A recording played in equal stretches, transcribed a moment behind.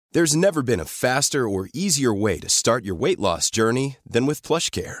There's never been a faster or easier way to start your weight loss journey than with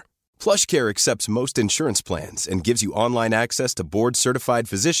PlushCare. PlushCare accepts most insurance plans and gives you online access to board-certified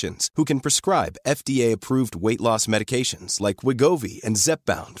physicians who can prescribe FDA-approved weight loss medications like Wegovy and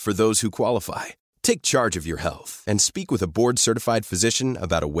Zepbound for those who qualify. Take charge of your health and speak with a board-certified physician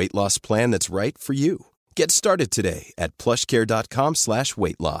about a weight loss plan that's right for you. Get started today at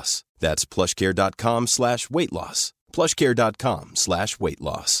plushcare.com/weight-loss. That's plushcare.com/weight-loss.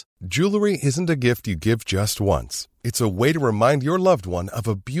 plushcare.com/weight-loss. Jewelry isn't a gift you give just once. It's a way to remind your loved one of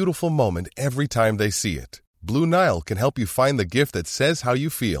a beautiful moment every time they see it. Blue Nile can help you find the gift that says how you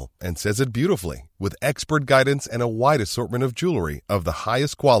feel and says it beautifully, with expert guidance and a wide assortment of jewelry of the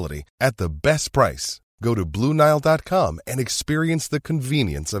highest quality at the best price. Go to BlueNile.com and experience the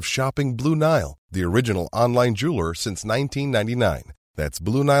convenience of shopping Blue Nile, the original online jeweler since 1999. That's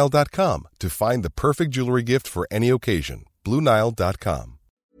BlueNile.com to find the perfect jewelry gift for any occasion. BlueNile.com.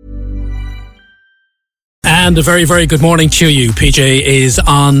 And a very, very good morning to you. PJ is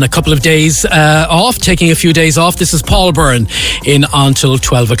on a couple of days off, taking a few days off. This is Paul Byrne in until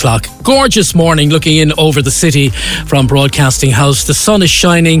 12 o'clock. Gorgeous morning looking in over the city from Broadcasting House. The sun is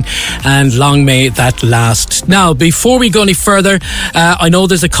shining and long may that last. Now, before we go any further, I know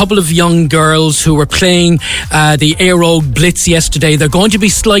there's a couple of young girls who were playing the Aero Blitz yesterday. They're going to be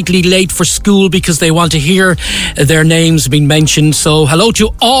slightly late for school because they want to hear their names being mentioned. So hello to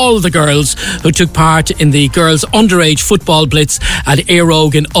all the girls who took part in the girls' underage football blitz at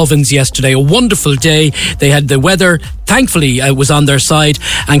Aerogue in Ovens yesterday. A wonderful day. They had the weather, thankfully, was on their side.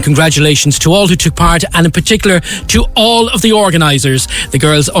 And congratulations to all who took part, and in particular to all of the organisers, the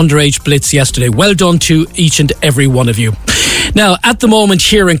girls' underage blitz yesterday. Well done to each and every one of you. Now, at the moment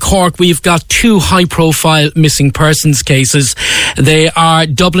here in Cork, we've got two high-profile missing persons cases. They are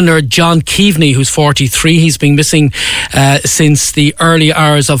Dubliner John Keaveney, who's 43. He's been missing since the early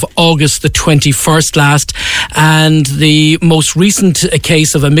hours of August the 21st last. And the most recent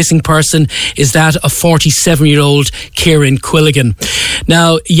case of a missing person is that of 47-year-old Kieran Quilligan.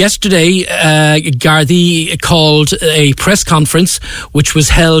 Now, yesterday, Gardaí called a press conference, which was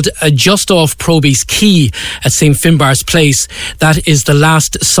held just off Proby's Quay at St. Finbarr's Place. That is the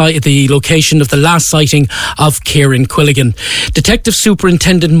location of the last sighting of Kieran Quilligan. Detective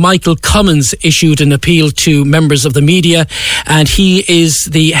Superintendent Michael Cummins issued an appeal to members of the media, and he is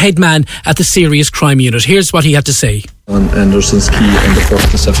the head man at the Serious Crime Unit. Here's what he had to say. On Anderson's Quay on the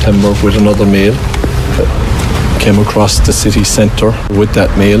 1st of September with another male. Came across the city centre with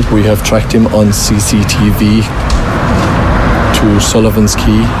that male. We have tracked him on CCTV to Sullivan's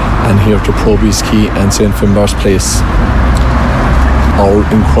Quay and here to Proby's Quay and St. Finbarr's Place. Our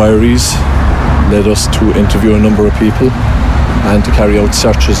inquiries led us to interview a number of people and to carry out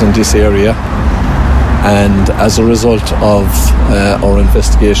searches in this area. And as a result of our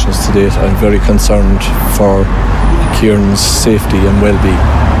investigations to date, I'm very concerned for Kieran's safety and well-being.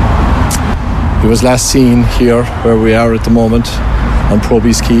 He was last seen here where we are at the moment on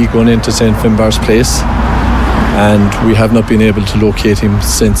Proby's Quay going into St. Finbarr's Place, and we have not been able to locate him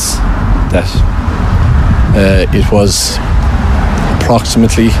since that. It was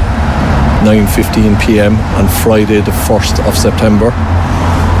approximately 9:15 p.m. on Friday the 1st of September.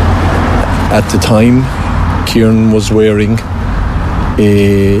 At the time, Kieran was wearing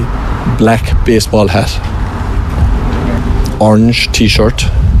a black baseball hat, orange t-shirt,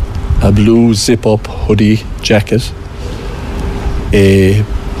 a blue zip-up hoodie jacket, a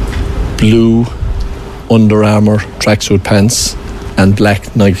blue Under Armour tracksuit pants and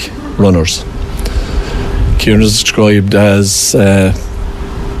black Nike runners. Kieran is described as a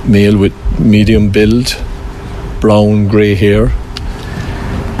male with medium build, brown grey hair,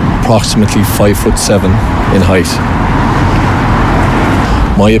 approximately 5'7" in height.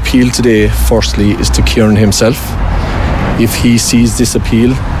 My appeal today, firstly, is to Kieran himself. If he sees this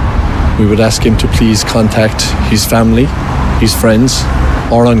appeal, we would ask him to please contact his family, his friends,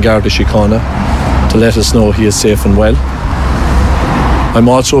 or on Garda Síochána to let us know he is safe and well. I'm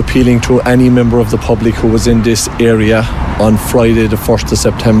also appealing to any member of the public who was in this area on Friday the 1st of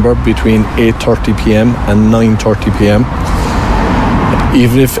September between 8:30 p.m. and 9:30 p.m.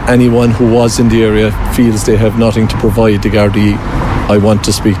 Even if anyone who was in the area feels they have nothing to provide the Gardaí, I want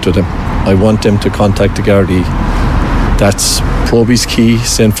to speak to them. I want them to contact the Gardaí. That's Proby's Quay,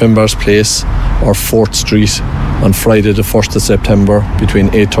 St. Finbarr's Place or 4th Street on Friday the 1st of September between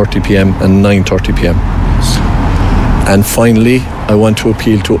 8:30 p.m. and 9:30 p.m. And finally, I want to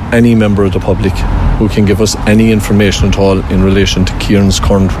appeal to any member of the public who can give us any information at all in relation to Kieran's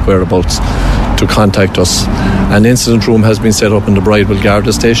current whereabouts to contact us. An incident room has been set up in the Bridewell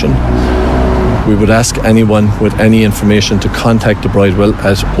Garda station. We would ask anyone with any information to contact the Bridewell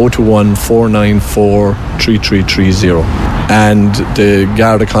at 021 494 3330 and the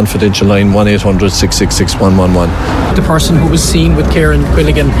Garda confidential line 1800 666 111. The person who was seen with Kieran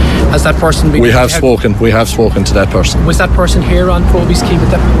Quilligan, has that person been... We have spoken to that person. Was that person here on Proby's Quay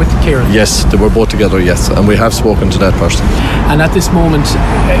with Kieran? Yes, they were both together, yes, and we have spoken to that person. And at this moment,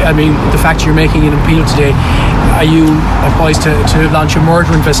 I mean, the fact you're making an appeal today, are you advised to launch a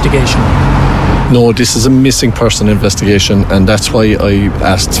murder investigation? No, this is a missing person investigation, and that's why I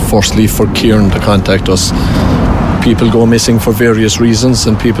asked firstly for Kieran to contact us. People go missing for various reasons,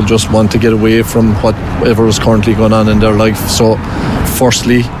 and people just want to get away from whatever is currently going on in their life. So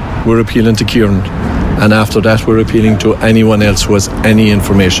firstly, we're appealing to Kieran, and after that we're appealing to anyone else who has any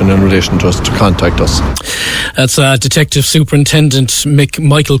information in relation to us to contact us. That's Detective Superintendent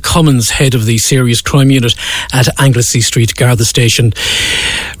Michael Cummins, head of the Serious Crime Unit at Anglesey Street Garda Station.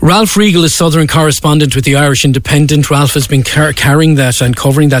 Ralph Regal is Southern correspondent with the Irish Independent. Ralph has been carrying that and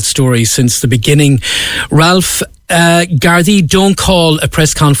covering that story since the beginning. Ralph, Gardaí don't call a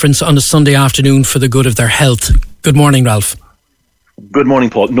press conference on a Sunday afternoon for the good of their health. Good morning, Ralph. Good morning,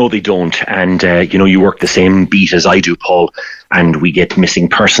 Paul. No, they don't. And, you work the same beat as I do, Paul, and we get missing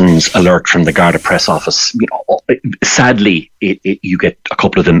persons alert from the Garda press office. Sadly, you get a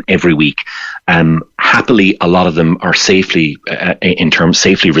couple of them every week. Happily, a lot of them are safely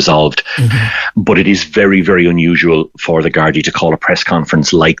resolved. Mm-hmm. But it is very, very unusual for the Gardaí to call a press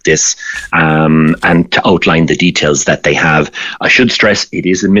conference like this and to outline the details that they have. I should stress it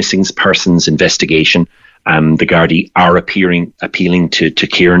is a missing persons investigation. The Gardaí are appealing to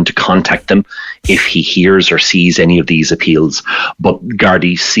Kieran to contact them if he hears or sees any of these appeals. But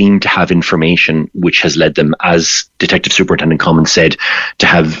Gardaí seem to have information which has led them, as Detective Superintendent Cummins said, to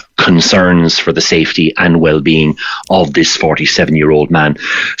have concerns for the safety and well-being of this 47-year-old man.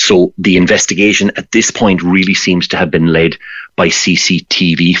 So the investigation at this point really seems to have been led by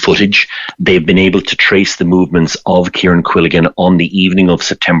CCTV footage. They've been able to trace the movements of Kieran Quilligan on the evening of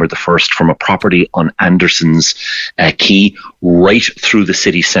September the 1st from a property on Anderson's Quay right through the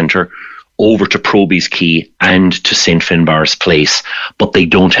city centre over to Proby's Quay and to St Finbarr's Place. But they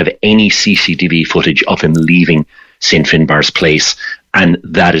don't have any CCTV footage of him leaving St Finbarr's Place, and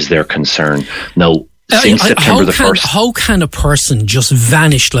that is their concern. Now, since September the 1st... How can a person just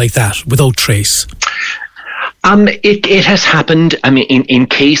vanish like that without trace? It has happened. I mean, in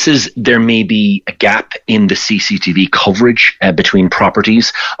cases, there may be a gap in the CCTV coverage between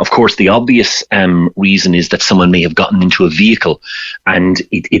properties. Of course, the obvious reason is that someone may have gotten into a vehicle, and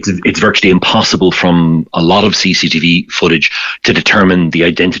it's virtually impossible from a lot of CCTV footage to determine the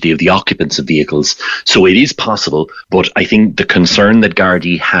identity of the occupants of vehicles. So it is possible, but I think the concern that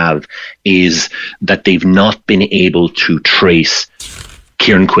Gardaí have is that they've not been able to trace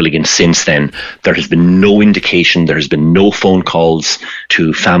Kieran Quilligan since then. There has been no indication, there has been no phone calls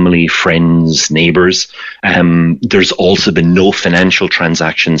to family, friends, neighbours. There's also been no financial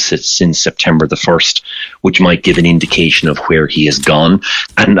transactions since September the 1st, which might give an indication of where he has gone.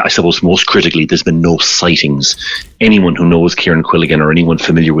 And I suppose most critically, there's been no sightings. Anyone who knows Kieran Quilligan or anyone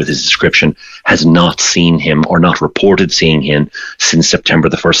familiar with his description has not seen him or not reported seeing him since September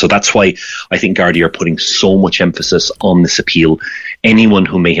the 1st. So that's why I think Gardaí are putting so much emphasis on this appeal. Anyone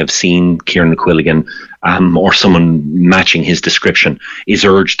who may have seen Kieran Quilligan or someone matching his description is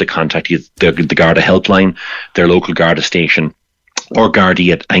urged to contact the Garda helpline, their local Garda station, or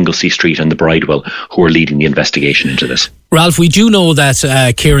Gardaí at Anglesey Street and the Bridewell, who are leading the investigation into this. Ralph, we do know that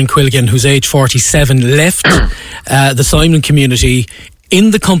Kieran Quilligan, who's age 47, left the Simon community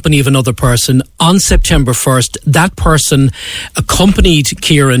in the company of another person on September 1st. That person accompanied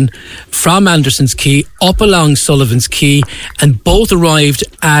Kieran from Anderson's Quay up along Sullivan's Quay, and both arrived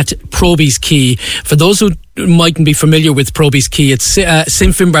at Proby's Quay. For those who mightn't be familiar with Proby's Quay, it's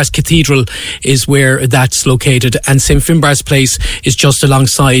St Finbarr's Cathedral is where that's located, and St Finbarr's Place is just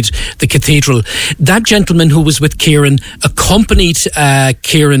alongside the cathedral. That gentleman who was with Kieran accompanied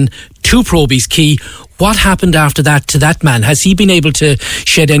Kieran to Proby's Quay. What happened after that to that man? Has he been able to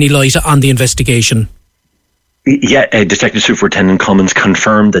shed any light on the investigation? Yeah, Detective Superintendent Cummins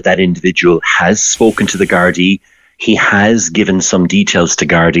confirmed that individual has spoken to the Gardaí. He has given some details to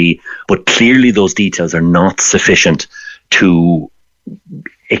Gardaí, but clearly those details are not sufficient to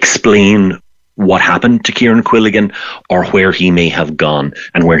explain what happened to Kieran Quilligan or where he may have gone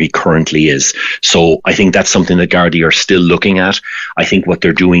and where he currently is. So I think that's something that Gardaí are still looking at. I think what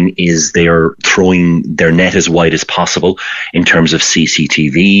they're doing is they're throwing their net as wide as possible in terms of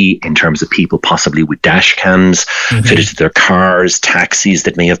CCTV, in terms of people possibly with dash cams fitted to their cars, taxis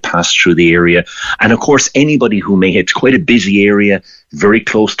that may have passed through the area. And of course, anybody who may have, it's quite a busy area, very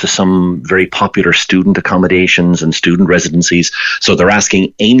close to some very popular student accommodations and student residencies. So they're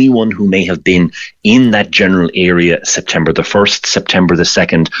asking anyone who may have been in that general area September the 1st, September the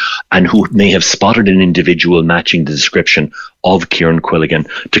 2nd, and who may have spotted an individual matching the description of Kieran Quilligan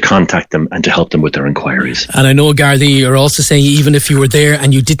to contact them and to help them with their inquiries. And I know, Gardaí, you're also saying even if you were there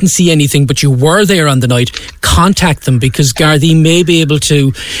and you didn't see anything but you were there on the night, contact them, because Gardaí may be able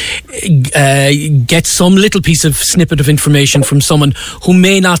to get some little piece of snippet of information from someone who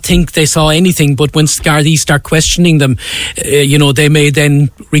may not think they saw anything, but when Gardaí start questioning them, they may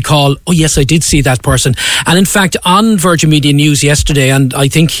then recall, oh yes, I did see that person. And in fact, on Virgin Media News yesterday, and I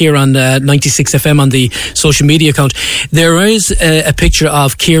think here on 96 FM on the social media account, there is a picture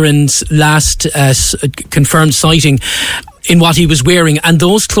of Kieran's last confirmed sighting in what he was wearing, and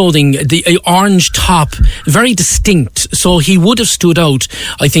those clothing, the orange top, very distinct, so he would have stood out,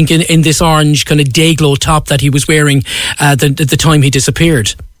 I think, in this orange kind of day glow top that he was wearing the time he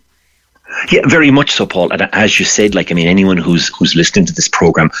disappeared. Yeah, very much so, Paul. And as you said, anyone who's listening to this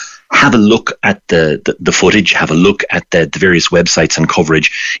programme, have a look at the footage, have a look at the various websites and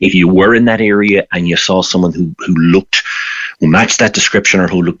coverage. If you were in that area and you saw someone who matched that description or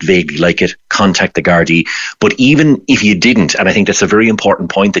who looked vaguely like it, contact the Gardaí. But even if you didn't, and I think that's a very important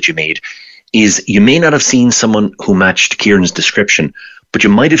point that you made, is you may not have seen someone who matched Kieran's description, but you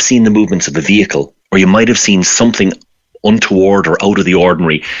might have seen the movements of the vehicle, or you might have seen something untoward or out of the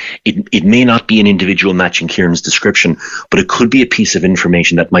ordinary. It may not be an individual matching Kieran's description, but it could be a piece of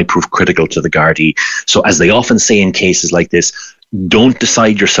information that might prove critical to the Gardaí. So as they often say in cases like this, don't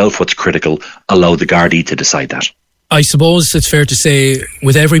decide yourself what's critical, allow the Gardaí to decide that. I suppose it's fair to say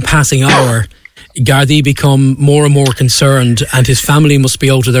with every passing hour, Gardaí become more and more concerned, and his family must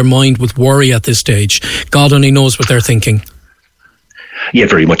be out of their mind with worry at this stage. God only knows what they're thinking. Yeah,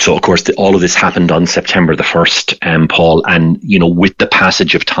 very much so. Of course, all of this happened on September the 1st, Paul, and, with the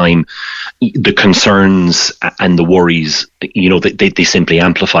passage of time, the concerns and the worries, they simply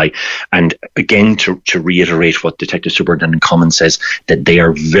amplify. And again, to reiterate what Detective Superintendent Cummins says, that they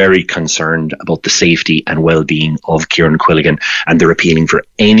are very concerned about the safety and well-being of Kieran Quilligan, and they're appealing for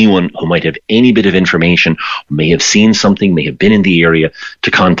anyone who might have any bit of information, may have seen something, may have been in the area, to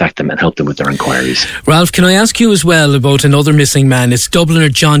contact them and help them with their inquiries. Ralph, can I ask you as well about another missing man? It's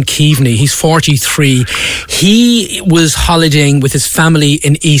Dubliner John Keaveney. He's 43. He was holidaying with his family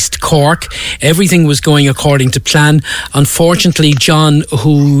in East Cork. Everything was going according to plan. Unfortunately, John,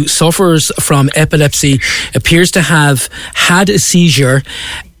 who suffers from epilepsy, appears to have had a seizure,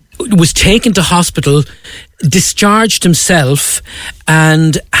 was taken to hospital, discharged himself,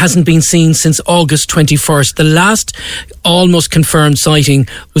 and hasn't been seen since August 21st. The last almost confirmed sighting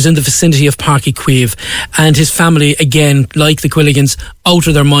was in the vicinity of Páirc Uí Chaoimh, and his family, again, like the Quilligans, out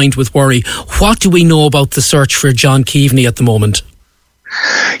of their mind with worry. What do we know about the search for John Keaveney at the moment?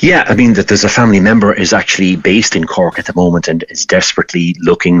 Yeah, that there's a family member is actually based in Cork at the moment and is desperately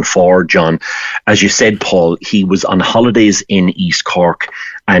looking for John. As you said, Paul, he was on holidays in East Cork,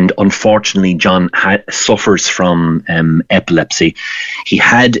 and unfortunately John suffers from epilepsy. He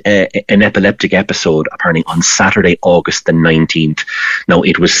had an epileptic episode apparently on Saturday, August the 19th. Now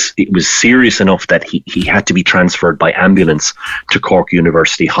it was serious enough that he had to be transferred by ambulance to Cork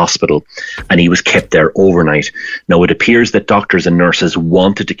University Hospital, and he was kept there overnight. Now it appears that doctors and nurses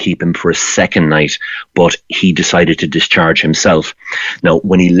wanted to keep him for a second night, but he decided to discharge himself. Now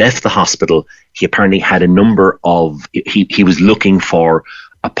when he left the hospital, he apparently had a number of, he was looking for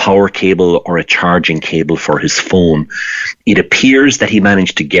a power cable or a charging cable for his phone. It appears that he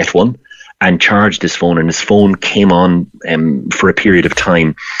managed to get one and charged his phone, and his phone came on for a period of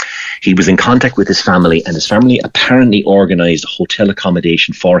time. He was in contact with his family, and his family apparently organised hotel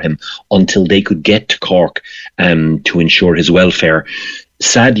accommodation for him until they could get to Cork to ensure his welfare.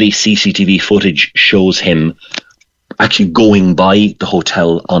 Sadly, CCTV footage shows him actually going by the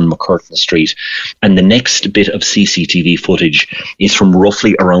hotel on McCurtain Street. And the next bit of CCTV footage is from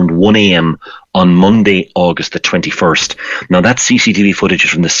roughly around 1 a.m. on Monday, August the 21st. Now, that CCTV footage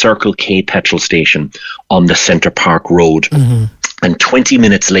is from the Circle K petrol station on the Centre Park Road. Mm-hmm. And 20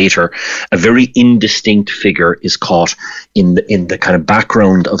 minutes later, a very indistinct figure is caught in the kind of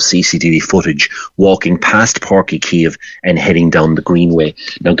background of CCTV footage, walking past Páirc Uí Chaoimh and heading down the Greenway.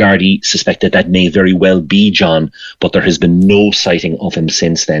 Now, Gardaí suspect that may very well be John, but there has been no sighting of him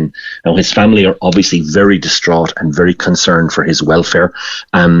since then. Now, his family are obviously very distraught and very concerned for his welfare.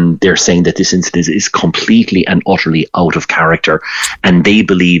 They're saying that this incident is completely and utterly out of character, and they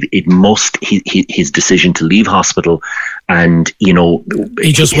believe it must, his decision to leave hospital and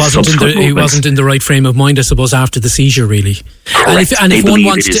he just wasn't in the right frame of mind, I suppose, after the seizure, really. Correct. And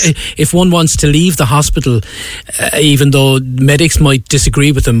if one wants to leave the hospital, even though medics might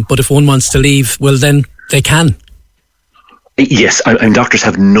disagree with them, but if one wants to leave, well, then they can. Yes, and doctors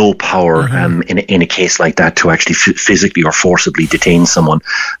have no power in a case like that to actually physically or forcibly detain someone.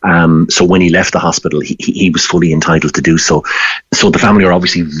 So when he left the hospital, he was fully entitled to do so. So the family are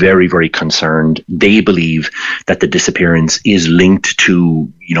obviously very, very concerned. They believe that the disappearance is linked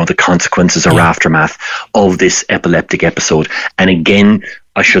to, the consequences or aftermath of this epileptic episode. And again,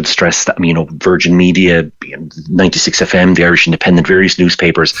 I should stress that, Virgin Media, 96 FM, the Irish Independent, various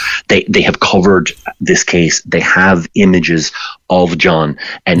newspapers, they have covered this case. They have images of John,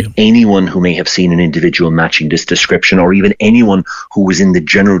 and anyone who may have seen an individual matching this description, or even anyone who was in the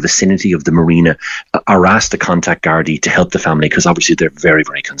general vicinity of the marina, are asked to contact Gardaí to help the family, because obviously they're very,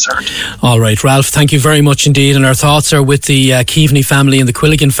 very concerned. All right, Ralph, thank you very much indeed. And our thoughts are with the Keaveney family and the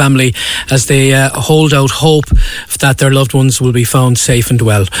Quilligan family as they hold out hope that their loved ones will be found safe and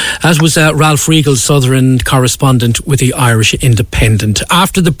well. As was Ralph Regal, Southern correspondent with the Irish Independent.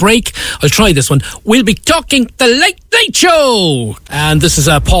 After the break, I'll try this one, we'll be talking the Late Late Show. And this is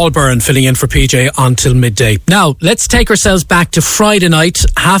Paul Byrne filling in for PJ until midday. Now, let's take ourselves back to Friday night,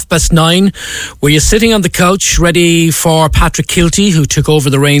 9:30. Were you sitting on the couch ready for Patrick Kilty, who took over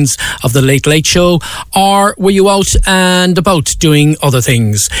the reins of the Late Late Show? Or were you out and about doing other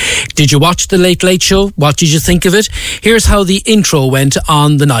things? Did you watch the Late Late Show? What did you think of it? Here's how the intro went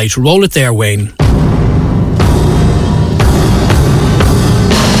on the night. Roll it there, Wayne.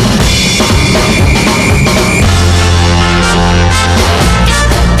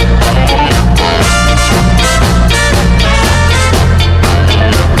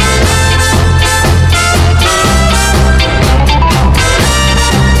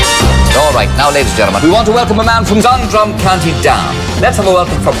 Now, ladies and gentlemen, we want to welcome a man from Dundrum, County Down. Let's have a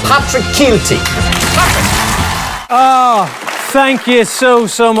welcome for Patrick Kilty. Patrick. Oh, thank you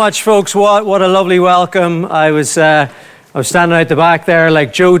so much, folks. What a lovely welcome. I was standing out the back there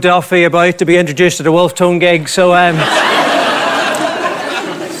like Joe Duffy about to be introduced to the Wolf Tone gig. So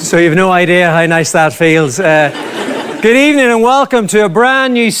so you've no idea how nice that feels. Good evening and welcome to a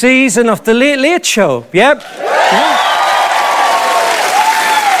brand new season of the Late Late Show. Yep. Yeah.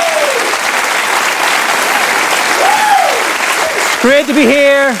 Great to be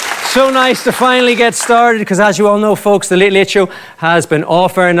here. So nice to finally get started, because as you all know, folks, the Late Late Show has been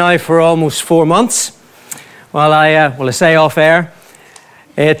off air now for almost 4 months. Well, I say off air.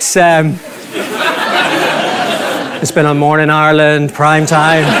 It's been on Morning Ireland, Prime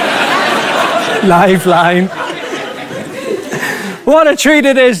Time, Lifeline. What a treat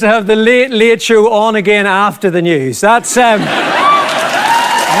it is to have the Late Late Show on again after the news. That's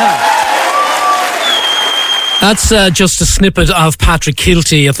That's just a snippet of Patrick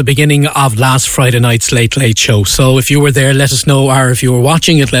Kilty at the beginning of last Friday night's Late Late Show. So if you were there, let us know, or if you were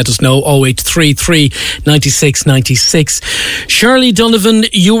watching it, let us know. 0833 96 96. Shirley Donovan,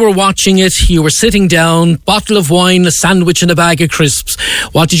 you were watching it. You were sitting down, bottle of wine, a sandwich and a bag of crisps.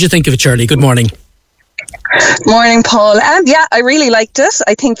 What did you think of it, Shirley? Good morning. Morning, Paul. Yeah, I really liked it.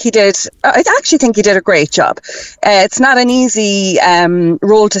 I actually think he did a great job. It's not an easy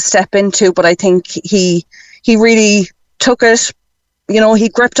role to step into, but I think he really took it. He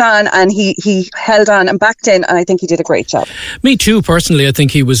gripped on and he held on and backed in, and I think he did a great job. Me too, personally. I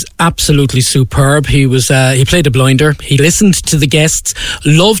think he was absolutely superb. He played a blinder. He listened to the guests,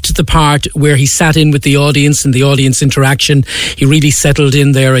 loved the part where he sat in with the audience and the audience interaction. He really settled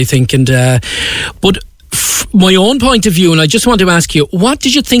in there, I think. But my own point of view, and I just want to ask you, what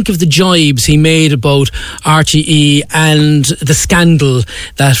did you think of the jibes he made about RTE and the scandal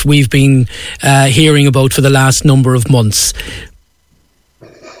that we've been hearing about for the last number of months?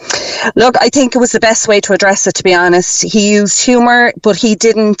 Look, I think it was the best way to address it, to be honest. He used humour, but he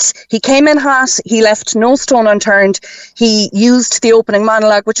came in hot. He left no stone unturned. He used the opening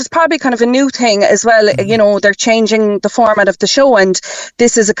monologue, which is probably kind of a new thing as well. They're changing the format of the show, and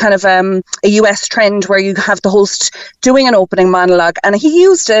this is a kind of a US trend where you have the host doing an opening monologue, and he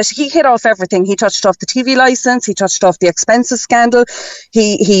used it. He hit off everything. He touched off the TV licence. He touched off the expenses scandal.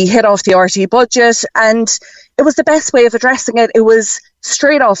 He hit off the RTE budget, and it was the best way of addressing it. It was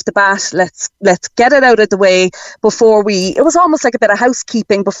straight off the bat. Let's get it out of the way before it was almost like a bit of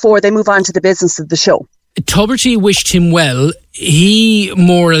housekeeping before they move on to the business of the show. Tuberty wished him well. He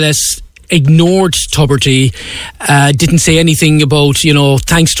more or less ignored Tuberty, didn't say anything about,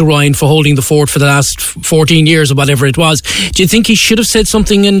 thanks to Ryan for holding the fort for the last 14 years or whatever it was. Do you think he should have said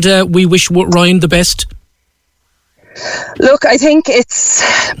something and we wish Ryan the best? Look, I think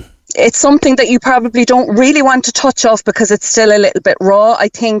it's something that you probably don't really want to touch off because it's still a little bit raw. I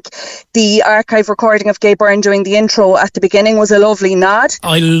think the archive recording of Gay Byrne doing the intro at the beginning was a lovely nod.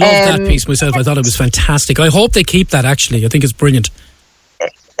 I love that piece myself. I thought it was fantastic. I hope they keep that, actually. I think it's brilliant.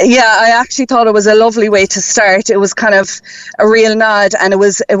 Yeah, I actually thought it was a lovely way to start. It was kind of a real nod and it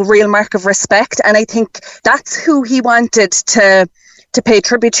was a real mark of respect. And I think that's who he wanted to pay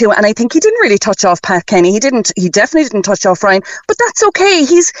tribute to. And I think he didn't really touch off Pat Kenny. He definitely didn't touch off Ryan. But that's okay.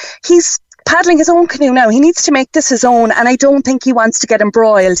 He's paddling his own canoe now. He needs to make this his own. And I don't think he wants to get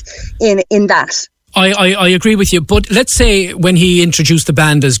embroiled in that. I agree with you, but let's say when he introduced the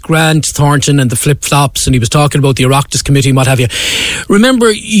band as Grant Thornton and the Flip Flops, and he was talking about the Oireachtas committee and what have you. Remember,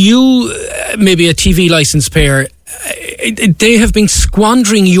 you, maybe a TV licence payer, they have been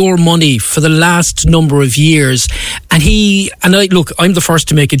squandering your money for the last number of years, and I'm the first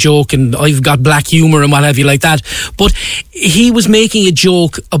to make a joke, and I've got black humour and what have you like that, but he was making a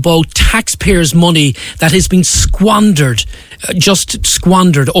joke about taxpayers' money that has been squandered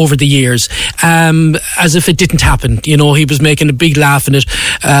over the years, as if it didn't happen. You know, he was making a big laugh in it.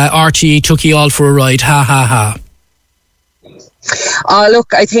 RTE took you all for a ride, ha ha ha.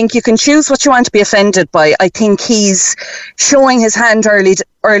 Look, I think you can choose what you want to be offended by. I think he's showing his hand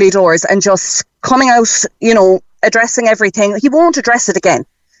early doors and just coming out, addressing everything. He won't address it again.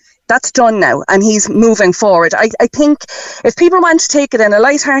 That's done now, and he's moving forward. I think if people want to take it in a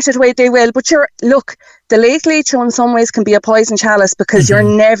light-hearted way, they will. But the Late Late Show in some ways can be a poison chalice because you're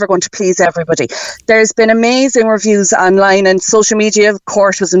never going to please everybody. There's been amazing reviews online, and social media, of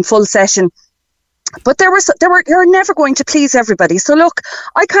course, was in full session. But you're never going to please everybody. So look,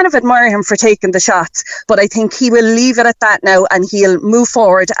 I kind of admire him for taking the shots, but I think he will leave it at that now, and he'll move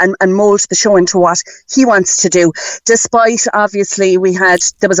forward and mould the show into what he wants to do. Despite, obviously,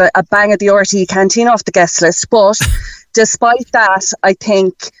 there was a bang at the RTE canteen off the guest list, but despite that, I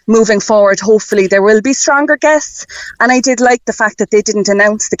think moving forward, hopefully there will be stronger guests. And I did like the fact that they didn't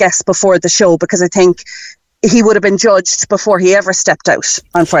announce the guests before the show, because I think he would have been judged before he ever stepped out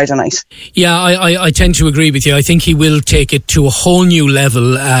on Friday night. Yeah, I tend to agree with you. I think he will take it to a whole new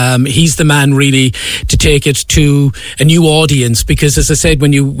level. He's the man really to take it to a new audience, because as I said,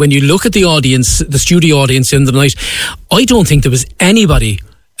 when you look at the audience, the studio audience in the night, I don't think there was anybody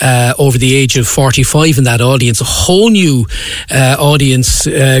over the age of 45 in that audience. A whole new audience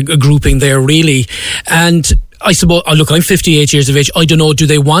grouping there really. And I suppose, look, I'm 58 years of age. I don't know, do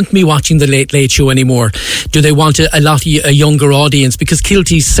they want me watching the Late Late Show anymore? Do they want a younger audience? Because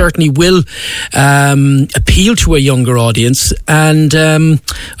Kilty certainly will appeal to a younger audience, and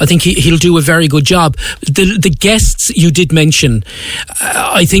I think he'll do a very good job. The guests you did mention,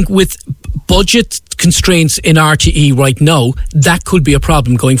 I think with budget constraints in RTE right now, that could be a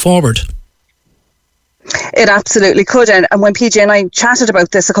problem going forward. It absolutely could. And when PJ and I chatted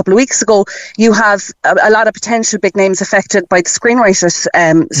about this a couple of weeks ago, you have a lot of potential big names affected by the screenwriters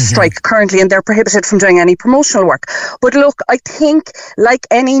strike currently, and they're prohibited from doing any promotional work. But look, I think like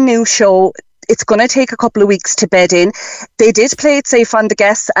any new show, it's going to take a couple of weeks to bed in. They did play it safe on the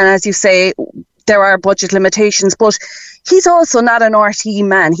guests, and as you say, there are budget limitations, but he's also not an RTE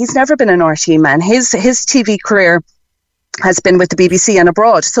man. He's never been an RTE man. His TV career has been with the BBC and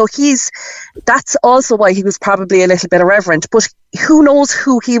abroad. So that's also why he was probably a little bit irreverent, but who knows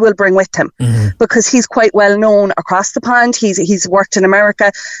who he will bring with him, because he's quite well known across the pond. He's worked in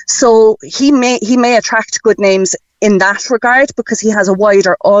America. So he may attract good names in that regard, because he has a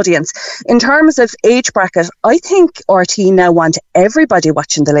wider audience. In terms of age bracket, I think RTE now want everybody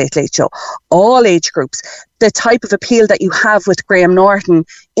watching the Late Late Show, all age groups. The type of appeal that you have with Graham Norton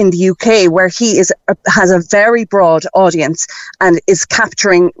in the UK, where he has a very broad audience and is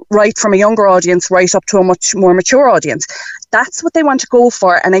capturing right from a younger audience right up to a much more mature audience. That's what they want to go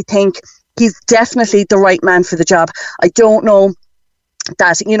for, and I think he's definitely the right man for the job. I don't know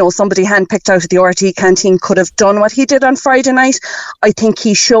that, somebody handpicked out of the RTE canteen could have done what he did on Friday night. I think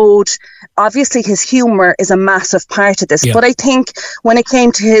he showed, obviously his humour is a massive part of this, but I think when it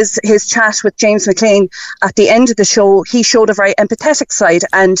came to his chat with James McLean at the end of the show, he showed a very empathetic side,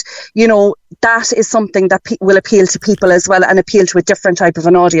 and that is something that will appeal to people as well, and appeal to a different type of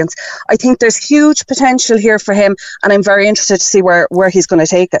an audience. I think there's huge potential here for him, and I'm very interested to see where he's going to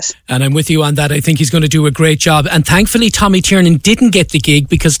take it. And I'm with you on that. I think he's going to do a great job, and thankfully Tommy Tiernan didn't get the gig,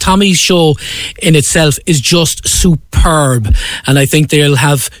 because Tommy's show in itself is just superb, and I think they'll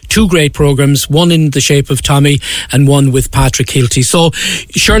have two great programmes, one in the shape of Tommy and one with Patrick Kilty. So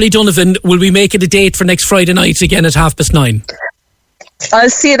Shirley Donovan, will we make it a date for next Friday night again at 9:30? I'll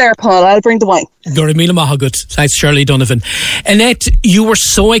see you there, Paul. I'll bring the wine. Goramila Mahagut. That's Shirley Donovan. Annette, you were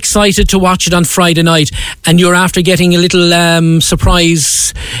so excited to watch it on Friday night, and you're after getting a little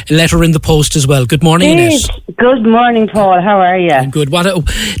surprise letter in the post as well. Good morning, Annette. Good morning, Paul. How are you? I'm good.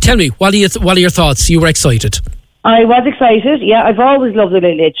 Tell me, what are your thoughts? You were excited. I was excited. Yeah, I've always loved the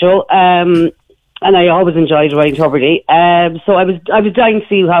Late Late Show. And I always enjoyed Ryan Tubridy. So I was dying to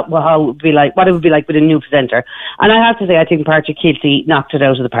see how it would be like, what it would be like with a new presenter. And I have to say, I think Patrick Keelty knocked it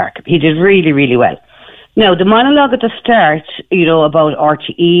out of the park. He did really, really well. Now, the monologue at the start, about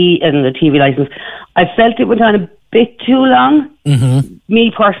RTE and the TV licence, I felt it went on a bit too long. Mm-hmm.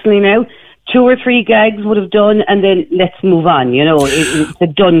 Me personally now. 2 or 3 gags would have done, and then let's move on. It's a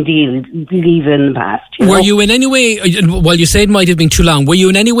done deal. Leave it in the past. Were you in any way, well, you said it might have been too long, were you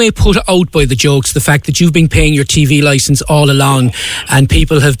in any way put out by the jokes, the fact that you've been paying your TV licence all along and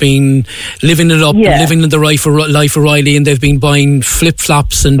people have been living it up, and living in the life of Riley, and they've been buying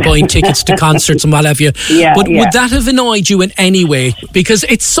flip-flops and buying tickets to concerts and what have you? Would that have annoyed you in any way? Because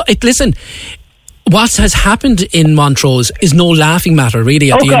listen, what has happened in Montrose is no laughing matter,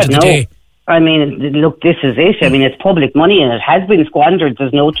 really, at the end of the day. I mean, look, this is it. I mean, it's public money and it has been squandered.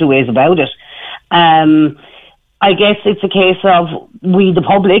 There's no two ways about it. I guess it's a case of we, the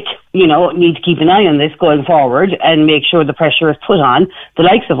public, need to keep an eye on this going forward and make sure the pressure is put on the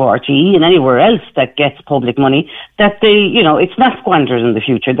likes of RTE and anywhere else that gets public money, that it's not squandered in the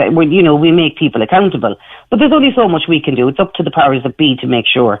future, that we make people accountable. But there's only so much we can do. It's up to the powers that be to make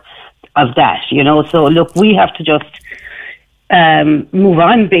sure of that, So, look, we have to just move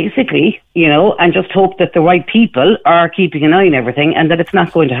on, basically, and just hope that the right people are keeping an eye on everything and that it's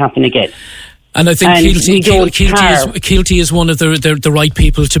not going to happen again. And I think Keelty is one of the right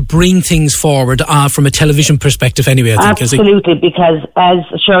people to bring things forward from a television perspective anyway, I think. Absolutely, because as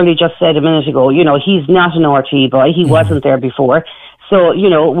Shirley just said a minute ago, he's not an RTE boy. He wasn't there before. So,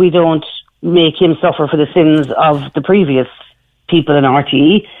 we don't make him suffer for the sins of the previous people in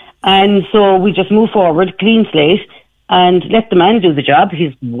RTE. And so we just move forward, clean slate, and let the man do the job.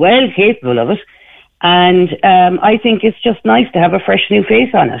 He's well capable of it. And I think it's just nice to have a fresh new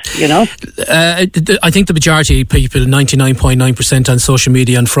face on it, I think the majority of people, 99.9% on social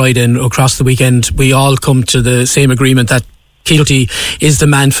media on Friday and across the weekend, we all come to the same agreement that Keelty is the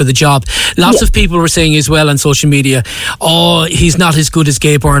man for the job. Lots of people were saying as well on social media, he's not as good as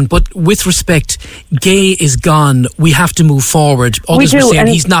Gay Byrne. But with respect, Gay is gone. We have to move forward. Others were saying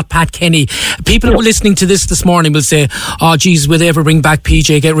he's not Pat Kenny. People listening to this morning will say, geez, will they ever bring back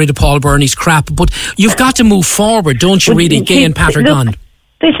PJ, get rid of Paul Byrne, he's crap. But you've got to move forward, don't you really? Gay and Pat are gone.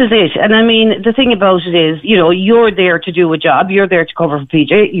 This is it. And I mean, the thing about it is, you're there to do a job. You're there to cover for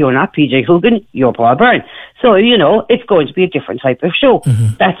PJ. You're not PJ Hogan. You're Paul Byrne. So, it's going to be a different type of show.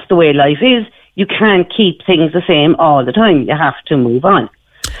 Mm-hmm. That's the way life is. You can't keep things the same all the time. You have to move on.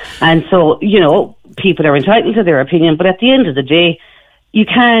 And so, people are entitled to their opinion. But at the end of the day, you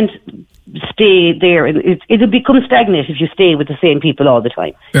can't stay there. It'll become stagnant if you stay with the same people all the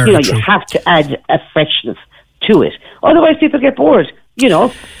time. You have to add a freshness to it. Otherwise, people get bored.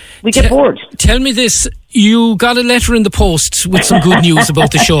 We get bored. Tell me this. You got a letter in the post with some good news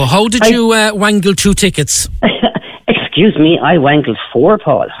about the show. How did you wangle 2 tickets? Excuse me, I wangled 4,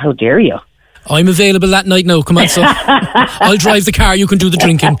 Paul. How dare you? I'm available that night now. Come on, so I'll drive the car. You can do the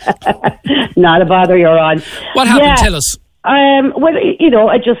drinking. Not a bother, you're on. What happened? Tell us. Well,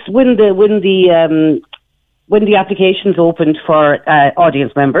 I just when the applications opened for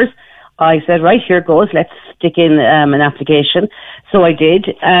audience members, I said, right, here goes, let's stick in an application. So I did.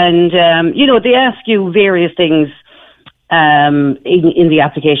 And, they ask you various things in the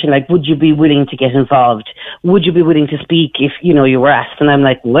application, like, would you be willing to get involved? Would you be willing to speak if, you were asked? And I'm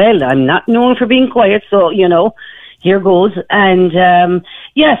like, well, I'm not known for being quiet, so, here goes. And,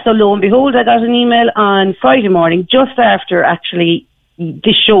 so lo and behold, I got an email on Friday morning, just after actually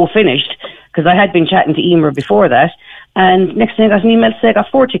this show finished, because I had been chatting to Emer before that. And next thing I got an email to say I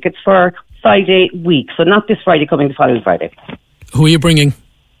got 4 tickets for 5-day week. So not this Friday coming, the following Friday. Who are you bringing?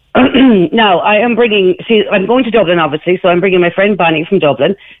 Now, I am bringing... See, I'm going to Dublin, obviously, so I'm bringing my friend Bonnie from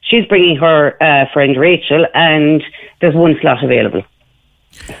Dublin. She's bringing her friend Rachel, and there's 1 slot available.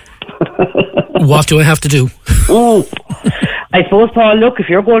 What do I have to do? I suppose, Paul, look, if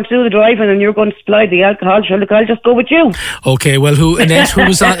you're going to do the driving and you're going to supply the alcohol, sure, look, I'll just go with you. Okay, well, Annette,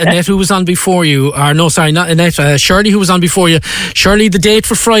 who was on before you, or no, sorry, not Annette, Shirley, who was on before you. Shirley, the date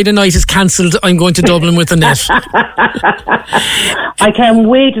for Friday night is cancelled. I'm going to Dublin with Annette. I can't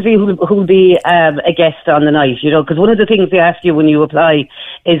wait to see who'll be a guest on the night, because one of the things they ask you when you apply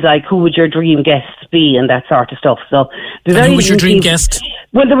is like, who would your dream guest be, and that sort of stuff. So, who was your dream guest?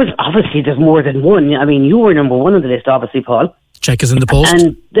 Well, there's more than one. I mean, you were number 1 on the list, obviously, Paul. Check us in the post.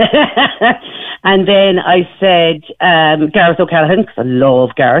 And then I said Gareth O'Callaghan, because I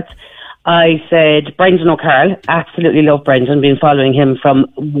love Gareth. I said Brendan O'Carroll, absolutely love Brendan, been following him from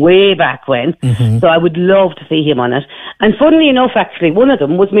way back when. So I would love to see him on it. And funnily enough, actually, one of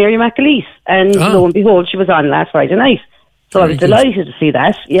them was Mary McAleese. And lo and behold, she was on last Friday night. So I was delighted to see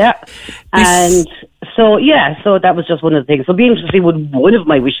that, yeah. And so that was just one of the things. So being able to see would one of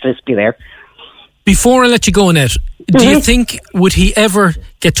my wish lists be there. Before I let you go, Annette, do you think, would he ever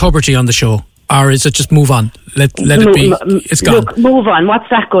get Tuberty on the show? Or is it just move on? Let it be. It's gone. Look, move on. What's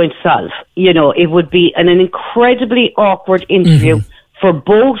that going to solve? You know, it would be an incredibly awkward interview for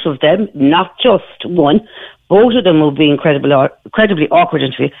both of them, not just one. Both of them will be incredibly awkward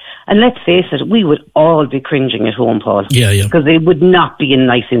interview. And let's face it, we would all be cringing at home, Paul. Yeah. Because it would not be a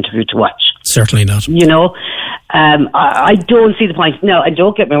nice interview to watch. Certainly not. You know, I don't see the point. Now, and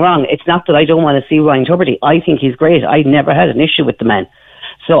don't get me wrong, it's not that I don't want to see Ryan Tuberty. I think he's great. I never had an issue with the man.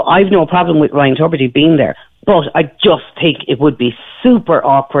 So I've no problem with Ryan Tuberty being there. But I just think it would be super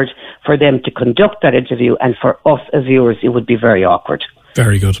awkward for them to conduct that interview, and for us as viewers, it would be very awkward.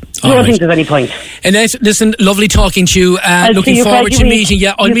 Very good. I don't think there's any point. Annette, listen, lovely talking to you. Looking forward to meeting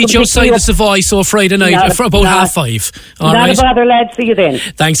you. I'll meet you outside the Savoy, so Friday night for about 5:30. Not a bother, lad. See you then.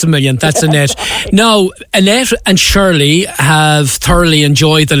 Thanks a million. That's Annette. Now, Annette and Shirley have thoroughly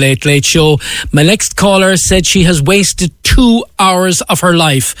enjoyed the Late Late Show. My next caller said she has wasted 2 hours of her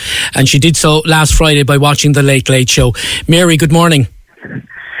life, and she did so last Friday by watching the Late Late Show. Mary, good morning.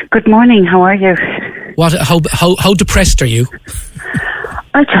 Good morning. How are you? How depressed are you?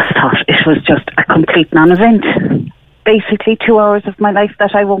 I just thought it was just a complete non-event. Basically 2 hours of my life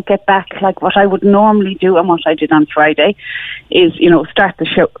that I won't get back. Like what I would normally do and what I did on Friday is, start the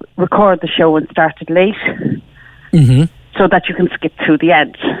show, record the show and start it late so that you can skip through the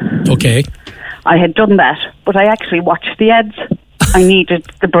ads. Okay. I had done that, but I actually watched the ads. I needed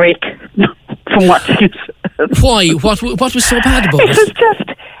the break from watching it. Why? What was so bad about it?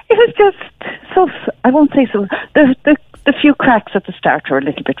 It was just so, I won't say so. The few cracks at the start were a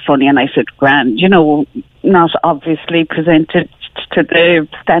little bit funny, and I said, grand, not obviously presented to the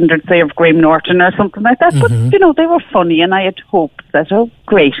standards, say, of Graham Norton or something like that, but, they were funny, and I had hoped that,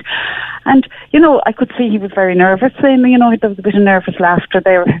 great. And, I could see he was very nervous, saying, there was a bit of nervous laughter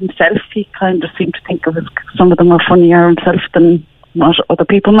there himself. He kind of seemed to think some of them were funnier himself than what other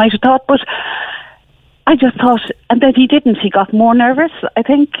people might have thought, but I just thought, and then he didn't, he got more nervous, I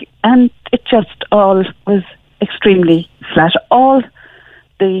think, and it just all was extremely flat. All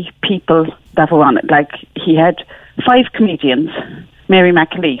the people that were on it, like he had 5 comedians, Mary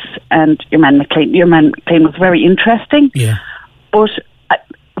McAleese and your man McLean. Your man McLean was very interesting, but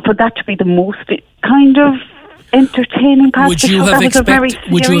for that to be the most kind of entertaining part, would you have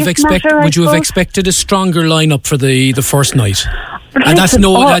expected a stronger lineup for the first night? But and that's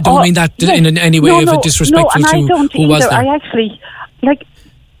I don't mean that in any way disrespectful to who was there. I actually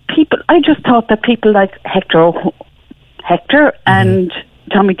people. I just thought that people like Hector and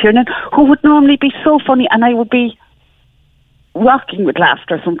Tommy Tiernan, who would normally be so funny, and I would be rocking with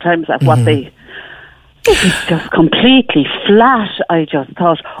laughter sometimes at what they. It was just completely flat. I just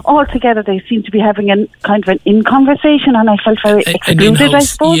thought altogether they seemed to be having a kind of an in-conversation, and I felt very excluded, I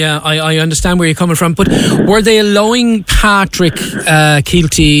suppose. Yeah, I understand where you're coming from, but were they allowing Patrick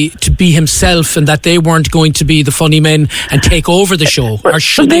Keelty to be himself, and that they weren't going to be the funny men and take over the show, or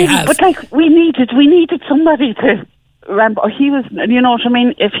should they have? But we needed somebody to ramp. He was, you know what I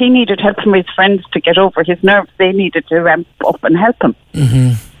mean. If he needed help from his friends to get over his nerves, they needed to ramp up and help him.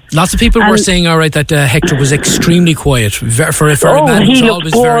 Lots of people were saying, all right, that Hector was extremely quiet. For a man who's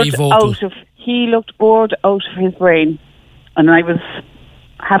always very vocal. He looked bored out of his brain. And I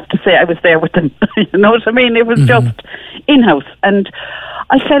have to say, I was there with him. You know what I mean? It was just in-house. And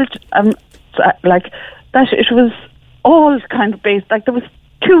I felt like that it was all kind of based, like there was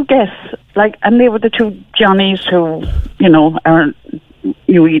 2 guests, and they were the 2 Johnnies who, are...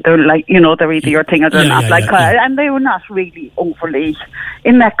 they're either your thing or they're not. And they were not really overly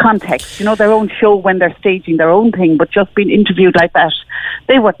in that context. Their own show when they're staging their own thing, but just being interviewed like that,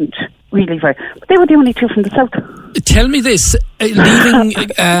 they weren't really very. But they were the only 2 from the south. Tell me this: leaving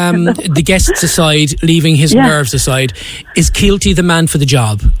the guests aside, leaving his nerves aside, is Keelty the man for the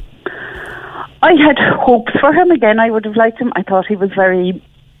job? I had hopes for him. Again, I would have liked him. I thought he was very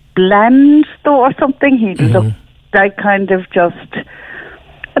bland, though, or something. He looked like kind of just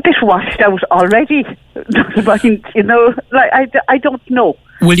a bit washed out already. I don't know.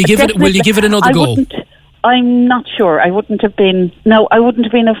 Will you give it another go? I'm not sure. I wouldn't have been a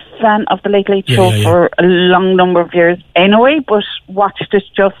fan of the Late Late Show for a long number of years anyway, but watched it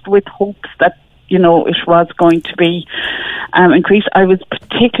just with hopes that it was going to be increased. I was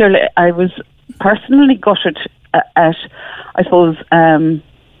personally gutted at I suppose,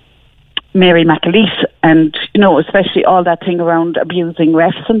 Mary McAleese, and especially all that thing around abusing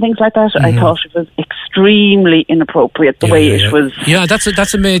refs and things like that. I thought it was extremely inappropriate the way it was. Yeah,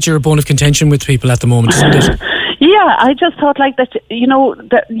 that's a major bone of contention with people at the moment, isn't it? Yeah, I just thought like that.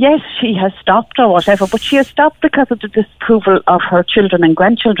 That yes, she has stopped or whatever, but she has stopped because of the disapproval of her children and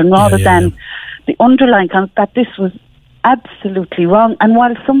grandchildren, rather than the underlying that this was absolutely wrong. And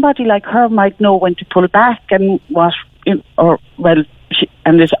while somebody like her might know when to pull back and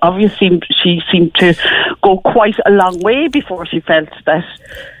and it obviously she seemed to go quite a long way before she felt that,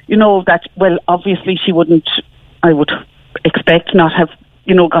 obviously she wouldn't, I would expect, not have,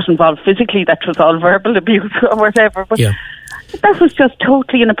 got involved physically. That was all verbal abuse or whatever. But that was just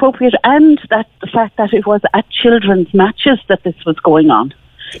totally inappropriate. And that the fact that it was at children's matches that this was going on,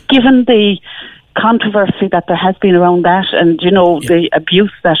 given the controversy that there has been around that, and the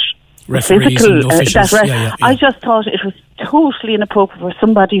abuse that physical I just thought it was totally inappropriate for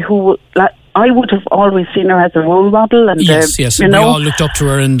somebody who, I would have always seen her as a role model, and we all looked up to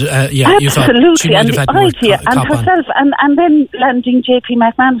her, and absolutely, you thought she might have had more and herself, and then landing JP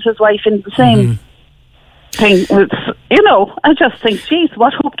McManus's wife in the same thing was, I just think, geez,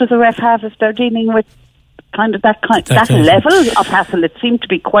 what hope does a ref have if they're dealing with that level of hassle? It seemed to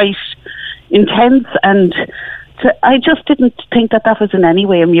be quite intense, and I just didn't think that was in any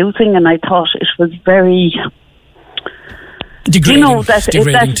way amusing, and I thought it was very degrading.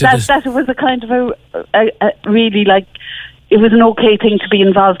 That it was a kind of a really, like, it was an okay thing to be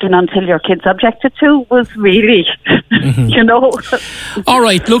involved in until your kids objected to, was really, All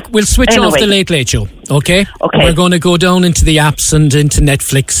right, look, we'll switch off the Late Late Show, okay? We're going to go down into the apps and into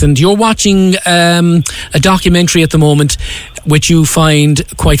Netflix, and you're watching a documentary at the moment which you find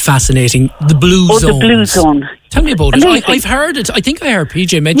quite fascinating, The Blue Zone. The Blue Zone. Tell me about it. I've heard it. I think I heard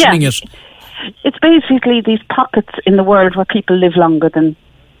PJ mentioning it. It's basically these pockets in the world where people live longer than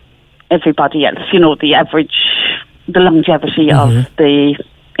everybody else. The longevity of the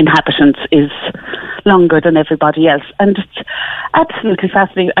inhabitants is longer than everybody else, and it's absolutely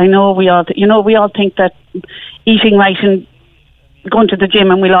fascinating. I know we all think that eating right and going to the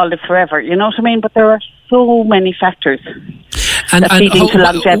gym and we'll all live forever. You know what I mean? But there are so many factors that feed into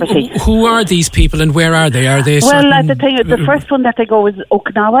longevity. Who are these people and where are they? Are they? The first one that they go is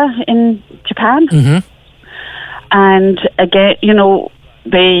Okinawa in Japan, and again,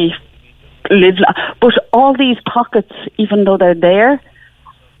 they live, but all these pockets, even though they're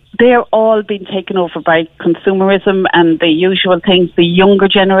all being taken over by consumerism and the usual things, the younger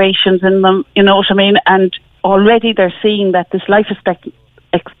generations in them, you know what I mean? And already they're seeing that this life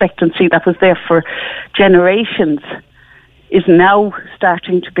expectancy that was there for generations is now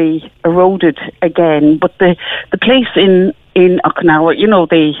starting to be eroded again. But the place in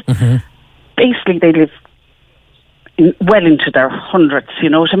Okinawa, basically they live well into their hundreds, you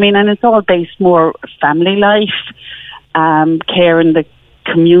know what I mean? And it's all based more family life, care in the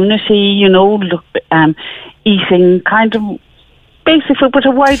community, eating kind of basic food, but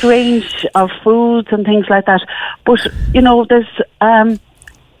a wide range of foods and things like that. But, there's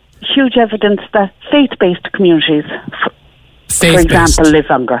huge evidence that faith-based communities, for example, live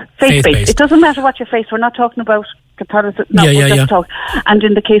longer. Faith-based. It doesn't matter what your faith. We're not talking about Catholicism. And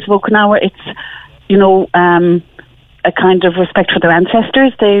in the case of Okinawa, it's, a kind of respect for their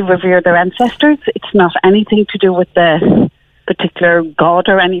ancestors. They revere their ancestors. It's not anything to do with the particular god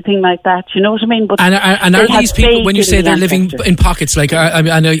or anything like that. You know what I mean? But and are these people, when you say they're living in pockets, like, I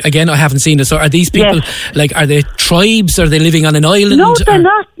haven't seen it, so are these people, like, are they tribes? Are they living on an island? No, they're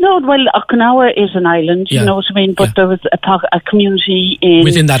not. No, well, Okinawa is an island, you know what I mean? But there was a community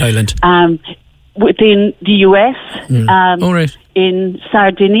within that island. Within the US, in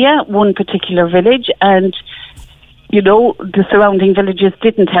Sardinia, one particular village, and the surrounding villages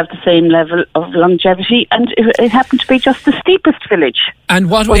didn't have the same level of longevity, and it happened to be just the steepest village. And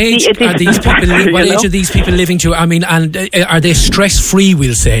what age are these people? What age are these people living to? I mean, and are they stress-free?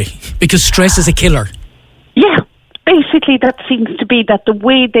 We'll say, because stress is a killer. Yeah, basically, that seems to be that the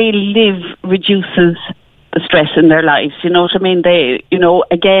way they live reduces the stress in their lives. You know what I mean? They,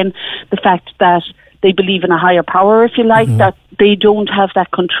 again, the fact that they believe in a higher power, if you like, that they don't have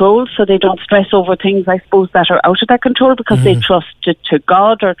that control, so they don't stress over things, I suppose, that are out of their control, because they trust it to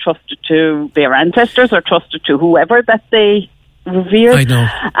God, or trust it to their ancestors, or trust it to whoever that they revere. I know.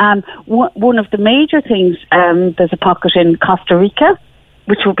 One of the major things, there's a pocket in Costa Rica,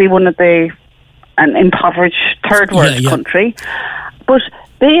 which will be one of an impoverished third world country, but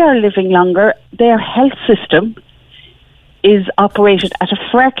they are living longer. Their health system is operated at a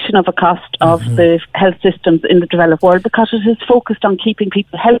fraction of a cost of the health systems in the developed world, because it is focused on keeping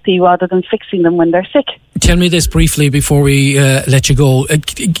people healthy rather than fixing them when they're sick. Tell me this briefly before we let you go.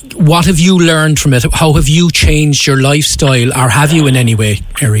 What have you learned from it? How have you changed your lifestyle, or have you in any way,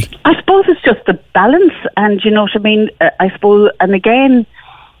 Mary? I suppose it's just the balance, and you know what I mean? I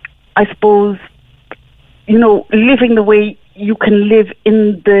suppose, you know, living the way you can live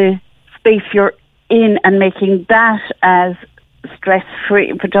in the space you're in and making that as stress-free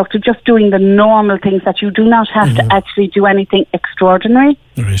and productive, just doing the normal things that you do not have to actually do anything extraordinary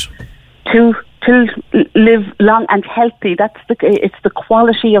to live long and healthy. It's the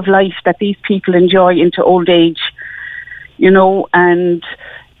quality of life that these people enjoy into old age, you know. And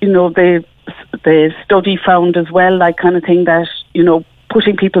you know, the study found as well, like, kind of thing, that, you know,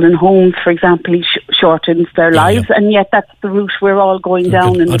 putting people in homes, for example, shortens their lives, and yet that's the route we're all going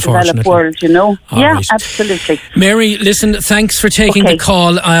down in the developed world, you know. Right. Absolutely. Mary, listen, thanks for taking the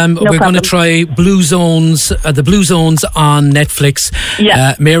call. We're going to try Blue Zones, the Blue Zones on Netflix.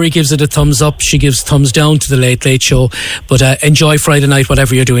 Mary gives it a thumbs up. She gives thumbs down to the Late Late Show. But enjoy Friday night,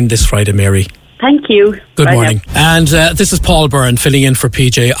 whatever you're doing this Friday, Mary. Thank you. Good morning. And this is Paul Byrne filling in for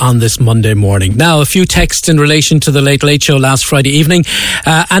PJ on this Monday morning. Now, a few texts in relation to the Late Late Show last Friday evening.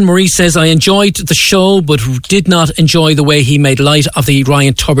 Anne-Marie says, I enjoyed the show, but did not enjoy the way he made light of the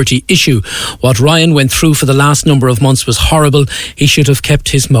Ryan Tubridy issue. What Ryan went through for the last number of months was horrible. He should have kept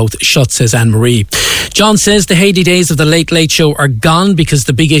his mouth shut, says Anne-Marie. John says, the heyday days of the Late Late Show are gone because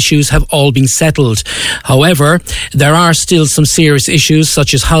the big issues have all been settled. However, there are still some serious issues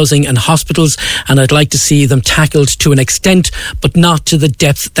such as housing and hospitals, and I'd like to see them tackled to an extent, but not to the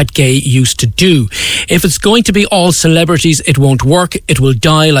depth that Gay used to do. If it's going to be all celebrities, it won't work. It will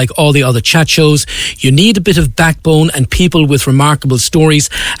die like all the other chat shows. You need a bit of backbone and people with remarkable stories,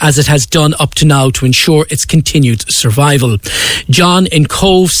 as it has done up to now, to ensure its continued survival. John in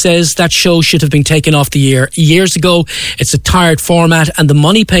Cove says that show should have been taken off the air years ago. It's a tired format, and the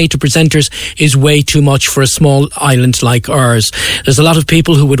money paid to presenters is way too much for a small island like ours. There's a lot of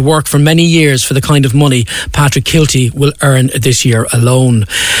people who would work for many years for the kind of money Patrick Kilty will earn this year alone.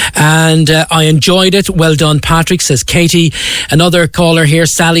 And I enjoyed it. Well done, Patrick, says Katie. Another caller here,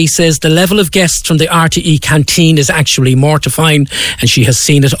 Sally, says the level of guests from the RTE canteen is actually mortifying, and she has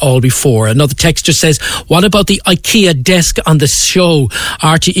seen it all before. Another texter says, what about the IKEA desk on the show?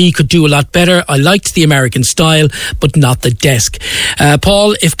 RTE could do a lot better. I liked the American style, but not the desk.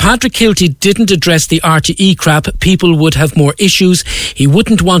 Paul, if Patrick Kilty didn't address the RTE crap, people would have more issues. He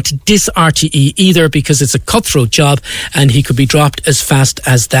wouldn't want to diss RTE either, because it's a cutthroat job and he could be dropped as fast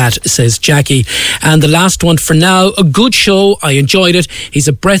as that, says Jackie. And the last one for now, a good show. I enjoyed it. He's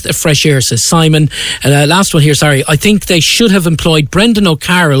a breath of fresh air, says Simon. Last one here, sorry. I think they should have employed Brendan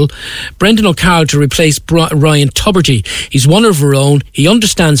O'Carroll to replace Ryan Tubridy. He's one of our own. He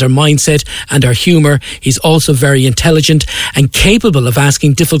understands our mindset and our humour. He's also very intelligent and capable of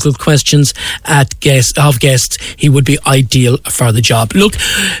asking difficult questions of guests. He would be ideal for the job. Look,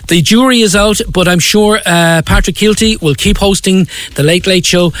 the jury is out, but I'm sure Patrick Kilty will keep hosting the Late Late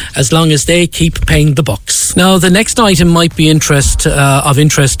Show as long as they keep paying the bucks. Now, the next item might be of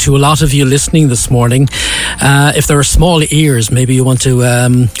interest to a lot of you listening this morning. If there are small ears, maybe you want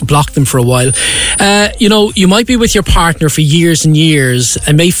to block them for a while. You might be with your partner for years and years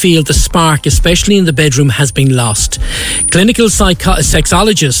and may feel the spark, especially in the bedroom, has been lost. Clinical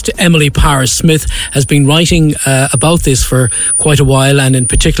sexologist Emily Powers-Smith has been writing about this for quite a while, and in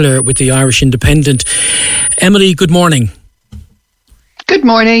particular with the Irish Independent. Emily, good morning. Good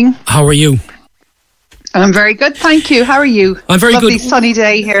morning. How are you? I'm very good, thank you. How are you? I'm very Lovely good. Sunny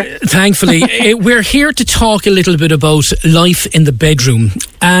day here. Thankfully. We're here to talk a little bit about life in the bedroom.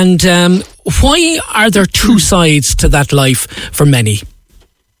 And why are there two sides to that life for many?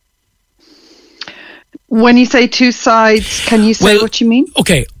 When you say two sides, can you say what you mean?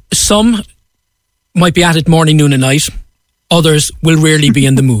 Okay, some might be at it morning, noon and night. Others will rarely be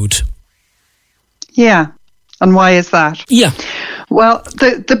in the mood. Yeah. And why is that? Yeah. Well,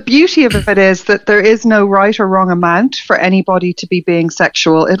 the beauty of it is that there is no right or wrong amount for anybody to be being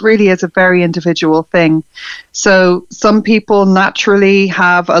sexual. It really is a very individual thing. So some people naturally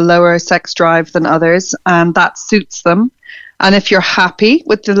have a lower sex drive than others, and that suits them. And if you're happy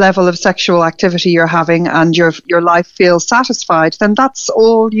with the level of sexual activity you're having and your life feels satisfied, then that's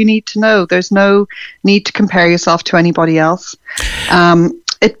all you need to know. There's no need to compare yourself to anybody else.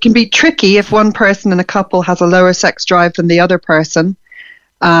 It can be tricky if one person in a couple has a lower sex drive than the other person.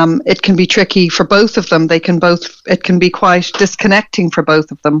 It can be tricky for both of them. It can be quite disconnecting for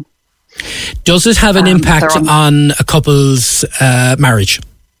both of them. Does it have an impact on a couple's marriage?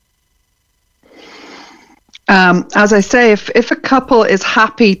 As I say, if a couple is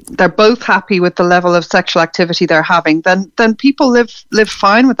happy, they're both happy with the level of sexual activity they're having, then people live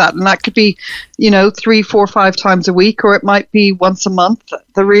fine with that. And that could be, 3, 4, 5 times a week, or it might be once a month.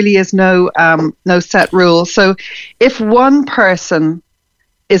 There really is no set rule. So if one person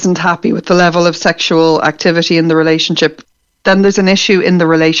isn't happy with the level of sexual activity in the relationship, then there's an issue in the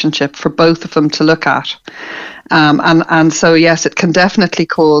relationship for both of them to look at. And so, yes, it can definitely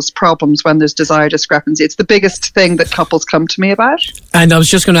cause problems when there's desire discrepancy. It's the biggest thing that couples come to me about. And I was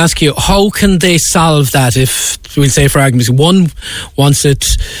just going to ask you, how can they solve that if, we'll say for argument's sake, one wants it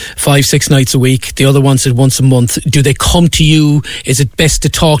 5-6 nights a week, the other wants it once a month? Do they come to you? Is it best to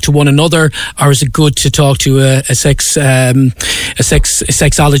talk to one another, or is it good to talk to a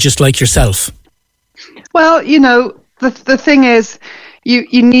sexologist like yourself? Well, the thing is,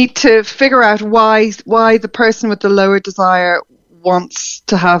 you need to figure out why the person with the lower desire wants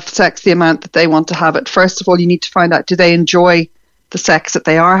to have sex the amount that they want to have it. First of all, you need to find out, do they enjoy the sex that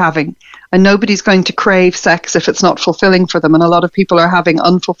they are having? And nobody's going to crave sex if it's not fulfilling for them. And a lot of people are having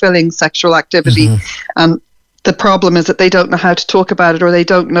unfulfilling sexual activity. And the problem is that they don't know how to talk about it, or they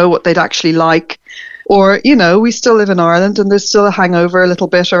don't know what they'd actually like. Or, we still live in Ireland, and there's still a hangover a little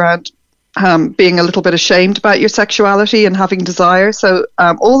bit around being a little bit ashamed about your sexuality and having desire. So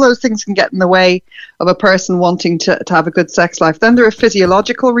all those things can get in the way of a person wanting to have a good sex life. Then there are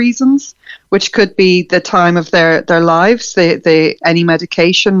physiological reasons, which could be the time of their lives, any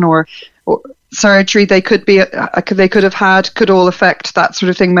medication or surgery they could have had could all affect that sort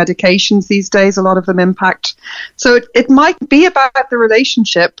of thing. Medications these days, a lot of them impact. So it might be about the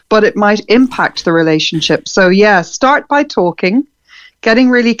relationship, but it might impact the relationship. So start by talking.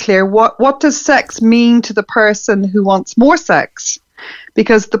 Getting really clear, what does sex mean to the person who wants more sex?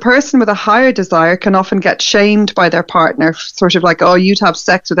 Because the person with a higher desire can often get shamed by their partner, sort of like, oh, you'd have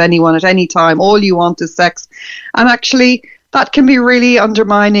sex with anyone at any time, all you want is sex. And actually, that can be really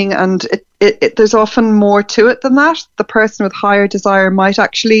undermining, and there's often more to it than that. The person with higher desire might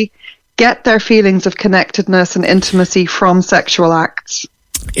actually get their feelings of connectedness and intimacy from sexual acts.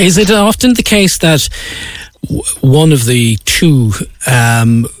 Is it often the case that one of the two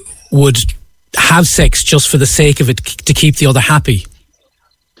would have sex just for the sake of it, to keep the other happy?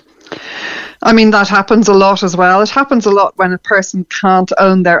 I mean, that happens a lot as well. It happens a lot when a person can't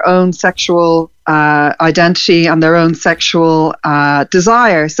own their own sexual identity and their own sexual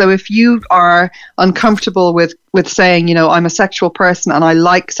desire. So if you are uncomfortable with saying, I'm a sexual person and I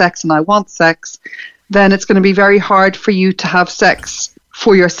like sex and I want sex, then it's going to be very hard for you to have sex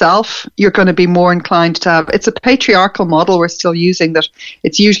for yourself. You're going to be more inclined to have, it's a patriarchal model we're still using, that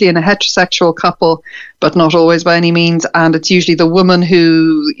it's usually in a heterosexual couple, but not always by any means, and it's usually the woman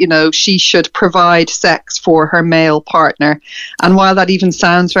who, she should provide sex for her male partner. And while that even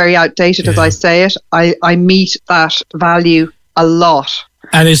sounds very outdated as I say it, I meet that value a lot.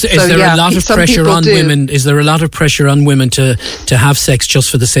 And is there a lot of pressure on women? Is there a lot of pressure on women to have sex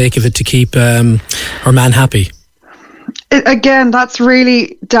just for the sake of it, to keep her man happy? Again, that's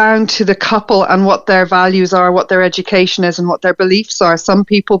really down to the couple and what their values are, what their education is, and what their beliefs are. Some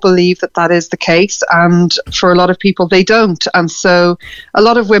people believe that is the case, and for a lot of people, they don't. And so a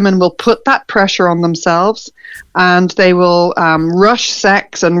lot of women will put that pressure on themselves, and they will rush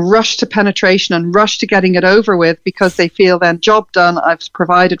sex and rush to penetration and rush to getting it over with, because they feel then, job done, I've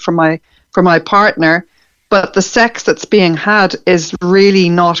provided for my partner. But the sex that's being had is really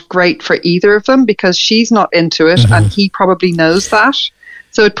not great for either of them, because she's not into it, and he probably knows that.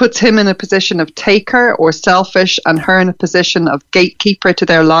 So it puts him in a position of taker or selfish, and her in a position of gatekeeper to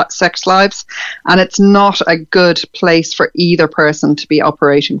their sex lives. And it's not a good place for either person to be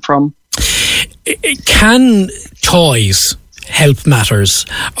operating from. Can toys help matters,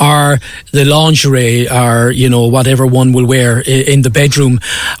 or the lingerie, or whatever one will wear in the bedroom,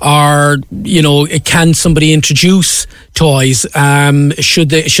 or can somebody introduce toys? Should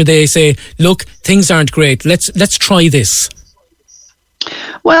they say, look, things aren't great, let's try this?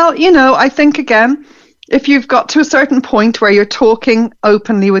 Well, I think, again, if you've got to a certain point where you're talking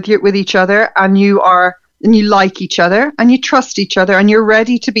openly with each other, and you like each other and you trust each other and you're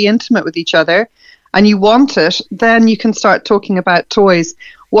ready to be intimate with each other, and you want it, then you can start talking about toys.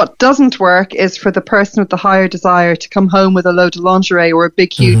 What doesn't work is for the person with the higher desire to come home with a load of lingerie or a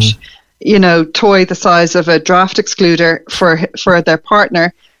big, huge, toy the size of a draft excluder for their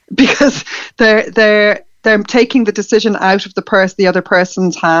partner, because they're taking the decision out of the other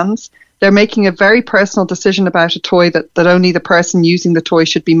person's hands. they're making a very personal decision about a toy that only the person using the toy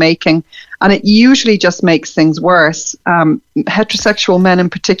should be making. And it usually just makes things worse. Heterosexual men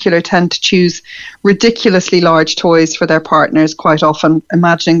in particular tend to choose ridiculously large toys for their partners, quite often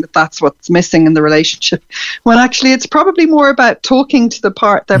imagining that that's what's missing in the relationship, when actually it's probably more about talking to their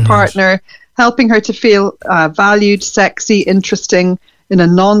partner, helping her to feel valued, sexy, interesting in a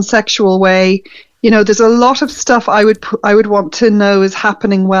non-sexual way. There's a lot of stuff I would want to know is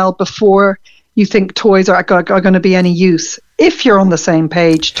happening well before you think toys are going to be any use. If you're on the same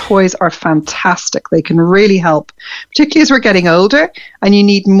page, toys are fantastic. They can really help, particularly as we're getting older and you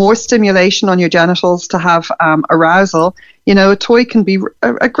need more stimulation on your genitals to have arousal. A toy can be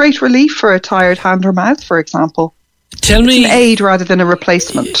a great relief for a tired hand or mouth, for example. Tell me, it's an aid rather than a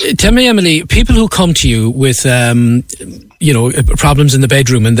replacement. Tell me, Emily, people who come to you with, problems in the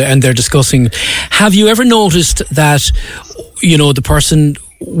bedroom and they're discussing, have you ever noticed that, the person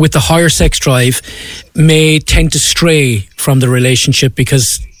with the higher sex drive may tend to stray from the relationship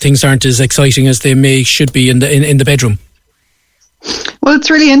because things aren't as exciting as they should be in the bedroom? Well, it's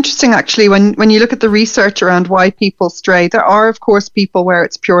really interesting, actually, when you look at the research around why people stray. There are, of course, people where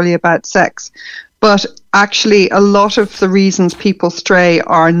it's purely about sex. But actually, a lot of the reasons people stray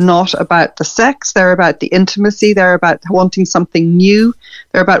are not about the sex. They're about the intimacy. They're about wanting something new.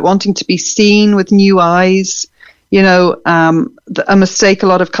 They're about wanting to be seen with new eyes. A mistake a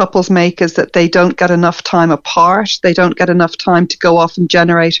lot of couples make is that they don't get enough time apart. They don't get enough time to go off and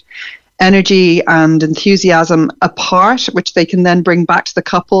generate energy and enthusiasm apart, which they can then bring back to the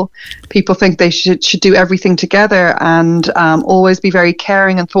couple. People think they should do everything together and always be very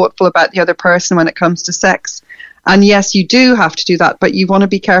caring and thoughtful about the other person when it comes to sex. And yes, you do have to do that, but you want to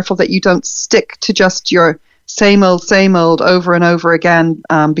be careful that you don't stick to just your same old over and over again,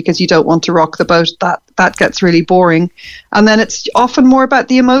 because you don't want to rock the boat. That gets really boring. And then it's often more about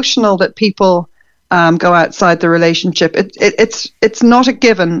the emotional that people go outside the relationship. It's not a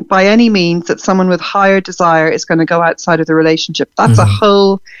given by any means that someone with higher desire is going to go outside of the relationship. That's a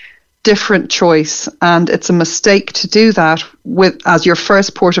whole different choice, and it's a mistake to do that as your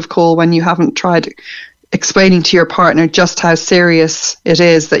first port of call when you haven't tried explaining to your partner just how serious it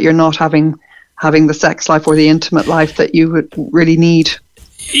is that you're not having the sex life or the intimate life that you would really need.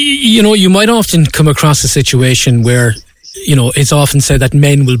 You might often come across a situation where it's often said that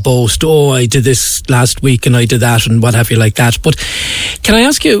men will boast, I did this last week and I did that and what have you like that. But can I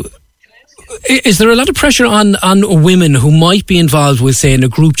ask you, is there a lot of pressure on women who might be involved with, say, in a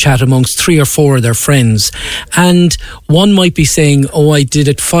group chat amongst 3 or 4 of their friends, and one might be saying, I did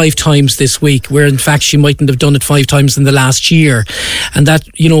it 5 times this week, where in fact she mightn't have done it 5 times in the last year, and that,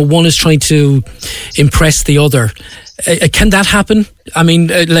 one is trying to impress the other. Can that happen? I mean,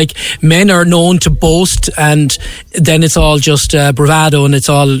 men are known to boast and then it's all just bravado and it's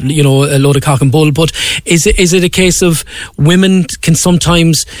all, a load of cock and bull. But is it a case of women can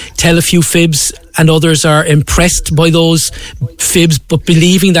sometimes tell a few fibs and others are impressed by those fibs but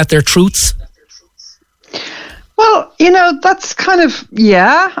believing that they're truths? Well, that's kind of,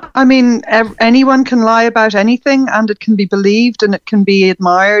 I mean, anyone can lie about anything and it can be believed and it can be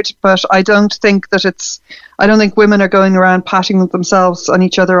admired, but I don't think women are going around patting themselves on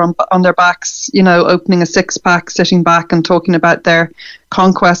each other on their backs, opening a 6-pack, sitting back and talking about their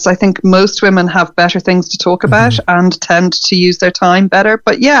conquests. I think most women have better things to talk about and tend to use their time better.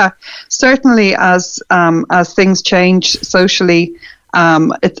 But certainly as things change socially,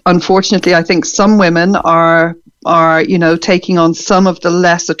 unfortunately, I think some women are taking on some of the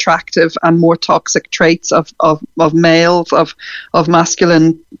less attractive and more toxic traits of males, of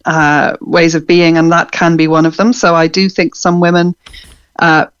masculine ways of being, and that can be one of them. So I do think some women,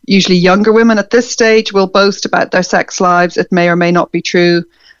 usually younger women at this stage, will boast about their sex lives. It may or may not be true.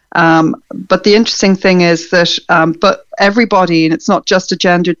 But the interesting thing is that but everybody, and it's not just a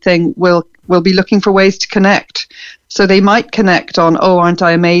gendered thing, will be looking for ways to connect. So they might connect on, aren't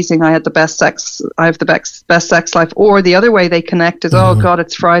I amazing? I had the best sex. I have the best sex life. Or the other way they connect is, oh God,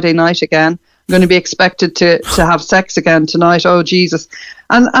 it's Friday night again. I'm going to be expected to have sex again tonight. Oh Jesus,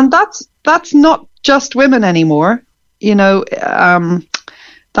 and that's not just women anymore.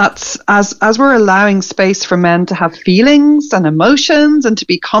 That's as we're allowing space for men to have feelings and emotions and to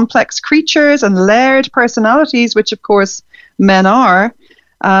be complex creatures and layered personalities, which of course men are.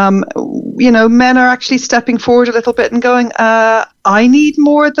 Men are actually stepping forward a little bit and going, I need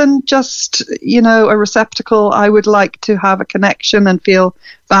more than just, a receptacle. I would like to have a connection and feel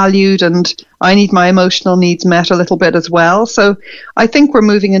valued, and I need my emotional needs met a little bit as well. So I think we're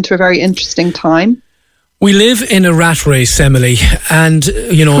moving into a very interesting time. We live in a rat race, Emily, and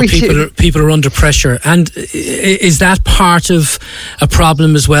people are under pressure. And is that part of a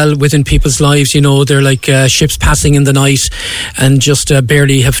problem as well within people's lives? They're like ships passing in the night, and just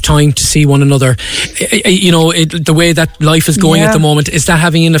barely have time to see one another. The way that life is going at the moment, is that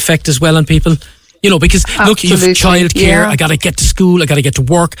having an effect as well on people? Because look, you've childcare. I got to get to school. I got to get to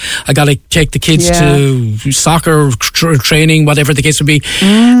work. I got to take the kids to soccer training, whatever the case would be,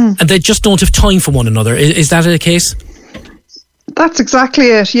 and they just don't have time for one another. Is that the case? That's exactly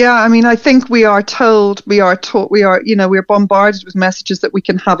it. Yeah, I mean, I think we are taught, we're bombarded with messages that we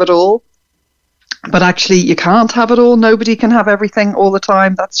can have it all. But actually, you can't have it all. Nobody can have everything all the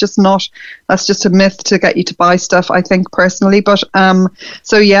time. That's just a myth to get you to buy stuff, I think, personally. But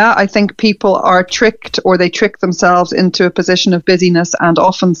I think people are tricked, or they trick themselves into a position of busyness, and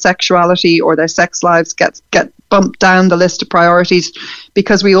often sexuality or their sex lives get bumped down the list of priorities,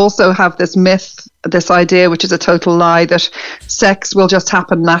 because we also have this myth, this idea, which is a total lie, that sex will just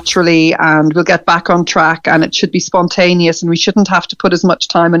happen naturally and we'll get back on track and it should be spontaneous, and we shouldn't have to put as much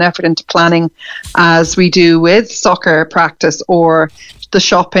time and effort into planning as we do with soccer practice or the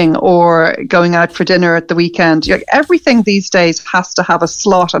shopping or going out for dinner at the weekend. Everything these days has to have a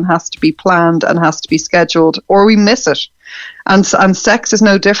slot and has to be planned and has to be scheduled, or we miss it. And sex is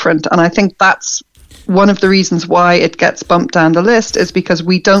no different. And I think that's one of the reasons why it gets bumped down the list, is because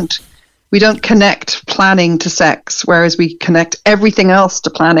we don't connect planning to sex, whereas we connect everything else to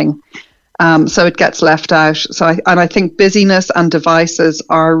planning. So it gets left out. So I think busyness and devices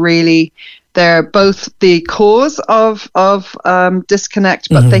are really, they're both the cause of disconnect,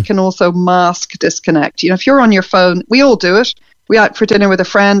 but they can also mask disconnect. If you're on your phone, we all do it. We out for dinner with a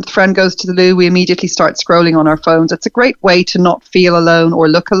friend, the friend goes to the loo, we immediately start scrolling on our phones. It's a great way to not feel alone or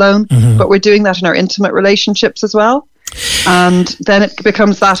look alone, but we're doing that in our intimate relationships as well. And then it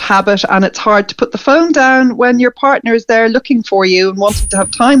becomes that habit, and it's hard to put the phone down when your partner is there looking for you and wanting to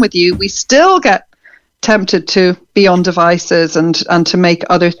have time with you. We still get tempted to be on devices and to make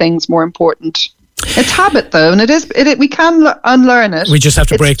other things more important. It's habit, though, and we can unlearn it. We just have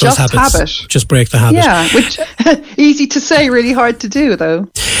to break those habits. Just break the habit. Yeah, which easy to say, really hard to do, though.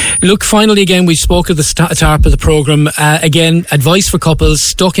 Look, finally, again, we spoke at the start of the programme. Again, advice for couples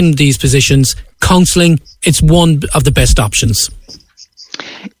stuck in these positions. Counselling, it's one of the best options.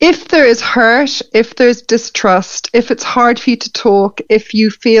 If there is hurt, if there's distrust, if it's hard for you to talk, if you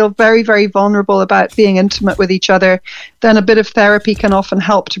feel very, very vulnerable about being intimate with each other, then a bit of therapy can often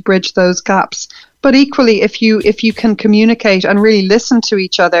help to bridge those gaps. But equally, if you can communicate and really listen to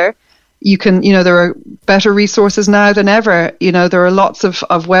each other, you can, there are better resources now than ever. There are lots of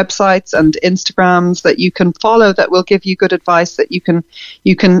websites and Instagrams that you can follow that will give you good advice that you can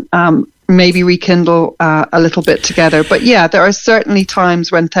maybe rekindle a little bit together. But yeah, there are certainly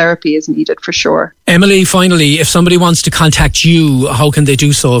times when therapy is needed, for sure. Emily, finally, if somebody wants to contact you, how can they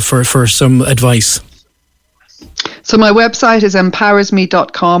do so for some advice? So my website is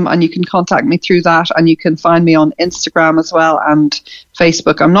empowersme.com, and you can contact me through that, and you can find me on Instagram as well and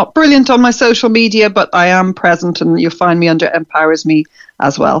Facebook. I'm not brilliant on my social media, but I am present, and you'll find me under Empowers Me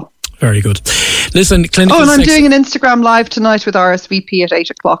as well. Very good. Listen, clinical. Oh, and I'm doing an Instagram live tonight with RSVP at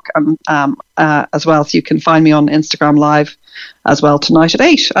 8:00 as well, so you can find me on Instagram live as well tonight at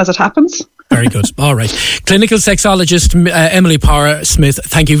 8, as it happens. Very good. All right. Clinical sexologist Emily Power-Smith,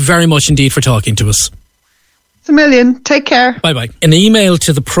 thank you very much indeed for talking to us. It's a million. Take care. Bye-bye. An email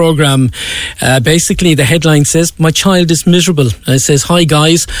to the programme, basically the headline says, "My child is miserable." And it says, "Hi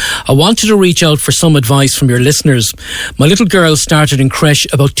guys, I wanted to reach out for some advice from your listeners. My little girl started in creche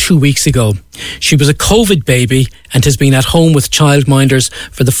about 2 weeks ago. She was a COVID baby and has been at home with childminders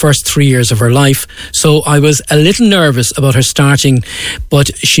for the first 3 years of her life. So I was a little nervous about her starting,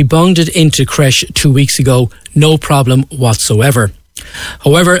 but she bounded into creche 2 weeks ago. No problem whatsoever.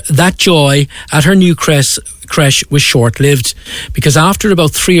 However, that joy at her new creche was short-lived, because after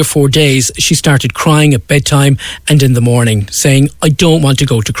about 3 or 4 days she started crying at bedtime and in the morning, saying, 'I don't want to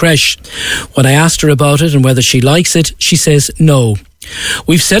go to creche.' When I asked her about it and whether she likes it, she says no.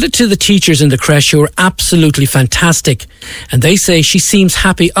 We've said it to the teachers in the creche, who are absolutely fantastic, and they say she seems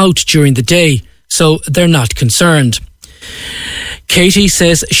happy out during the day, so they're not concerned. Katie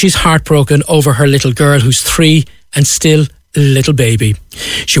says she's heartbroken over her little girl, who's 3 and still a little baby.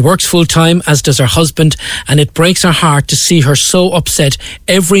 She works full-time, as does her husband, and it breaks her heart to see her so upset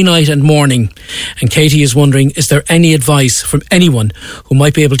every night and morning. And Katie is wondering, is there any advice from anyone who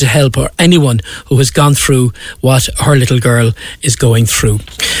might be able to help, or anyone who has gone through what her little girl is going through?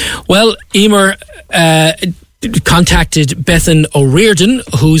 Well, Emer contacted Bethan O'Riordan,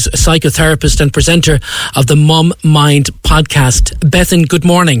 who's a psychotherapist and presenter of the Mum Mind podcast. Bethan, good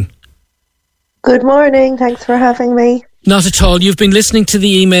morning. Good morning. Thanks for having me. Not at all. You've been listening to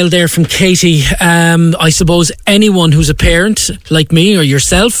the email there from Katie. I suppose anyone who's a parent, like me or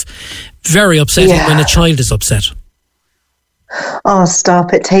yourself, very upsetting when a child is upset. Oh,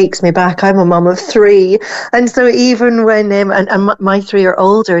 stop. It takes me back. I'm a mum of 3. And so even when, and my 3 are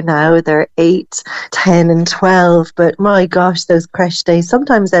older now, they're 8, 10 and 12. But my gosh, those creche days,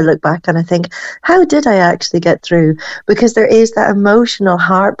 sometimes I look back and I think, how did I actually get through? Because there is that emotional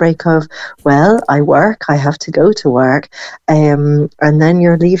heartbreak of, well, I work, I have to go to work. And then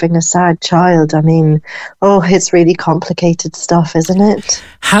you're leaving a sad child. I mean, it's really complicated stuff, isn't it?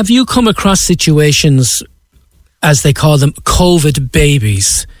 Have you come across situations, as they call them, COVID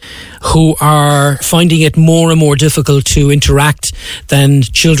babies, who are finding it more and more difficult to interact than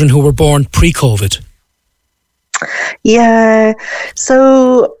children who were born pre-COVID? Yeah,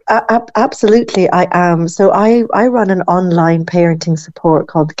 so absolutely I am. So I run an online parenting support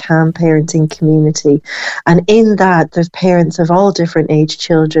called the CAM Parenting Community. And in that, there's parents of all different age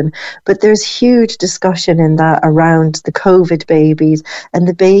children. But there's huge discussion in that around the COVID babies and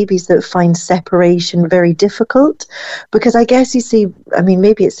the babies that find separation very difficult. Because I guess you see, I mean,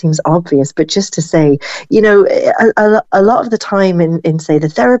 maybe it seems obvious, but just to say, you know, a lot of the time in say, the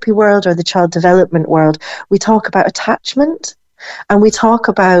therapy world or the child development world, we talk about attachment. And we talk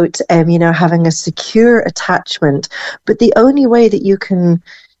about, having a secure attachment. But the only way that you can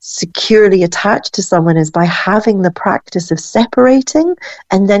securely attach to someone is by having the practice of separating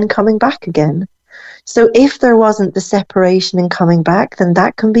and then coming back again. So if there wasn't the separation and coming back, then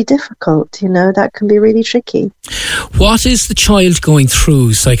that can be difficult, that can be really tricky. What is the child going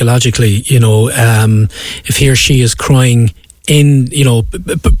through psychologically, if he or she is crying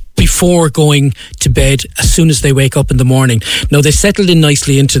before going to bed, as soon as they wake up in the morning? Now, they settled in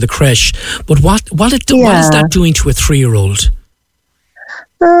nicely into the creche, but what is that doing to a 3-year-old?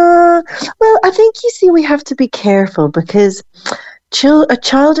 Well, I think, we have to be careful because a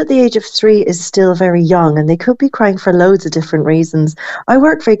child at the age of 3 is still very young and they could be crying for loads of different reasons. I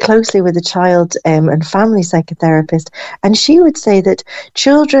work very closely with a child and family psychotherapist, and she would say that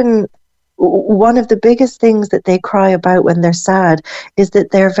children, one of the biggest things that they cry about when they're sad is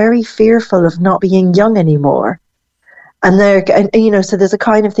that they're very fearful of not being young anymore. And so there's a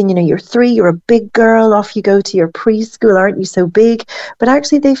kind of thing, you're 3, you're a big girl, off you go to your preschool, aren't you so big? But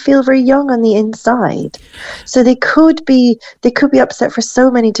actually they feel very young on the inside. So they could be upset for so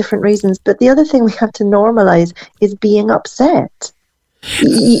many different reasons. But the other thing we have to normalize is being upset.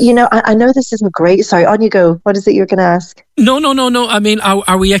 I know this isn't great. Sorry, on you go. What is it you're going to ask? No. I mean,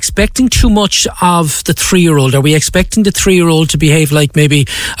 are we expecting too much of the 3-year-old? Are we expecting the 3-year-old to behave like maybe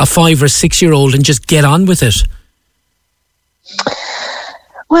a 5 or 6-year-old and just get on with it?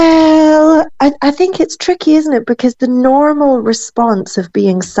 Well, I think it's tricky, isn't it? Because the normal response of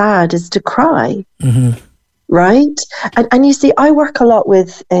being sad is to cry. Mm-hmm. Right? And you see, I work a lot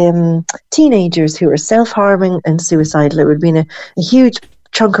with teenagers who are self-harming and suicidal. It would have been a huge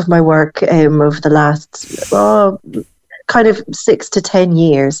chunk of my work over the last kind of 6 to 10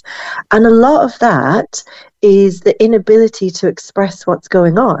 years. And a lot of that is the inability to express what's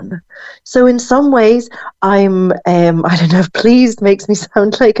going on. So in some ways, I'm, I don't know if pleased makes me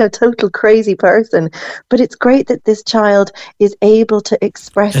sound like a total crazy person, but it's great that this child is able to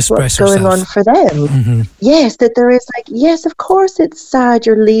express what's going on for them. Mm-hmm. Yes, that there is yes, of course it's sad.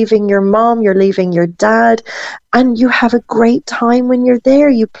 You're leaving your mom, you're leaving your dad, and you have a great time when you're there.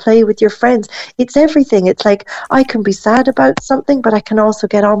 You play with your friends. It's everything. It's like, I can be sad about something, but I can also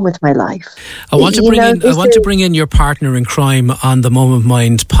get on with my life. I want to bring in your partner in crime on the Mum of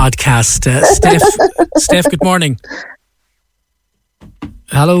Mind podcast. Steph, good morning.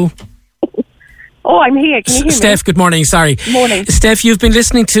 Hello. Oh, I'm here. Can you hear me? Steph, good morning. Sorry. Morning. Steph, you've been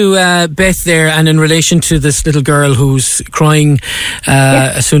listening to Beth there, and in relation to this little girl who's crying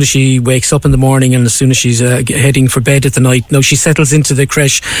as soon as she wakes up in the morning and as soon as she's heading for bed at the night. Now, she settles into the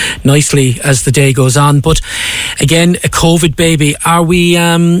creche nicely as the day goes on. But again, a COVID baby. Are we,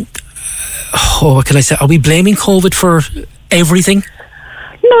 what can I say? Are we blaming COVID for everything?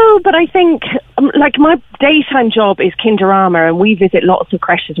 No, but I think, my daytime job is Kinderama, and we visit lots of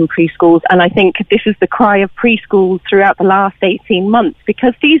creches and preschools, and I think this is the cry of preschools throughout the last 18 months,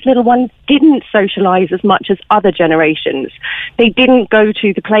 because these little ones didn't socialise as much as other generations. They didn't go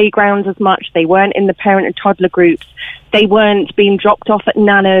to the playgrounds as much. They weren't in the parent and toddler groups. They weren't being dropped off at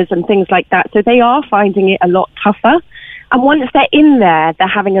nanas and things like that. So they are finding it a lot tougher. And once they're in there, they're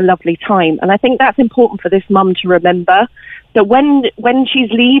having a lovely time. And I think that's important for this mum to remember, that when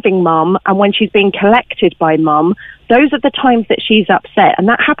she's leaving mum and when she's being collected by mum, those are the times that she's upset. And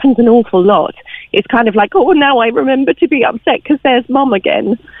that happens an awful lot. it's kind of like, oh, now I remember to be upset because there's mum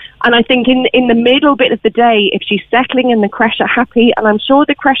again. And I think in the middle bit of the day, if she's settling in the creche at happy, and I'm sure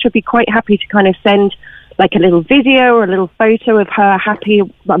the creche would be quite happy to kind of send like a little video or a little photo of her happy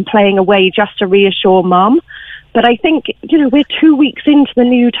and playing away just to reassure mum. But I think, we're 2 weeks into the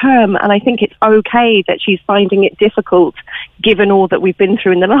new term, and I think it's okay that she's finding it difficult given all that we've been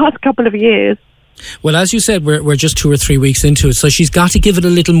through in the last couple of years. Well, as you said, we're just 2 or 3 weeks into it, so she's got to give it a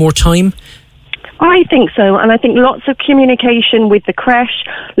little more time. I think so, and I think lots of communication with the creche,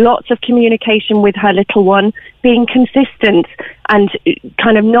 lots of communication with her little one, being consistent and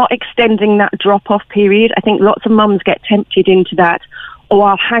kind of not extending that drop-off period. I think lots of mums get tempted into that, or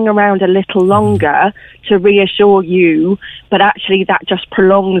I'll hang around a little longer to reassure you, but actually that just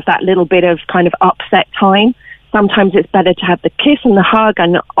prolongs that little bit of kind of upset time. Sometimes it's better to have the kiss and the hug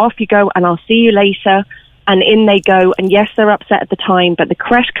and off you go and I'll see you later. And in they go, and yes, they're upset at the time, but the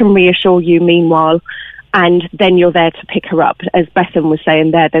creche can reassure you meanwhile, and then you're there to pick her up. As Bethan was saying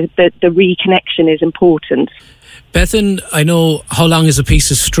there, the reconnection is important. Bethan, I know how long is a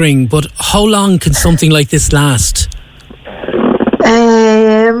piece of string, but how long can something like this last?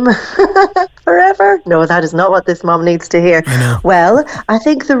 Forever? No, that is not what this mom needs to hear. Well, I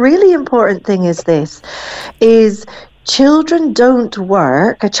think the really important thing is this, is children don't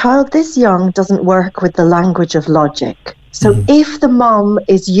work, a child this young doesn't work with the language of logic. So if the mom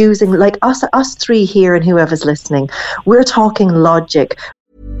is using, like us three here and whoever's listening, we're talking logic.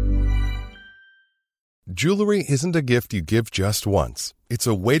 Jewelry isn't a gift you give just once. It's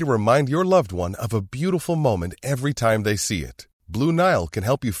a way to remind your loved one of a beautiful moment every time they see it. Blue Nile can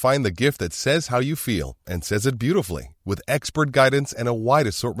help you find the gift that says how you feel and says it beautifully, with expert guidance and a wide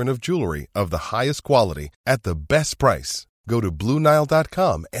assortment of jewelry of the highest quality at the best price. Go to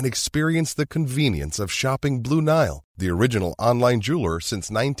BlueNile.com and experience the convenience of shopping Blue Nile, the original online jeweler since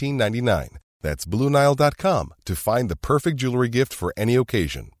 1999. That's BlueNile.com to find the perfect jewelry gift for any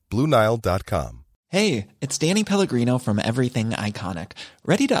occasion. BlueNile.com. Hey, it's Danny Pellegrino from Everything Iconic.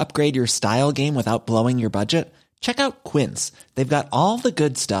 Ready to upgrade your style game without blowing your budget? Check out Quince. They've got all the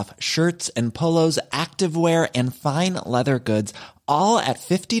good stuff, shirts and polos, activewear, and fine leather goods, all at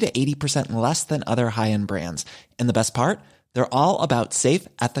 50 to 80% less than other high-end brands. And the best part? They're all about safe,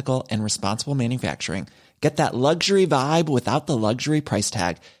 ethical, and responsible manufacturing. Get that luxury vibe without the luxury price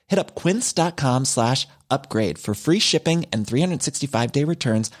tag. Hit up quince.com/upgrade for free shipping and 365-day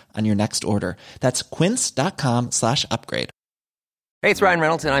returns on your next order. That's quince.com/upgrade. Hey, it's Ryan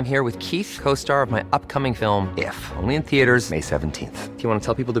Reynolds, and I'm here with Keith, co-star of my upcoming film, If, only in theaters May 17th. Do you want to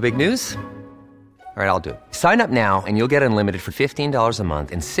tell people the big news? All right, I'll do it. Sign up now and you'll get unlimited for $15 a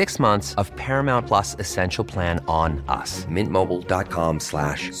month and 6 months of Paramount Plus Essential Plan on us.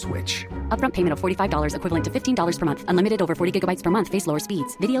 MintMobile.com/switch. Upfront payment of $45 equivalent to $15 per month. Unlimited over 40 gigabytes per month. Face lower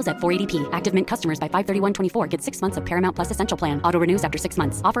speeds. Videos at 480p. Active Mint customers by 531.24 get 6 months of Paramount Plus Essential Plan. Auto renews after 6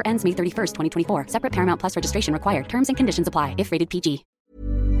 months. Offer ends May 31st, 2024. Separate Paramount Plus registration required. Terms and conditions apply if rated PG.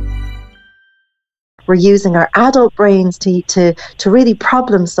 We're using our adult brains to really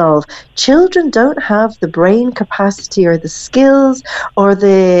problem solve. Children don't have the brain capacity or the skills or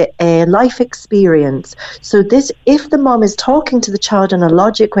the life experience. So this, if the mom is talking to the child in a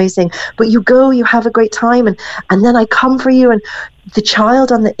logic way, saying, but you go, you have a great time, and then I come for you, and the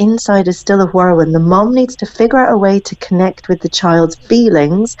child on the inside is still a whirlwind. The mom needs to figure out a way to connect with the child's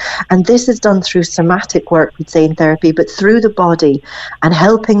feelings, and this is done through somatic work, we'd say in therapy, but through the body, and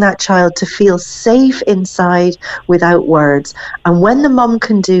helping that child to feel safe inside without words. And when the mom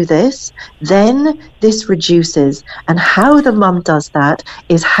can do this, then this reduces. And how the mom does that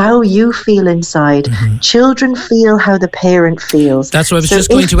is how you feel inside. Mm-hmm. Children feel how the parent feels. That's what I was just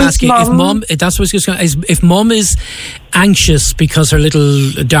going to ask you. If mom is anxious because her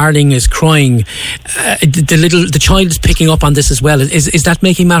little darling is crying, the child is picking up on this as well. Is that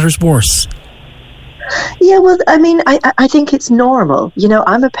making matters worse? Yeah, well, I mean, I think it's normal. You know,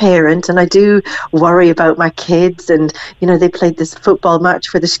 I'm a parent and I do worry about my kids, and, you know, they played this football match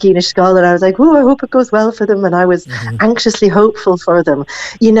for the Skeenish Skull and I was like, oh, I hope it goes well for them, and I was anxiously hopeful for them,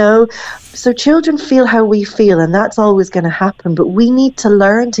 you know. So children feel how we feel, and that's always going to happen, but we need to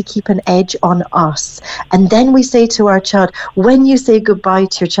learn to keep an edge on us. And then we say to our child, when you say goodbye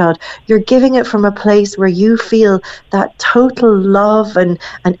to your child, you're giving it from a place where you feel that total love and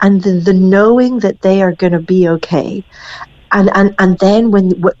the knowing that they are going to be okay. And then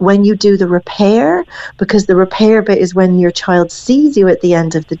when you do the repair, because the repair bit is when your child sees you at the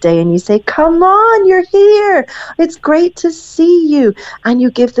end of the day and you say, come on, you're here. It's great to see you. And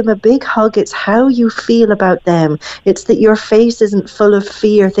you give them a big hug. It's how you feel about them. It's that your face isn't full of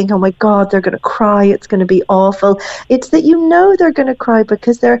fear, think, oh my God, they're going to cry. It's going to be awful. It's that you know they're going to cry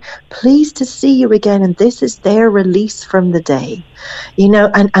because they're pleased to see you again. And this is their release from the day,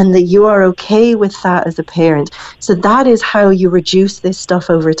 and that you are okay with that as a parent. So that is how you reduce this stuff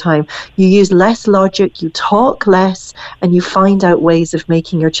over time. You use less logic, you talk less, and you find out ways of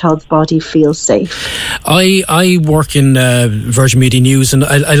making your child's body feel safe. I work in Virgin Media News, and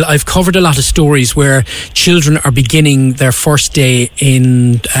I've covered a lot of stories where children are beginning their first day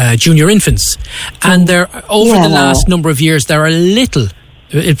in junior infants, and over the last number of years there are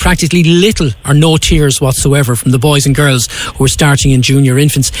practically little or no tears whatsoever from the boys and girls who are starting in junior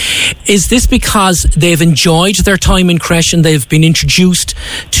infants. Is this because they've enjoyed their time in creche and they've been introduced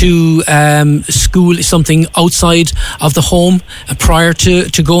to school, something outside of the home prior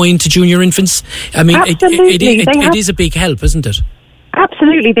to going to junior infants? I mean, it is a big help, isn't it?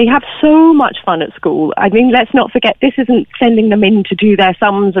 Absolutely. They have so much fun at school. I mean, let's not forget, this isn't sending them in to do their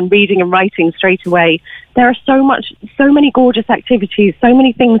sums and reading and writing straight away. There are so many gorgeous activities, so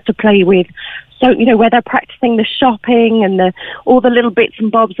many things to play with. So, where they're practicing the shopping and all the little bits and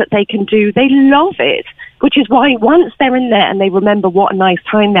bobs that they can do, they love it, which is why once they're in there and they remember what a nice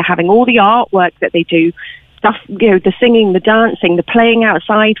time they're having, all the artwork that they do, stuff, the singing, the dancing, the playing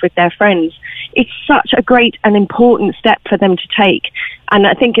outside with their friends, it's such a great and important step for them to take. And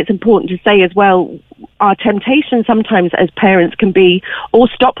I think it's important to say as well, our temptation sometimes as parents can be,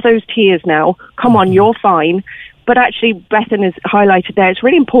 stop those tears now, come on, you're fine. But actually, Bethan has highlighted there, it's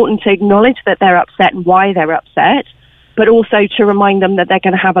really important to acknowledge that they're upset and why they're upset, but also to remind them that they're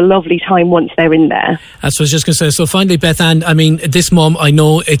going to have a lovely time once they're in there. That's what I was just going to say. So finally, Bethan, I mean, this mum, I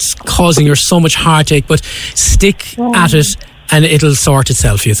know it's causing her so much heartache, but stick at it and it'll sort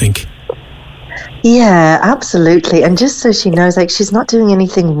itself, you think? Yeah, absolutely. And just so she knows, she's not doing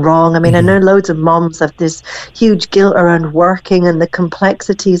anything wrong. I mean, I know loads of moms have this huge guilt around working and the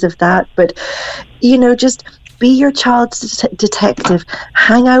complexities of that, but, just be your child's detective.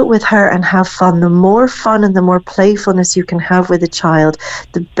 Hang out with her and have fun. The more fun and the more playfulness you can have with a child,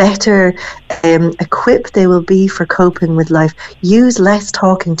 the better equipped they will be for coping with life. Use less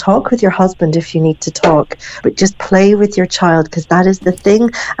talking. Talk with your husband if you need to talk, but just play with your child, because that is the thing,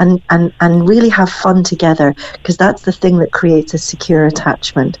 and really have fun together, because that's the thing that creates a secure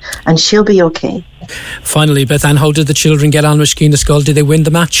attachment, and she'll be okay. Finally, Bethan, how did the children get on with Skeena Skull? Did they win the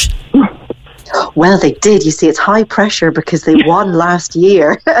match? Well, they did. You see, it's high pressure because they won last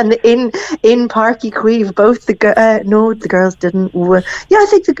year, and in Páirc Uí Chaoimh, both the girls didn't. Yeah, I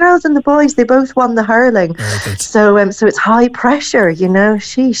think the girls and the boys, they both won the hurling. So it's high pressure,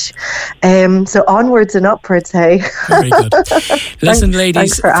 sheesh. So onwards and upwards, hey. Very good. Listen,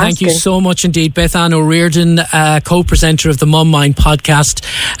 ladies, thank you so much indeed. Bethan O'Riordan, co-presenter of the Mum Mind podcast,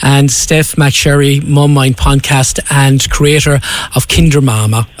 and Steph McSherry, Mum Mind podcast, and creator of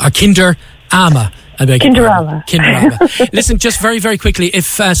Kinderama. Listen, just very, very quickly, if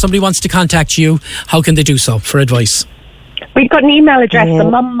somebody wants to contact you, how can they do so for advice? We've got an email address,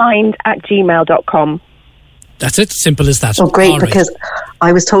 themummind@gmail.com. That's it, simple as that. Oh, great, because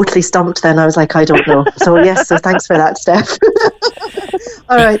I was totally stumped then. I was like, I don't know. So yes, so thanks for that, Steph.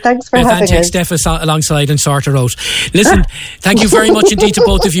 All right, thanks for having us. Take Steph alongside and sort her out. Listen, thank you very much indeed to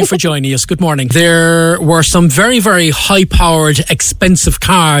both of you for joining us. Good morning. There were some very, very high-powered, expensive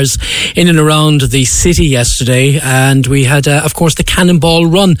cars in and around the city yesterday, and we had, of course, the Cannonball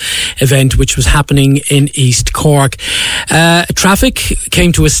Run event, which was happening in East Cork. Traffic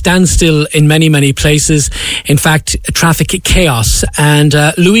came to a standstill in many, many places. In fact, traffic chaos. And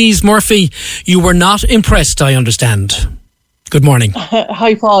Louise Murphy, you were not impressed, I understand. Good morning.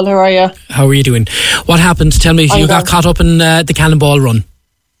 Hi, Paul. How are you? How are you doing? What happened? Tell me, you got caught up in the Cannonball Run.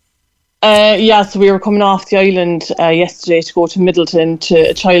 So we were coming off the island yesterday to go to Middleton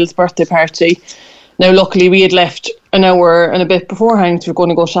to a child's birthday party. Now, luckily, we had left an hour and a bit beforehand. We were going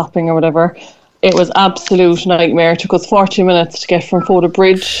to go shopping or whatever. It was absolute nightmare. It took us 40 minutes to get from Fota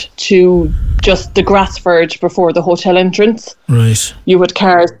Bridge to just the grass verge before the hotel entrance. Right. You had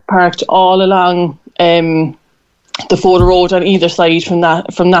cars parked all along the Fota Road on either side from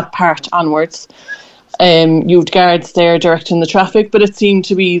that part onwards. You had guards there directing the traffic, but it seemed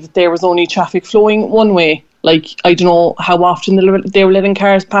to be that there was only traffic flowing one way. Like, I don't know how often they were letting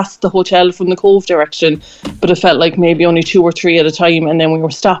cars past the hotel from the Cove direction, but it felt like maybe only 2 or 3 at a time, and then we were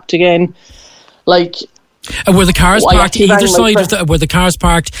stopped again. Like, were the cars parked either side of were the cars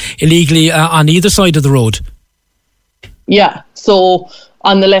parked illegally on either side of the road? Yeah, so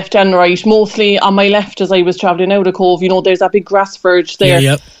on the left and right, mostly on my left as I was travelling out of Cove, there's that big grass verge there.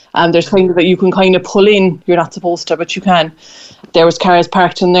 Yeah. And there's kind of that you can kind of pull in. You're not supposed to, but you can. There was cars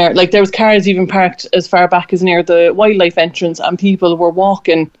parked in there. Like, there was cars even parked as far back as near the wildlife entrance, and people were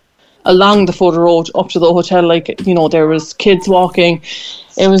walking along the Fodder Road up to the hotel. Like, there was kids walking.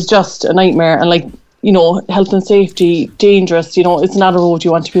 It was just a nightmare. And like, health and safety, dangerous. It's not a road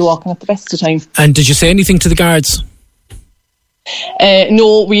you want to be walking at the best of time. And did you say anything to the guards?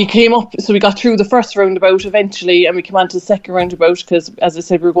 No, we came up, so we got through the first roundabout eventually, and we came on to the second roundabout because, as I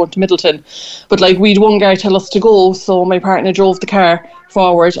said, we were going to Middleton. But like, we'd one guard tell us to go, so my partner drove the car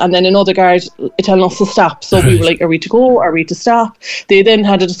forward, and then another guard telling us to stop. So we were like, are we to go? Are we to stop? They then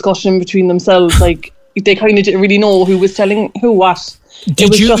had a discussion between themselves, like, they kind of didn't really know who was telling who what. It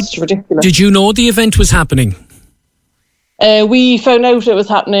was just ridiculous. Did you know the event was happening? We found out it was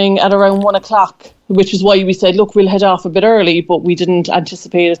happening at around 1:00, which is why we said, look, we'll head off a bit early, but we didn't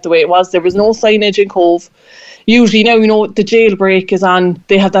anticipate it the way it was. There was no signage in Cove. Usually now, the jailbreak is on.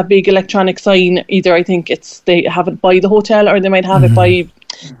 They have that big electronic sign. Either I think they have it by the hotel, or they might have it by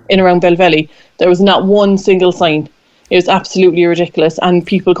in around Belvelly. There was not one single sign. It was absolutely ridiculous. And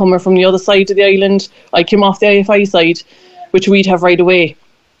people coming from the other side of the island, I came off the IFI side, which we'd have right away.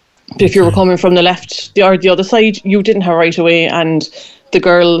 But if you were coming from the left or the other side, you didn't have right away. And the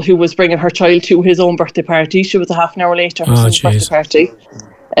girl who was bringing her child to his own birthday party, she was a half an hour later, her son's birthday party.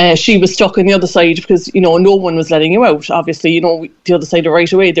 She was stuck on the other side because, no one was letting you out. Obviously, the other side of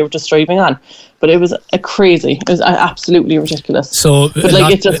right away, they were just driving on. But it was crazy. It was absolutely ridiculous. So, but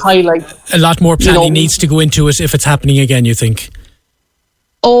it just highlights... A lot more planning needs to go into it if it's happening again, you think?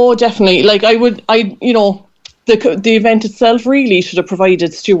 Oh, definitely. Like, the event itself really should have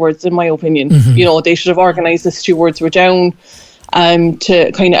provided stewards, in my opinion. They should have organised the stewards were down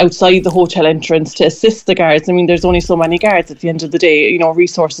to kind of outside the hotel entrance to assist the guards. I mean, there's only so many guards at the end of the day.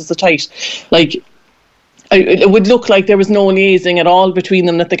 Resources are tight. Like, it would look like there was no liaising at all between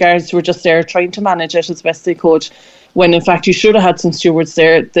them, that the guards were just there trying to manage it as best they could, when in fact you should have had some stewards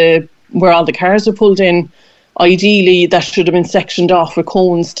there where all the cars were pulled in. Ideally, that should have been sectioned off with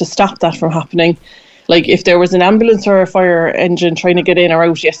cones to stop that from happening. Like, if there was an ambulance or a fire engine trying to get in or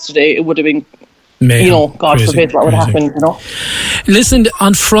out yesterday, it would have been, God forbid what would happen, Listen,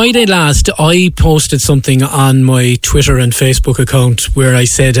 on Friday last, I posted something on my Twitter and Facebook account where I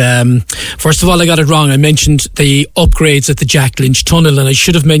said, first of all, I got it wrong. I mentioned the upgrades at the Jack Lynch Tunnel, and I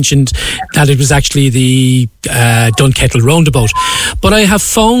should have mentioned that it was actually the Dunkettle roundabout. But I have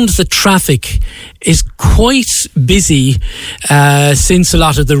found the traffic is quite busy since a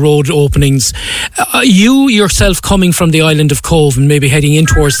lot of the road openings. You yourself coming from the island of Cove and maybe heading in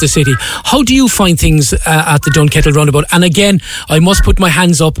towards the city, how do you find things at the Dunkettle roundabout? And again, I must put my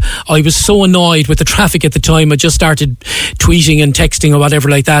hands up. I was so annoyed with the traffic at the time. I just started tweeting and texting or whatever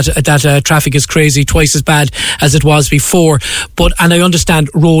like that. That traffic is crazy, twice as bad as it was before. And I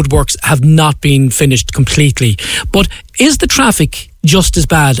understand roadworks have not been finished completely. But is the traffic just as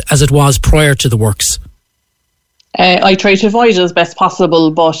bad as it was prior to the works? I try to avoid it as best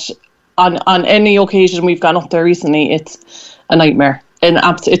possible, but on any occasion we've gone up there recently, it's a nightmare. And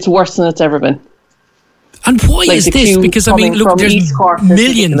it's worse than it's ever been. And why is this? Because, I mean, look,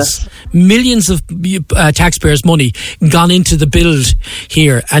 there's millions of taxpayers' money gone into the build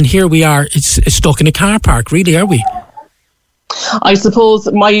here, and here we are, it's stuck in a car park, really, are we? I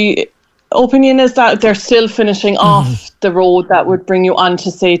suppose my opinion is that they're still finishing off the road that would bring you on to,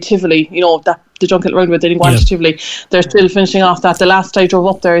 say, Tivoli, that the Dunkettle roundabout, they didn't go on to Tivoli. They're still finishing off that. The last I drove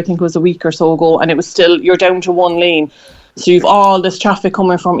up there, I think it was a week or so ago, and it was still, you're down to one lane. So you've all this traffic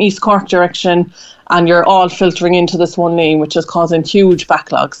coming from East Cork direction, and you're all filtering into this one lane, which is causing huge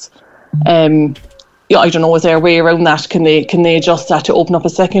backlogs. I don't know, is there a way around that? Can they adjust that to open up a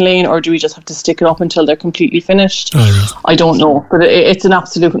second lane, or do we just have to stick it up until they're completely finished? I don't know, but it's an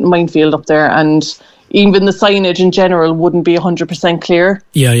absolute minefield up there, and even the signage in general wouldn't be 100% clear.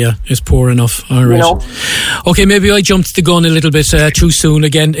 Yeah, it's poor enough. All right. Okay, maybe I jumped the gun a little bit too soon.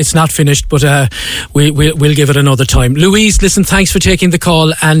 Again, it's not finished, but we'll give it another time. Louise, listen, thanks for taking the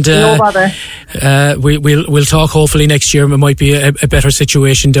call, and no bother. We'll talk hopefully next year. It might be a better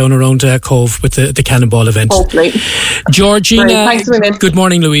situation down around Cove with the Cannonball event. Hopefully. Georgina, thanks a minute. Good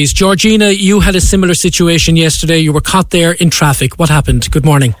morning, Louise. Georgina, you had a similar situation yesterday. You were caught there in traffic. What happened? Good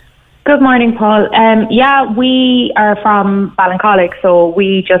morning. Good morning, Paul. We are from Ballincollig, so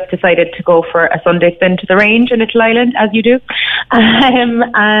we just decided to go for a Sunday spin to the range in Little Island, as you do.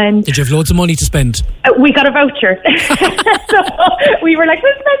 And did you have loads of money to spend? We got a voucher. So we were like,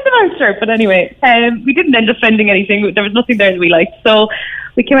 we'll spend the voucher. But anyway, we didn't end up spending anything. There was nothing there that we liked. So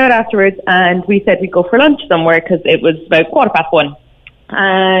we came out afterwards and we said we'd go for lunch somewhere because it was about 1:15.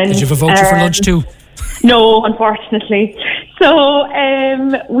 And did you have a voucher for lunch too? No, unfortunately. So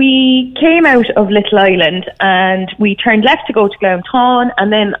we came out of Little Island and we turned left to go to Glounthaune,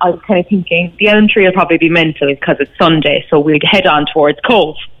 and then I was kind of thinking the elm tree will probably be mental because it's Sunday, so we'll head on towards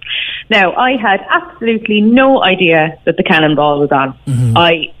Cove. Now, I had absolutely no idea that the Cannonball was on.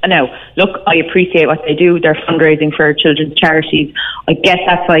 I appreciate what they do. They're fundraising for children's charities. I get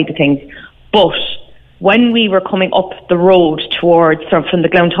that side of things. But when we were coming up the road towards, from the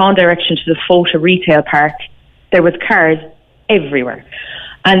Glounthaune direction to the Fota Retail Park, there was cars everywhere.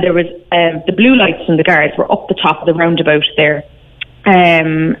 And there was the blue lights from the guards were up the top of the roundabout there.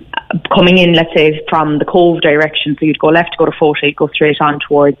 Coming in, let's say, from the Cove direction, so you'd go left to go to Fota, you'd go straight on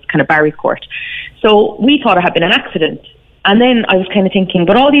towards kind of Barry's Court. So we thought it had been an accident. And then I was kind of thinking,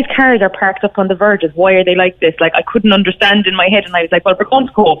 but all these cars are parked up on the verges. Why are they like this? Like, I couldn't understand in my head. And I was like, well, we're going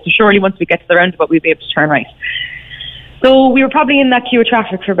to Cove, so surely once we get to the roundabout, we'll be able to turn right. So we were probably in that queue of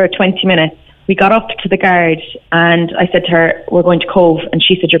traffic for about 20 minutes. We got up to the guard and I said to her, we're going to Cove. And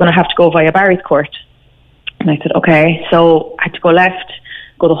she said, you're going to have to go via Barry's Court. And I said, okay. So I had to go left,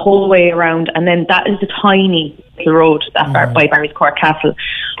 go the whole way around, and then that is the tiny little road by Barry's Court Castle.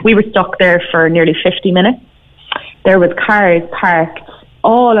 We were stuck there for nearly 50 minutes. There was cars parked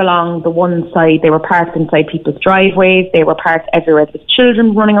all along the one side. They were parked inside people's driveways. They were parked everywhere. There was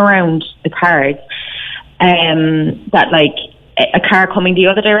children running around the cars. That like a car coming the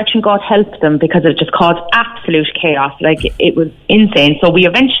other direction, God help them, because it just caused absolute chaos. Like, it was insane. So we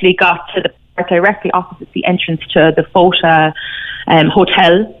eventually got to the park directly opposite the entrance to the Fota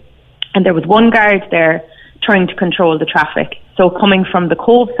hotel, and there was one guard there trying to control the traffic. So coming from the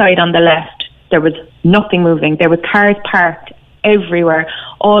Cove side on the left, there was nothing moving. There was cars parked everywhere,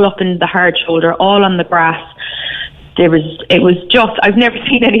 all up in the hard shoulder, all on the grass. It was just, I've never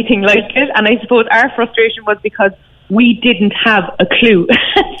seen anything like it. And I suppose our frustration was because we didn't have a clue.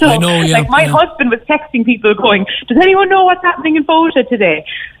 So, I know, yeah, my husband was texting people going, does anyone know what's happening in Fota today?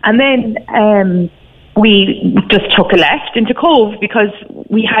 And then we just took a left into Cove because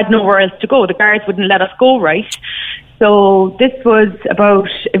we had nowhere else to go. The guards wouldn't let us go right. So it was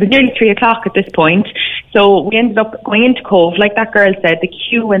nearly 3:00 at this point. So we ended up going into Cove. Like that girl said, the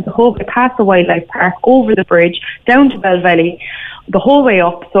queue went the whole way past the wildlife park, over the bridge, down to Belvelly, the whole way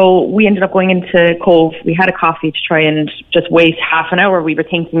up. So we ended up going into Cove. We had a coffee to try and just wait half an hour. We were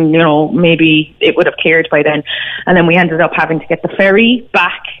thinking, maybe it would have cleared by then. And then we ended up having to get the ferry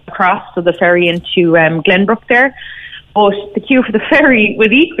back across, so the ferry into Glenbrook there. But the queue for the ferry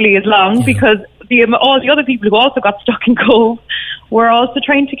was equally as long because all the other people who also got stuck in Cove were also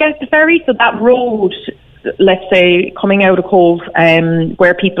trying to get the ferry. So that road, let's say, coming out of Cove,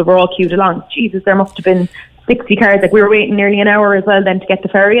 where people were all queued along, Jesus, there must have been 60 cars. Like, we were waiting nearly an hour as well then to get the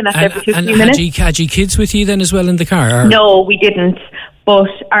ferry, and that's every 15 minutes. And had you kids with you then as well in the car? Or? No, we didn't.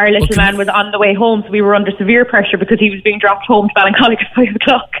 But our little man was on the way home, so we were under severe pressure because he was being dropped home to Ballincollig at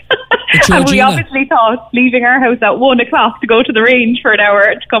 5:00. And we obviously thought, leaving our house at 1:00 to go to the range for an hour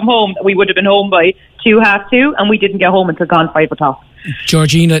to come home, we would have been home by 2:30, and we didn't get home until gone 5:00.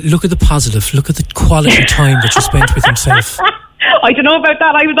 Georgina, look at the positive. Look at the quality time that you spent with himself. I don't know about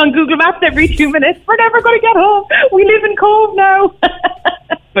that. I was on Google Maps every 2 minutes. We're never going to get home. We live in Cove now.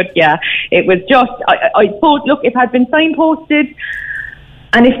 But yeah, it was just, I thought, look, if it had been signposted,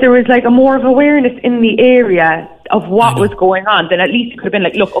 and if there was like a more of awareness in the area of what was going on, then at least it could have been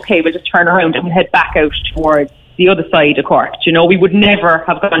like, look, okay, we'll just turn around and we'll head back out towards the other side of Cork. We would never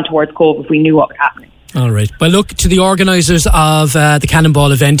have gone towards Cove if we knew what was happening. All right. Well, look, to the organisers of the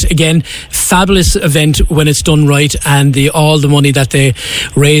Cannonball event, again, fabulous event when it's done right, and all the money that they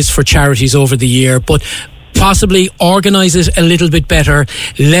raise for charities over the year. But possibly organise it a little bit better.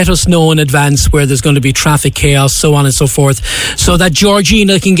 Let us know in advance where there's going to be traffic chaos, so on and so forth, so that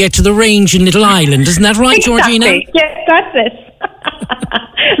Georgina can get to the range in Little Island. Isn't that right, exactly. Georgina? Yes, that's it.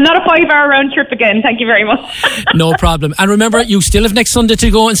 Not a 5-hour round trip again. Thank you very much. No problem. And remember, you still have next Sunday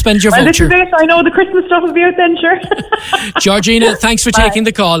to go and spend your voucher. This is it. I know the Christmas stuff will be out then, sure. Georgina, thanks for taking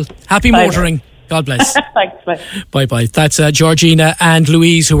the call. Happy motoring. God bless. Thanks, bye. Bye-bye. That's Georgina and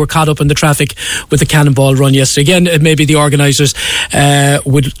Louise, who were caught up in the traffic with the Cannonball run yesterday. Again, maybe the organisers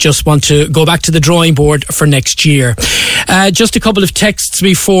would just want to go back to the drawing board for next year. Just a couple of texts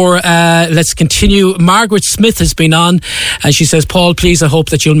before let's continue. Margaret Smith has been on, and she says, Paul, please, I hope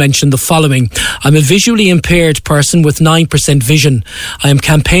that you'll mention the following. I'm a visually impaired person with 9% vision. I am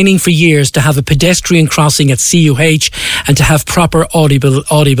campaigning for years to have a pedestrian crossing at CUH and to have proper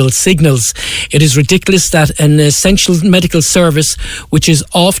audible signals. It It is ridiculous that an essential medical service, which is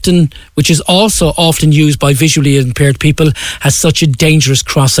also often used by visually impaired people, has such a dangerous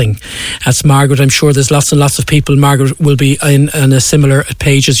crossing. That's Margaret. I'm sure there's lots and lots of people, Margaret, will be on a similar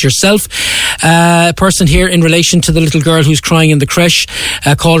page as yourself. A person here in relation to the little girl who's crying in the creche,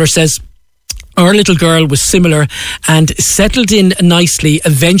 a caller says, our little girl was similar and settled in nicely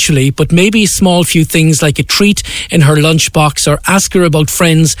eventually, but maybe a small few things like a treat in her lunchbox or ask her about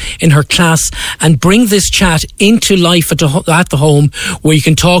friends in her class and bring this chat into life at the home where you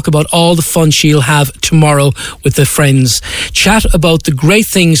can talk about all the fun she'll have tomorrow with the friends. Chat about the great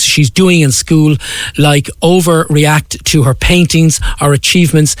things she's doing in school, like overreact to her paintings or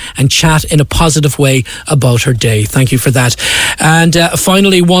achievements and chat in a positive way about her day. Thank you for that. And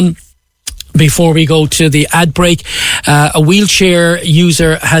finally, one before we go to the ad break, a wheelchair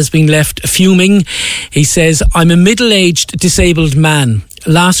user has been left fuming. He says, I'm a middle-aged disabled man.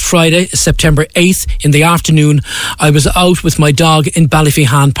 Last Friday, September 8th, in the afternoon, I was out with my dog in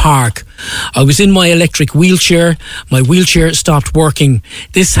Ballyfihan Park. I was in my electric wheelchair. My wheelchair stopped working.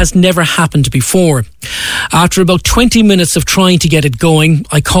 This has never happened before. After about 20 minutes of trying to get it going,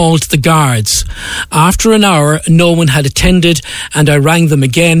 I called the guards. After an hour, no one had attended, and I rang them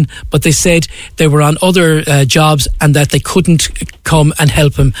again, but they said they were on other jobs and that they couldn't come and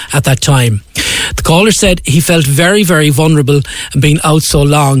help him at that time. The caller said he felt very, very vulnerable and being out so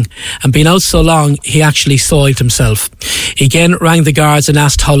long. And being out so long, he actually soiled himself. He again rang the guards and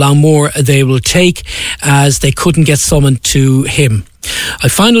asked how long more they will take, as they couldn't get someone to him. I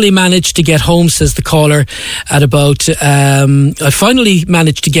finally managed to get home, says the caller, at about... I finally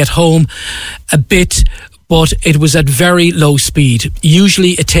managed to get home a bit, but it was at very low speed.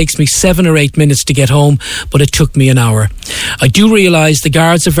 Usually it takes me 7 or 8 minutes to get home, but it took me an hour. I do realise the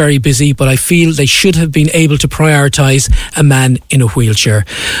guards are very busy, but I feel they should have been able to prioritise a man in a wheelchair.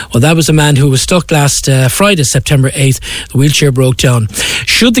 Well, that was a man who was stuck last Friday, September 8th. The wheelchair broke down.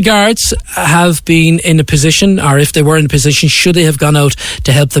 Should the guards have been in a position, or if they were in a position, should they have gone out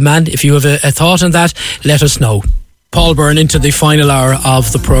to help the man? If you have a thought on that, let us know. Paul Byrne into the final hour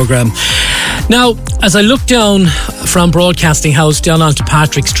of the programme. Now, as I look down from Broadcasting House down onto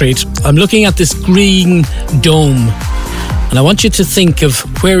Patrick Street, I'm looking at this green dome. And I want you to think of,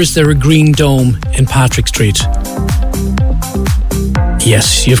 where is there a green dome in Patrick Street?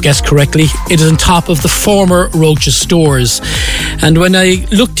 Yes, you've guessed correctly. It is on top of the former Roches stores. And when I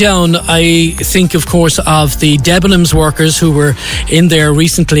look down, I think, of course, of the Debenhams workers who were in there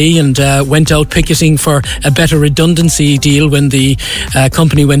recently and went out picketing for a better redundancy deal when the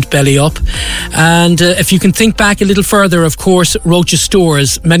company went belly up. And if you can think back a little further, of course, Roches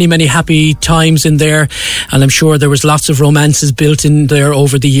stores, many, many happy times in there. And I'm sure there was lots of romances built in there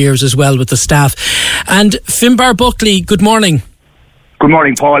over the years as well with the staff. And Finbar Buckley, good morning. Good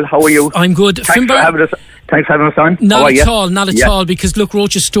morning, Paul. How are you? I'm good. Thanks for having us on. Not at all, because look,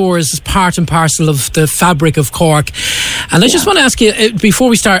 Roches stores is part and parcel of the fabric of Cork. And I just want to ask you, before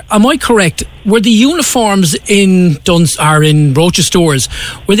we start, am I correct? Were the uniforms in Roches stores,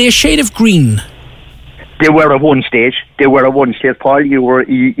 were they a shade of green? They were at one stage, Paul. You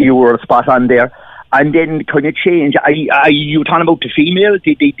were spot on there. And then kind of change. You were talking about the female? I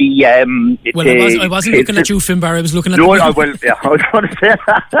wasn't looking at you, Finbar. I was looking at I was going to say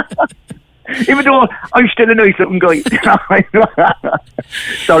that. Even though I'm still a nice looking guy.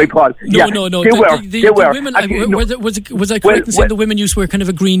 Sorry, Paul. No. They were. Women, was I correct in saying the women used to wear kind of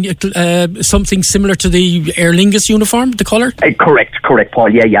a green, something similar to the Aer Lingus uniform, the colour? Correct,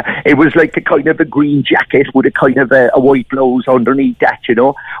 Paul. Yeah. It was like a kind of a green jacket with a kind of a white blouse underneath that, you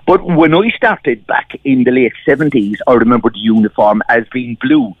know. But when I started back in the late 70s, I remember the uniform as being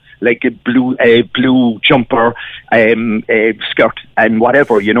blue. Like a blue jumper, skirt and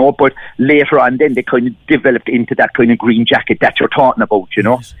whatever, you know. But later on then they kind of developed into that kind of green jacket that you're talking about, you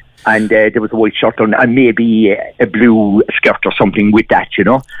know. Yes. And there was a white shirt on and maybe a blue skirt or something with that, you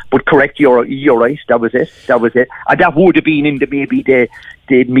know. But correct, you're right, that was it. And that would have been in the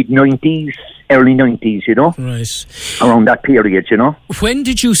mid-90s, early 90s, you know. Right. Around that period, you know. When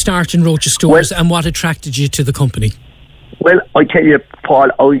did you start in Roches stores and what attracted you to the company? Well, I tell you,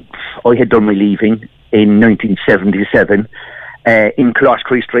 Paul, I had done my leaving in 1977 in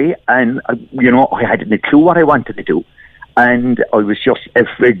Coloscree Street, and, you know, I hadn't a clue what I wanted to do. And I was just,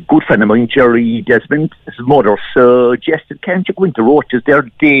 a good friend of mine, Jerry Desmond, his mother suggested, can't you go into Roches?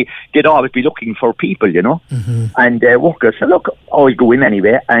 They'd always be looking for people, you know, and workers. So look, I'll go in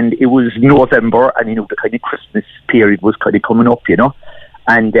anyway. And it was November, and, you know, the kind of Christmas period was kind of coming up, you know.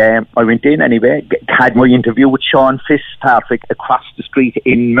 And I went in anyway, had my interview with Sean Fitzpatrick across the street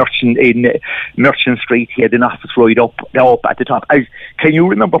in Merchant Street. He had an office right up at the top. Can you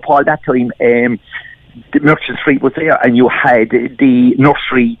remember, Paul, that time the Merchant Street was there, and you had the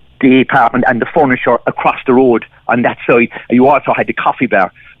nursery department and the furniture across the road on that side. And you also had the coffee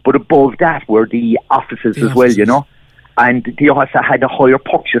bar. But above that were the offices as well, you know. And they also had a higher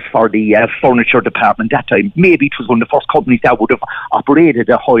purchase for the furniture department that time. Maybe it was one of the first companies that would have operated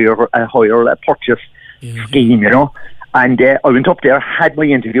a higher purchase scheme, you know. And I went up there, had my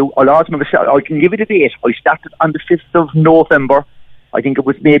interview. I can give it a date. I started on the 5th of November. I think it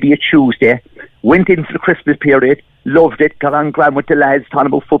was maybe a Tuesday. Went in for the Christmas period. Loved it. Got on grand with the lads, talking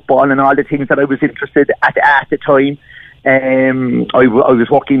about football and all the things that I was interested at the time. I was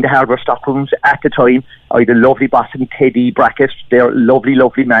working in the Harbour stockrooms at the time. I had a lovely boss in Teddy Brackett. They're a lovely,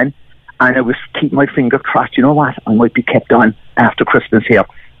 lovely man. And I was keeping my finger crossed. You know what? I might be kept on after Christmas here.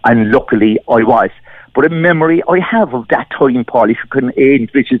 And luckily I was. But a memory I have of that time, Paul, if you couldn't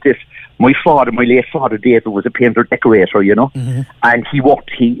which is this. My late father, David, was a painter decorator, you know. Mm-hmm. And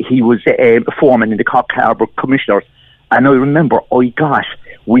he was a foreman in the Cork Harbour Commissioners. And I remember we got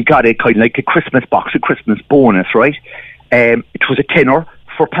a kind of like a Christmas box, a Christmas bonus, right? It was a tenner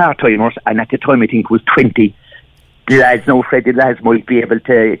for part-timers, and at the time I think it was 20. The lads might be able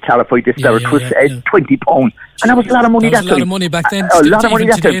to clarify this. It was £20, and that was a lot of money that time. A lot of money back then. A lot of money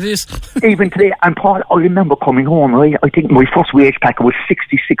that time. It is. Even today. And Paul, I remember coming home, right? I think my first wage packet was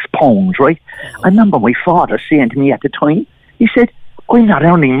 £66, right? I remember my father saying to me at the time, he said, I'm not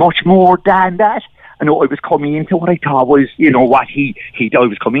earning much more than that. I know I was coming into what I thought was, you know, what I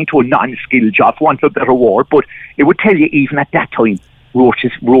was coming into a non-skilled job, for want of a better word, but it would tell you even at that time,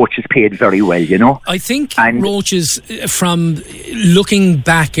 Roches paid very well, you know. I think Roches, from looking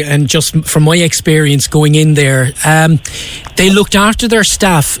back and just from my experience going in there, they looked after their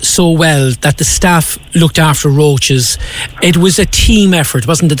staff so well that the staff looked after Roches. It was a team effort,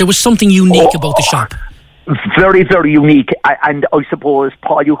 wasn't it? There was something unique about the shop. Very, very unique. And I suppose,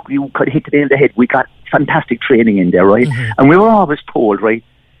 Paul, you could hit the nail on the head. We got fantastic training in there, right? Mm-hmm. And we were always told, right,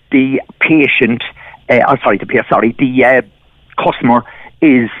 the customer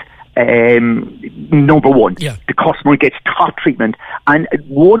is number one. Yeah. The customer gets top treatment. And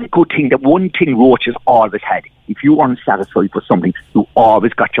one thing Roches always had, if you weren't satisfied with something, you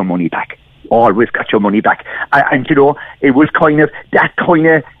always got your money back. Always got your money back. And you know, it was kind of that kind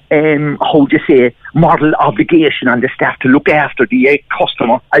of moral obligation on the staff to look after the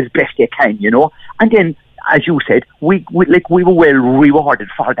customer as best they can, you know. And then, as you said, we were well rewarded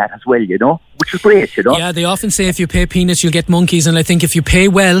for that as well, you know, which was great, you know. Yeah, they often say if you pay peanuts, you'll get monkeys, and I think if you pay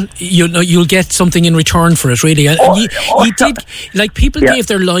well, you'll get something in return for it, really. And you did, like, people gave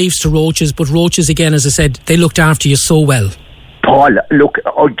their lives to Roches, but Roches, again, as I said, they looked after you so well. Paul,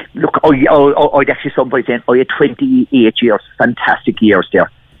 I'd actually somebody saying I had 28 years, fantastic years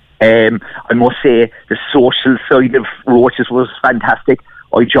there. I must say the social side of Roches was fantastic.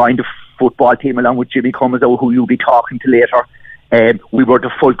 I joined the football team along with Jimmy Cummins, who you'll be talking to later. We were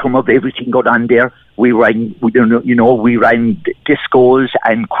the fulcrum of everything going on there. We ran discos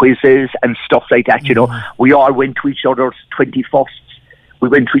and quizzes and stuff like that. You know, we all went to each other's 21st. We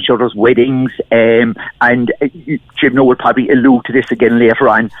went to each other's weddings, and Jim will probably allude to this again later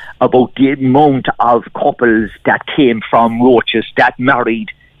on about the amount of couples that came from Roches that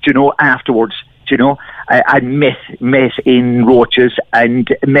married, you know, afterwards, you know, and met in Roches and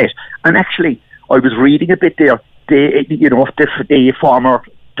met. And actually, I was reading a bit there, the former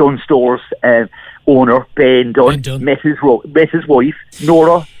Dunn Stores owner, Ben Dunn. Met his wife,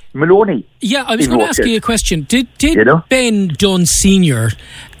 Nora Maloney. Yeah, I was going to ask you a question. Did Ben Dunn Sr.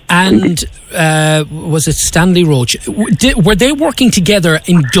 and was it Stanley Roche, were they working together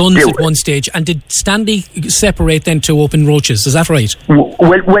in Dunn's at one stage, and did Stanley separate then to open Roches? Is that right?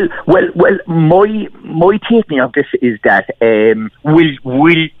 Well, my taking of this is that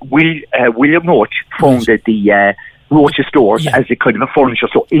William Roche founded the Roches stores as a kind of a furniture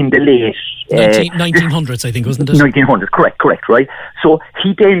store in the late 1900s, I think, wasn't it? 1900s, correct, right? So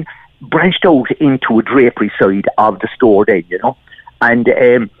he then branched out into a drapery side of the store then, you know, and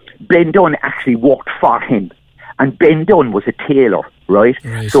Ben Dunn actually worked for him, and Ben Dunn was a tailor, right?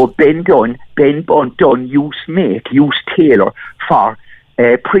 So Ben Dunn used tailor for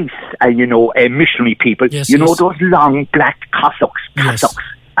priests and, you know, missionary people. Know those long black cassocks,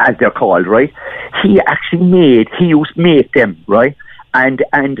 as they're called, right? He used to make them, right? And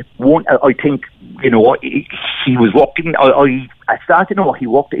one, I think, you know, he was working. I started to know he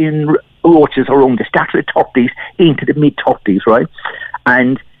worked in Roches around the start of the 30s into the mid 30s, right?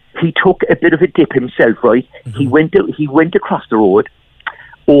 And he took a bit of a dip himself, right? Mm-hmm. He went across the road,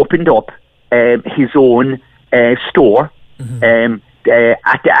 opened up his own store at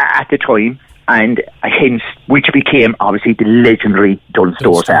the time, and hence which became obviously the legendary Dunn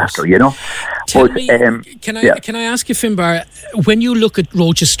Stores after, you know. Can I ask you, Finbar, when you look at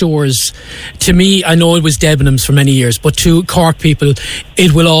Roches Stores, to me, I know it was Debenhams for many years, but to Cork people,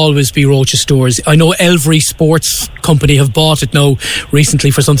 it will always be Roches Stores. I know Elvery Sports Company have bought it now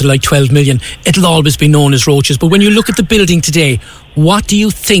recently for something like 12 million. It'll always be known as Roches. But when you look at the building today, what do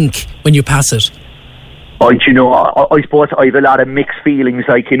you think when you pass it? You know, I suppose I have a lot of mixed feelings.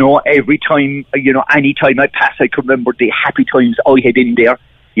 Like, you know, every time, you know, any time I pass, I can remember the happy times I had in there,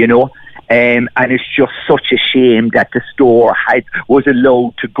 you know. And it's just such a shame that the store was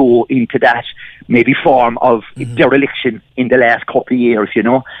allowed to go into that maybe form of dereliction in the last couple of years, you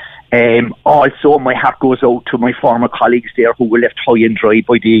know. Also, my heart goes out to my former colleagues there who were left high and dry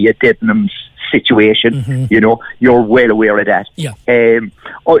by the Debenhams situation. You know, you're well aware of that. Yeah.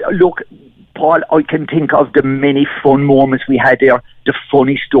 Look, Paul, I can think of the many fun moments we had there, the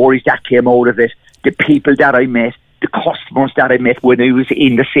funny stories that came out of it, the people that I met, the customers that I met when I was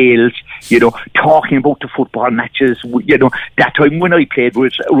in the sales, you know, talking about the football matches, you know, that time when I played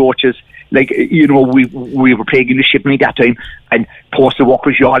with Roches, like, you know, we were playing in the Shipney that time, and Postal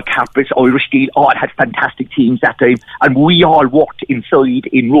Walkers, Yall Carpets, Irish Steel, all had fantastic teams that time, and we all walked inside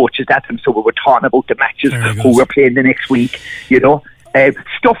in Roches that time, so we were talking about the matches, who were playing the next week, you know.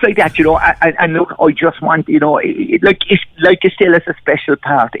 Stuff like that, you know, and look, I just want, you know, it still has a special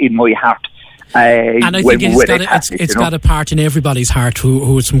part in my heart. And I think it's got a part in everybody's heart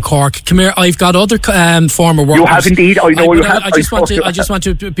who is from Cork. Come here, I've got other former workers. You have indeed, I know you have. I just want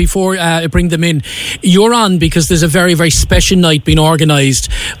to before I bring them in, you're on because there's a very, very special night being organised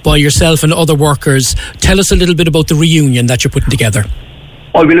by yourself and other workers. Tell us a little bit about the reunion that you're putting together.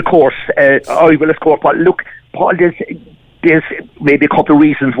 I will, of course. But look, Paul, there's maybe a couple of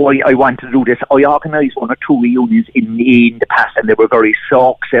reasons why I want to do this. I organised 1 or 2 reunions in the past, and they were very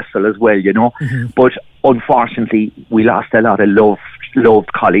successful as well, you know. But unfortunately, we lost a lot of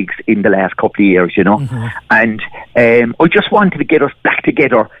loved colleagues in the last couple of years, you know. And I just wanted to get us back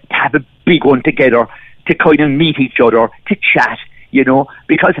together, to have a big one together, to kind of meet each other, to chat, you know.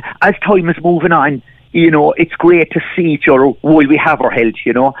 Because as time is moving on, you know, it's great to see each other while we have our health,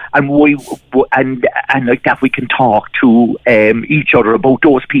 you know, and like that we can talk to each other about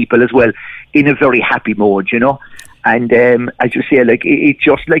those people as well in a very happy mode, you know. And as you say, like, it's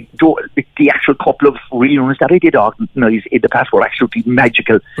just like the actual couple of reunions that I did organise in the past were absolutely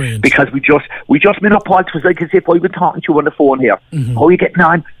magical. Brilliant. Because we just met up, Paul. It was like as if I was talking to you on the phone here. How are you getting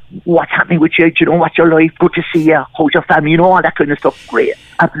on? What's happening with you? You know, what's your life? Good to see you. How's your family? You know, all that kind of stuff. Great,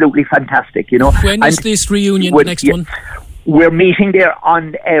 absolutely fantastic. You know. When is this reunion? The next one? We're meeting there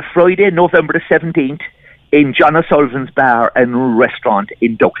on Friday, November the 17th, in John O'Sullivan's Bar and Restaurant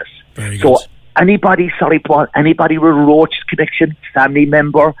in Douglas. Very good. So anybody with a Roches connection, family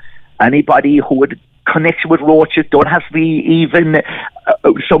member, anybody who had connection with Roches, don't have to be even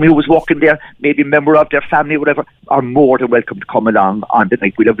somebody who was walking there, maybe a member of their family or whatever, are more than welcome to come along on the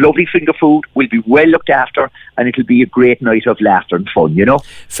night. We'll have lovely finger food, we'll be well looked after, and it'll be a great night of laughter and fun, you know.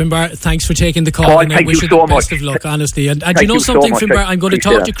 Finbar, thanks for taking the call. Paul, and I wish you the best of luck, honestly. And you know something, Finbar, I'm going to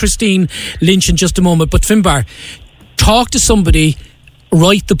talk to Christine Lynch in just a moment, but Finbar, talk to somebody,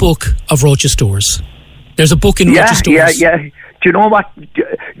 write the book of Roches Stores. There's a book in Roches Stores. Yeah. Do you know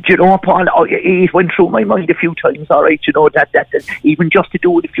what, Paul? It went through my mind a few times, all right, you know, that even just to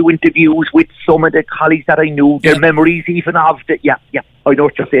do a few interviews with some of the colleagues that I knew, their memories even of the, I know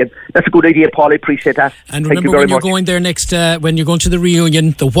what you're saying. That's a good idea, Paul. I appreciate that. And remember, when you're going there next, when you're going to the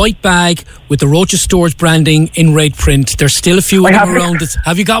reunion, the white bag with the Roches Stores branding in red print. There's still a few of them around.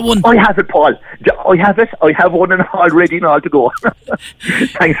 Have you got one? I have it, Paul. I have it. I have one and already and all to go.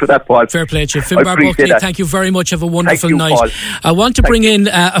 Thanks for that, Paul. Fair play to you. Finbar Buckley, thank you very much. Have a wonderful night. Paul. I want to bring in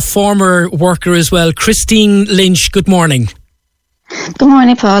a former worker as well, Christine Lynch. Good morning. Good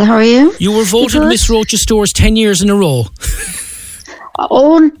morning, Paul. How are you? You were voted Miss Roches Stores 10 years in a row.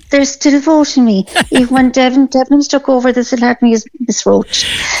 Oh, they're still voting me. Even when Debenhams took over, they still had me as Miss Roche.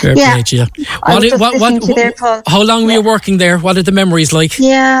 Fair play to you. How long were you working there? What are the memories like?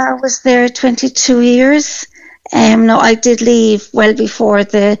 Yeah, I was there 22 years. No, I did leave well before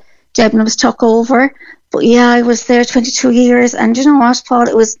the Debenhams took over. But yeah, I was there 22 years. And you know what, Paul?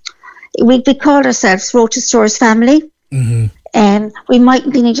 We called ourselves Roches Stores family. We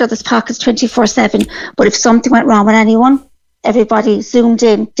mightn't be in each other's pockets 24/7. But if something went wrong with anyone, everybody zoomed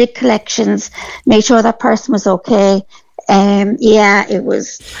in, did collections, made sure that person was okay. Yeah, it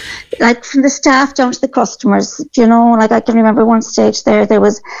was like from the staff down to the customers, like I can remember one stage there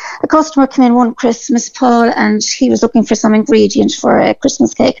was a customer came in one Christmas, Paul, and he was looking for some ingredient for a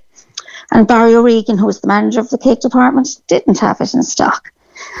Christmas cake. And Barry O'Regan, who was the manager of the cake department, didn't have it in stock.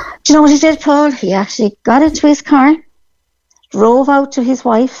 Do you know what he did, Paul? He actually got into his car, drove out to his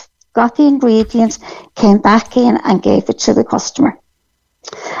wife, got the ingredients, came back in and gave it to the customer.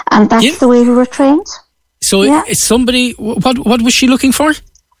 And that's the way we were trained. So it's somebody, what was she looking for?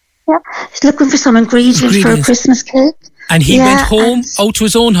 Yeah, he's looking for some ingredients for a Christmas cake. And he went home, out to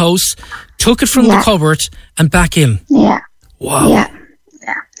his own house, took it from the cupboard and back in. Yeah. Wow.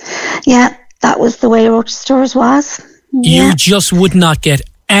 Yeah, that was the way Roches Stores was. You just would not get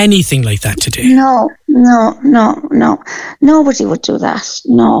anything like that today. No. Nobody would do that.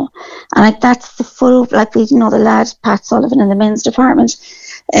 No. And like that's the full, like we the lad, Pat Sullivan in the men's department.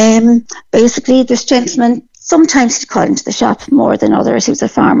 Basically this gentleman, sometimes he'd call into the shop more than others. He was a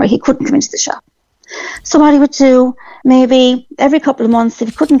farmer. He couldn't come into the shop. So what he would do, maybe every couple of months, if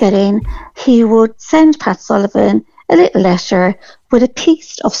he couldn't get in, he would send Pat Sullivan a little letter with a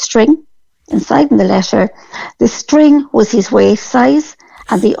piece of string inside in the letter. The string was his waist size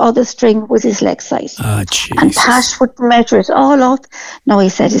and the other string was his leg size. And Pat would measure it all up. No, he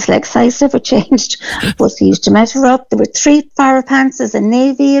said his leg size never changed, but he used to measure up. There were 3 Farrah pants, a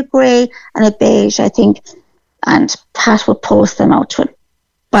navy, a grey and a beige, I think. And Pat would post them out to him.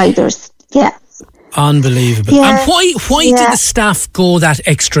 Biders, yeah. Unbelievable. Yeah. And why did the staff go that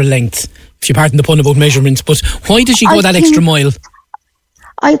extra length? If you pardon the pun about measurements, but why did she go that extra mile?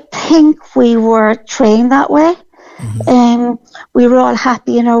 I think we were trained that way. We were all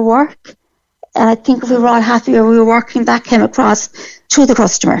happy in our work. And I think if we were all happy where we were working, that came across to the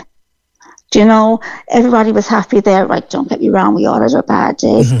customer. Everybody was happy there. Right, don't get me wrong, we all had our bad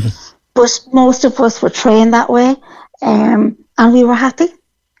days. But most of us were trained that way. And we were happy.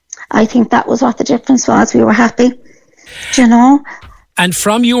 I think that was what the difference was. We were happy. And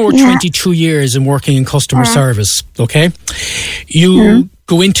from your 22 years in working in customer service, okay, you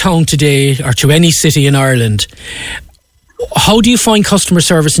go in town today or to any city in Ireland. How do you find customer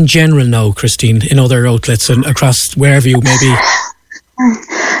service in general now, Christine, in other outlets and across wherever you may be?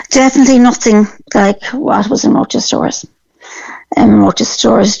 Definitely nothing like what was in Roches Stores. Roches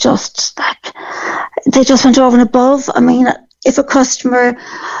Stores just they just went over and above. I mean, if a customer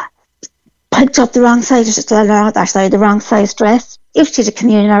picked up the wrong size, the wrong size dress, if she had a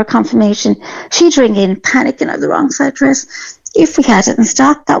communion or a confirmation, she'd ring in panicking of the wrong size dress. If we had it in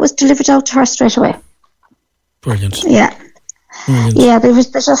stock, that was delivered out to her straight away. Brilliant. Yeah. Brilliant. Yeah, there's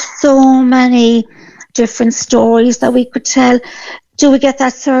just so many different stories that we could tell. Do we get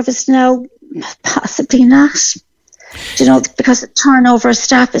that service now? Possibly not. Because the turnover of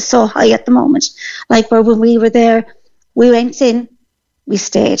staff is so high at the moment. Like when we were there, we went in, we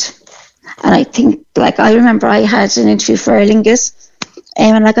stayed. And I think, I remember I had an interview for Aer Lingus,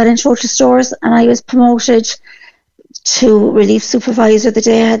 and I got into Roches Stores and I was promoted to relief supervisor the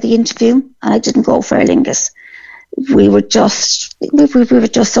day I had the interview, and I didn't go for Aer Lingus. We were just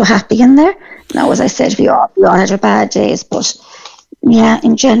so happy in there. Now, as I said, we all had our bad days, but yeah,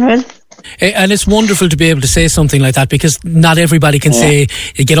 in general. And it's wonderful to be able to say something like that, because not everybody can say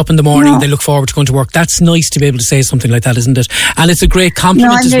they get up in the morning, they look forward to going to work. That's nice to be able to say something like that, isn't it? And it's a great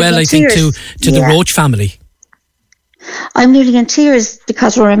compliment as well, I think, to the Roche family. I'm nearly in tears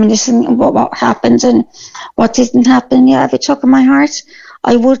because we're reminiscing about what happened and what didn't happen. Yeah, if it took in my heart,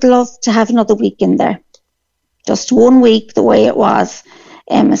 I would love to have another week in there. Just 1 week the way it was.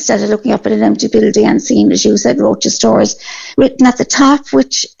 Instead of looking up at an empty building and seeing, as you said, Roches Stores written at the top,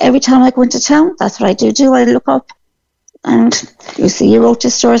 which every time I go into town, that's what I do. I look up and you see your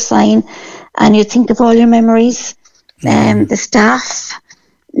Roches Stores sign and you think of all your memories, the staff.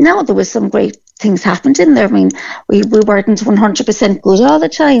 No, there was some great things happened in there. I mean, we weren't 100% good all the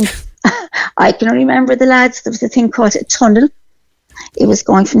time. I can remember the lads, there was a thing called a tunnel. It was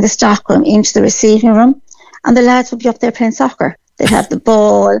going from the stockroom into the receiving room, and the lads would be up there playing soccer. They'd have the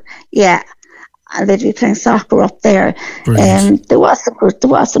ball, and they'd be playing soccer up there. There was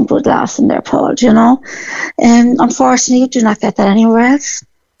some good laughs in there, Paul, unfortunately, you do not get that anywhere else.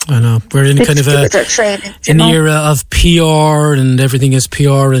 I know. We're in kind of an era of PR, and everything is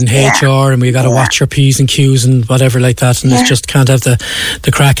PR and HR, and we've got to watch our P's and Q's and whatever like that, and it just can't have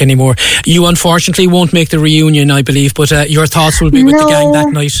the crack anymore. You unfortunately won't make the reunion, I believe, but your thoughts will be with the gang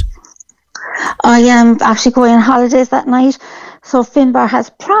that night. I am actually going on holidays that night. So Finbar has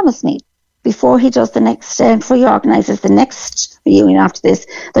promised me, before he does the next, before he organises the next reunion after this,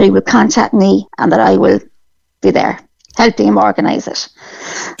 that he will contact me and that I will be there. helping him organise it.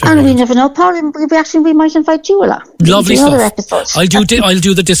 And we never know, Paul, we might invite you along. Lovely stuff. Another episode. I'll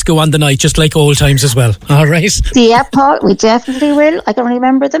do the disco on the night, just like old times as well. All right. Yeah, Paul, we definitely will. I can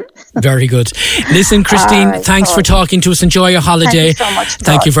remember them. Very good. Listen, Christine, right, thanks Paul. For talking to us. Enjoy your holiday. Thank you so much, Paul.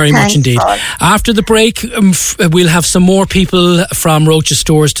 Thank you very much indeed. Paul. After the break, we'll have some more people from Roches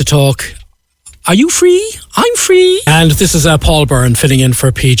Stores to talk. Are you free? I'm free. And this is Paul Byrne filling in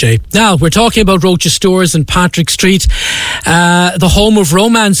for PJ. Now, we're talking about Roches Stores in Patrick Street, the home of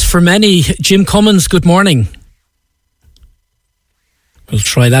romance for many. Jim Cummins, good morning. We'll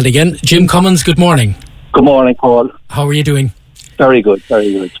try that again. Jim Cummins, good morning. Good morning, Paul. How are you doing? Very good,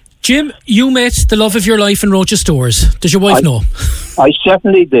 very good. Jim, you met the love of your life in Roches Stores. Does your wife know? I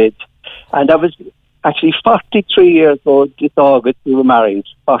certainly did. And I was actually 43 years old this August. We were married,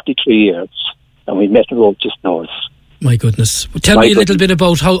 43 years. And we met at Roches Stores. My goodness. Tell me a little bit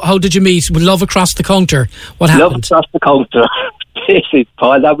about how did you meet? With love across the counter? What happened? Love across the counter. Basically,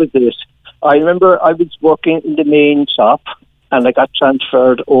 Paul, that was it. I remember I was working in the main shop and I got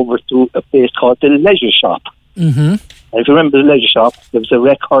transferred over to a place called the Leisure Shop. Mm-hmm. And if you remember the Leisure Shop, there was a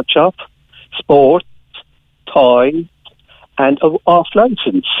record shop, sports, toys, and off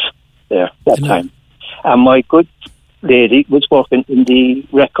license there that time. And my good lady was working in the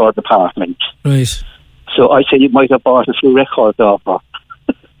record department. Right. So I said you might have bought a few records off her.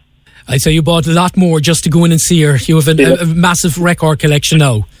 I'd say you bought a lot more just to go in and see her. You have a massive record collection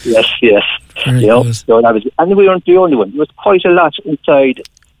now. Yes. Very good. So that was, and we weren't the only one. There was quite a lot inside,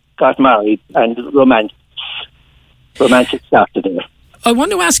 got married, and romantic started there. I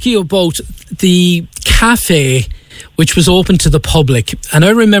want to ask you about the cafe which was open to the public, and I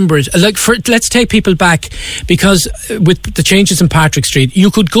remember it. Let's take people back, because with the changes in Patrick Street, you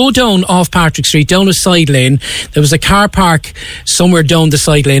could go down off Patrick Street, down a side lane. There was a car park somewhere down the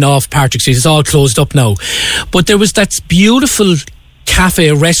side lane off Patrick Street. It's all closed up now, but there was that beautiful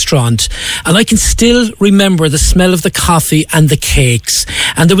cafe restaurant, and I can still remember the smell of the coffee and the cakes.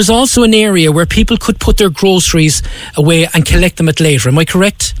 And there was also an area where people could put their groceries away and collect them at later. Am I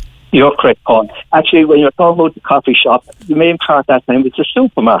correct? You're correct, Paul. Actually, when you're talking about the coffee shop, the main part that time was the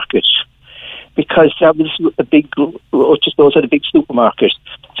supermarket, because that was a big, those are the big supermarkets.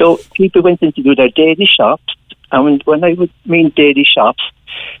 So people went in to do their daily shops, and when I would mean daily shops,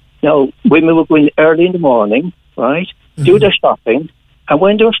 women would go in early in the morning, right, do their shopping, and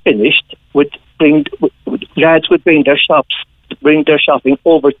when they were finished, lads would bring their shopping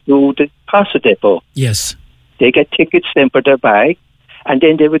over to the parcel depot. Yes. They get tickets then for their bag, and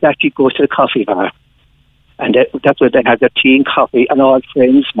then they would actually go to the coffee bar. And that's where they had their tea and coffee, and all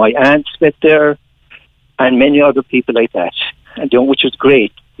friends. My aunts went there, and many other people like that, and which was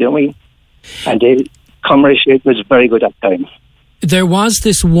great, you know what I mean? And the camaraderie was very good at that time. There was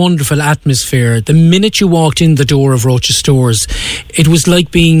this wonderful atmosphere. The minute you walked in the door of Roches Stores, it was like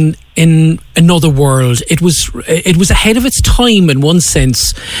being in another world. It was ahead of its time in one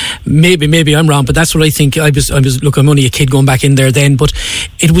sense. Maybe I'm wrong, but that's what I think. I was. Look, I'm only a kid going back in there then, but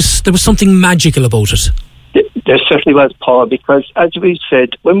there was something magical about it. There certainly was, Paul, because as we said,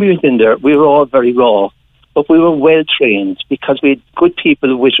 when we went in there, we were all very raw, but we were well trained because we had good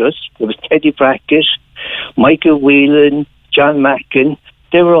people with us. There was Teddy Brackett, Michael Whelan, John Mackin.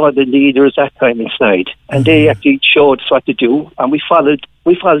 They were all the leaders that time inside, and they actually showed us what to do, and we followed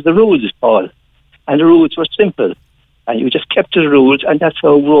the rules, Paul, and the rules were simple, and you just kept to the rules, and that's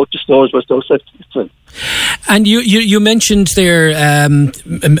how Roches Stores were so successful. And you mentioned there,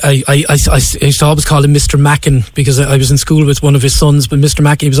 I used to always call him Mr. Mackin because I was in school with one of his sons, but Mr.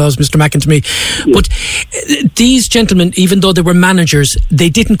 Mackin, he was always Mr. Mackin to me. Yeah. But these gentlemen, even though they were managers, they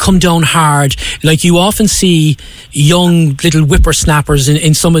didn't come down hard. Like you often see young little whippersnappers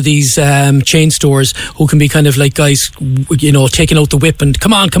in some of these chain stores who can be kind of like guys, taking out the whip and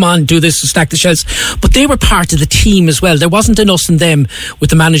come on, do this, stack the shelves. But they were part of the team as well. There wasn't an us and them with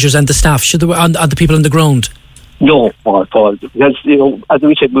the managers and the staff. There were on the people on the ground. No, Paul, because as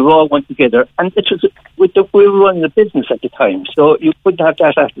we said, we all went together, and it was we were running a business at the time, so you couldn't have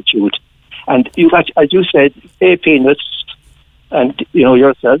that attitude. And you got, as you said, pay peanuts, and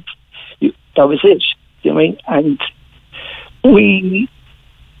yourself. That was it. You know what I mean? And we,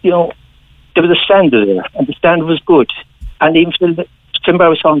 there was a standard there, and the standard was good. And even remember I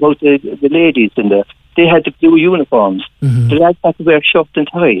was talking about the ladies in there. They had the blue uniforms. Mm-hmm. The lads had to wear shirts and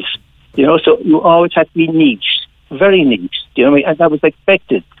ties. So you always had to be neat, very neat. You know what I mean? And that was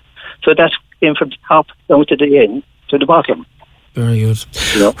expected. So that came from the top down to the end, to the bottom. Very good.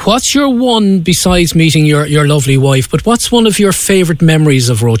 What's your one, besides meeting your lovely wife, but what's one of your favourite memories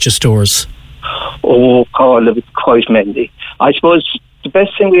of Roches Stores? Oh, Carl, it was quite many. I suppose the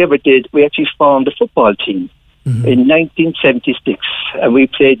best thing we ever did, we actually formed a football team. in 1976, and we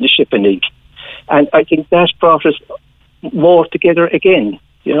played in the Shipping League. And I think that brought us more together again,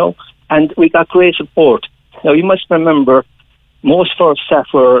 and we got great support. Now, you must remember, most of our staff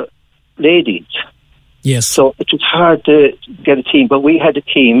were ladies. Yes. So it was hard to get a team, but we had a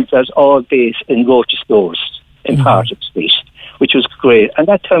team that was all based in Roches stores in Patrick Street, which was great. And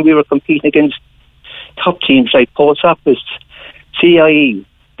that time we were competing against top teams like Post Office, CIE.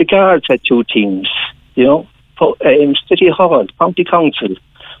 The Guards had 2 teams, City Hall, County Council,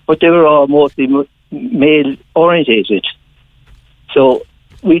 but they were all mostly male orientated. So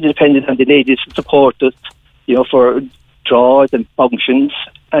we depended on the ladies to support us, for draws and functions,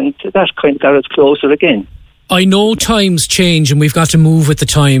 and that kind of got us closer again. I know times change and we've got to move with the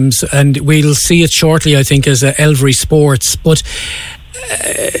times, and we'll see it shortly, I think, as Elvery Sports, but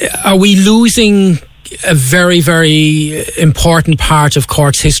are we losing a very, very important part of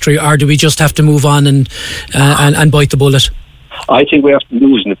Cork's history, or do we just have to move on and bite the bullet? I think we have to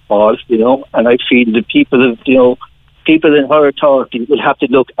lose it, Paul, and I feel the people in her authority will have to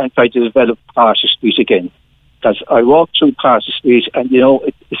look and try to develop Patrick Street again. Because I walked through Patrick Street and,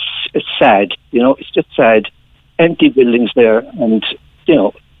 it's sad, it's just sad. Empty buildings there, and,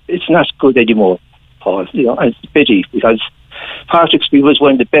 it's not good anymore, Paul, and it's a pity, because Patrick Street was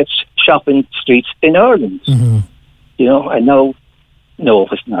one of the best shopping streets in Ireland, and now, no,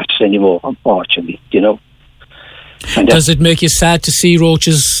 it's not anymore, unfortunately, And does it make you sad to see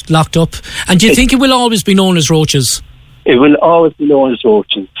Roches locked up? And do you think it will always be known as Roches? It will always be known as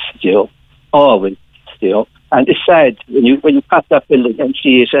Roches, always, And it's sad when you pass that building and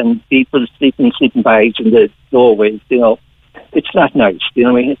see it, and people sleeping bags in the doorways, it's not nice,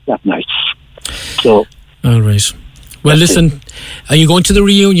 it's not nice. So, all right. Well, listen, are you going to the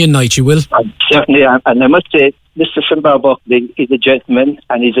reunion night? You will? Certainly am. And I must say, Mr. Finbar Buckley is a gentleman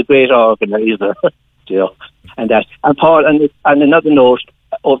and he's a great organiser, And Paul, and another note,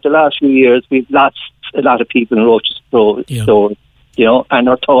 over the last few years, we've lost a lot of people in Roches stores, and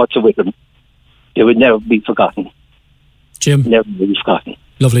our thoughts are with them. They would never be forgotten. Jim? Never be forgotten.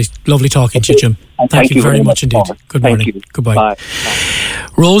 Lovely talking to you, Jim. Thank you very much indeed. Good morning. Goodbye. Bye.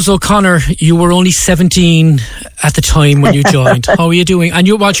 Rose O'Connor, you were only 17 at the time when you joined. How are you doing? And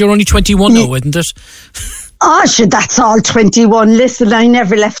you're only 21 now, isn't it? Oh, sure, that's all 21. Listen, I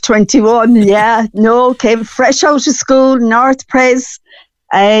never left 21. Yeah, no, came fresh out of school, North Pres.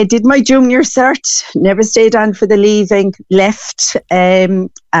 Did my junior cert, never stayed on for the leaving, left. And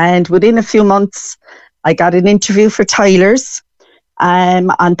within a few months, I got an interview for Tyler's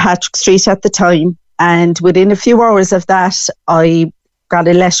on Patrick Street at the time. And within a few hours of that, I got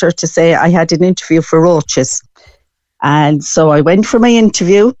a letter to say I had an interview for Roches. And so I went for my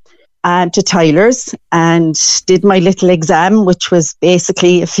interview to Tyler's and did my little exam, which was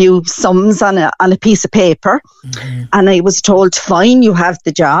basically a few sums on a piece of paper. Mm-hmm. And I was told, fine, you have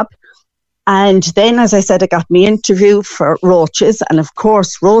the job. And then, as I said, I got my interview for Roches. And of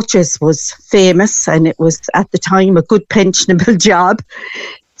course, Roches was famous and it was at the time a good pensionable job.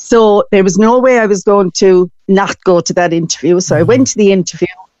 So there was no way I was going to not go to that interview. So I went to the interview.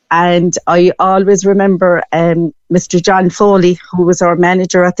 And I always remember Mr. John Foley, who was our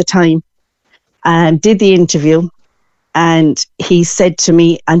manager at the time, did the interview. And he said to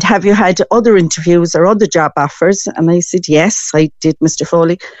me, and have you had other interviews or other job offers? And I said, yes, I did, Mr.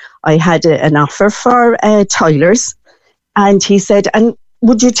 Foley. I had an offer for Tyler's. And he said, and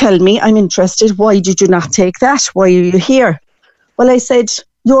would you tell me, I'm interested, why did you not take that? Why are you here? Well, I said,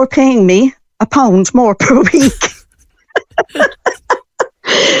 you're paying me £1 more per week.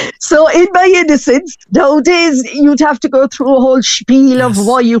 So in my innocence, nowadays you'd have to go through a whole spiel of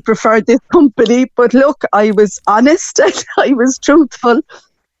why you preferred this company. But look, I was honest and I was truthful.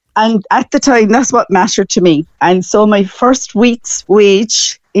 And at the time, that's what mattered to me. And so my first week's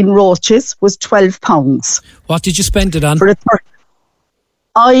wage in Roches was £12. What did you spend it on?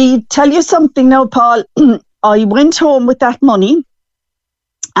 I tell you something now, Paul. I went home with that money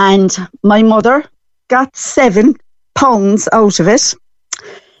and my mother got £7 out of it.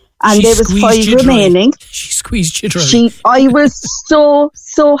 And there was 5 remaining. She squeezed you dry. I was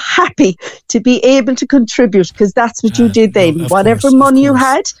so happy to be able to contribute, because that's what you did then. Whatever money you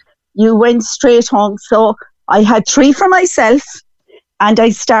had, you went straight home. So I had 3 for myself, and I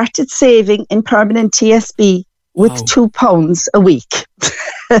started saving in permanent TSB with £2 a week.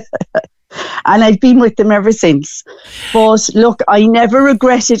 And I've been with them ever since. But look, I never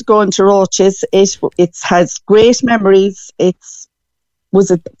regretted going to Roches. It has great memories.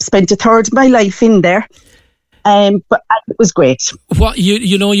 Spent a third of my life in there. But it was great. What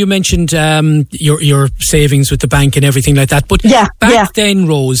you mentioned your savings with the bank and everything like that. But back then,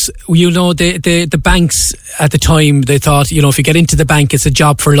 Rose, the banks at the time, they thought, if you get into the bank, it's a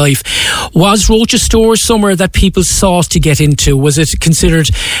job for life. Was Roches Stores somewhere that people sought to get into? Was it considered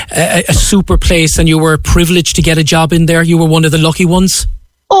a super place, and you were privileged to get a job in there? You were one of the lucky ones?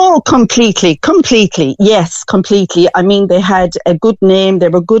 Oh, completely. Yes, completely. I mean, they had a good name. They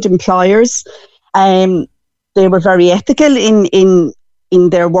were good employers. They were very ethical in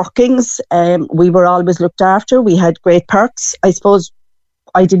their workings. We were always looked after. We had great perks. I suppose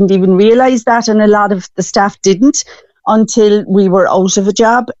I didn't even realise that, and a lot of the staff didn't until we were out of a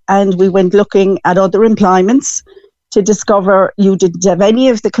job and we went looking at other employments to discover you didn't have any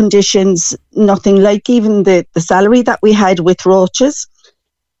of the conditions, nothing like even the salary that we had with Roches.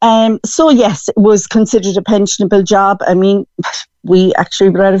 So yes, it was considered a pensionable job. I mean, we actually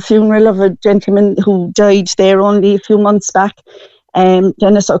were at a funeral of a gentleman who died there only a few months back,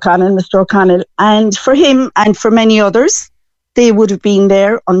 Dennis O'Connell, Mr. O'Connell. And for him and for many others, they would have been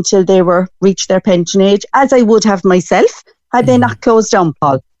there until they reached their pension age, as I would have myself, had they not closed down,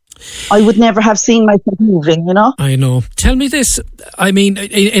 Paul. I would never have seen myself moving, I know. Tell me this. I mean,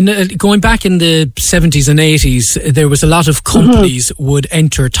 going back in the 70s and 80s, there was a lot of companies would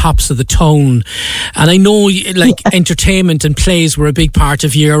enter tops of the town. And I know, entertainment and plays were a big part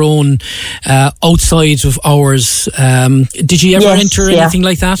of your own outside of hours. Did you ever enter anything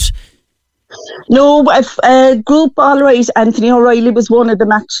like that? No, a group, all right. Anthony O'Reilly was one of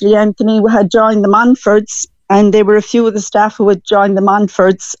them, actually. Anthony had joined the Monfords. And there were a few of the staff who had joined the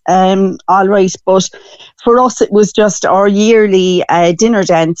Monfords, all right. But for us, it was just our yearly dinner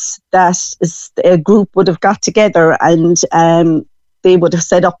dance that a group would have got together, and they would have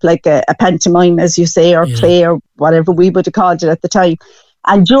set up like a pantomime, as you say, or play, or whatever we would have called it at the time.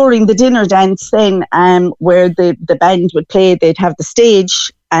 And during the dinner dance then, where the band would play, they'd have the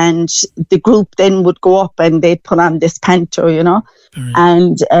stage, and the group then would go up and they'd put on this panto,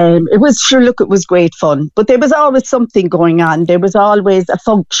 And it was great fun. But there was always something going on. There was always a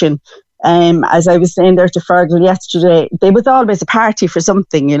function. As I was saying there to Fergal yesterday, there was always a party for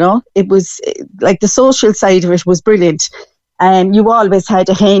something, It was like the social side of it was brilliant. You always had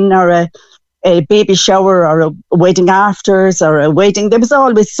a hen or a baby shower or a wedding afters or a wedding. There was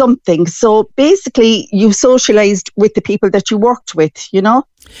always something. So basically you socialised with the people that you worked with,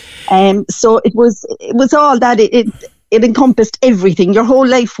 So it was all that. It encompassed everything. Your whole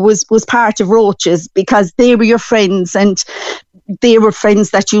life was part of Roches, because they were your friends, and they were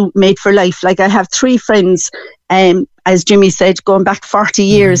friends that you made for life. Like I have 3 friends, as Jimmy said, going back 40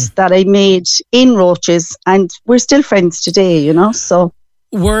 years that I made in Roches, and we're still friends today, so.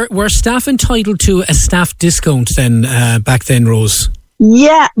 Were staff entitled to a staff discount then, back then, Rose?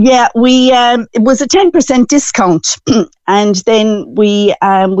 Yeah. We it was a 10% discount, and then we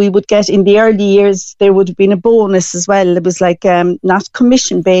would get, in the early years, there would have been a bonus as well. It was like not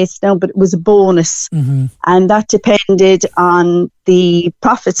commission based now, but it was a bonus, and that depended on the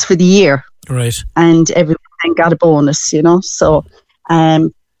profits for the year. Right. And everyone got a bonus, So.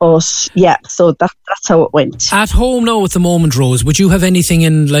 But yeah, so that's how it went. At home now at the moment, Rose, would you have anything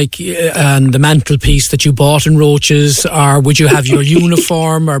in the mantelpiece that you bought in Roches, or would you have your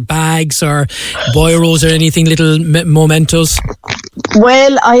uniform or bags or boyros or anything, little mementos?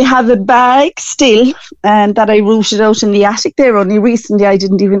 Well, I have a bag still that I rooted out in the attic there. Only recently I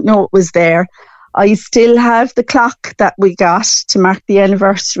didn't even know it was there. I still have the clock that we got to mark the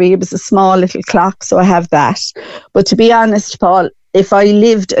anniversary. It was a small little clock, so I have that. But to be honest, Paul, if I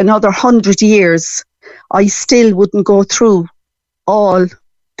lived another 100 years, I still wouldn't go through all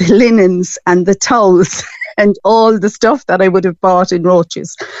the linens and the towels and all the stuff that I would have bought in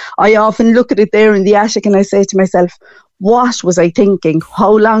Roches. I often look at it there in the attic and I say to myself, what was I thinking?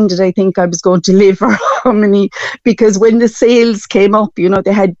 How long did I think I was going to live, or how many? Because when the sales came up,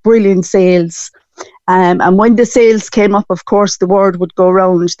 they had brilliant sales. And when the sales came up, of course, the word would go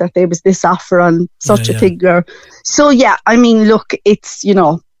around that there was this offer on such a figure. So, yeah, I mean, look, it's,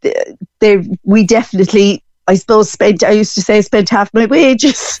 we definitely, I suppose, spent half my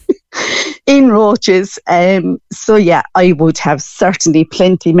wages in Roches. So, yeah, I would have certainly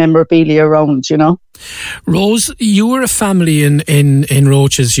plenty memorabilia around, Rose, you were a family in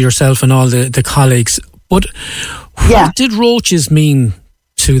Roches, yourself and all the colleagues. But what did Roches mean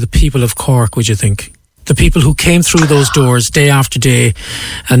to the people of Cork, would you think? The people who came through those doors day after day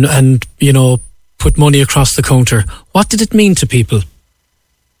and put money across the counter. What did it mean to people?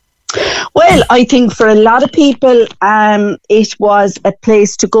 Well, I think for a lot of people, it was a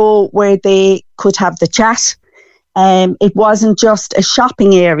place to go where they could have the chat. It wasn't just a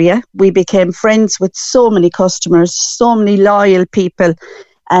shopping area. We became friends with so many customers, so many loyal people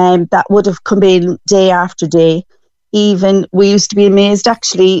that would have come in day after day. Even we used to be amazed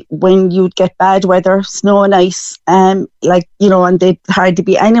actually when you'd get bad weather, snow and ice, and there'd hardly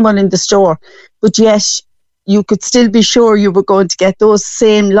be anyone in the store. But yet you could still be sure you were going to get those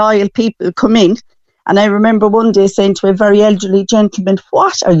same loyal people come in. And I remember one day saying to a very elderly gentleman,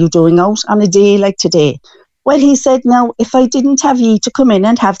 "What are you doing out on a day like today?" Well, he said, "Now, if I didn't have you to come in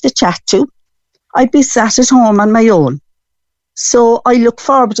and have the chat to, I'd be sat at home on my own. So I look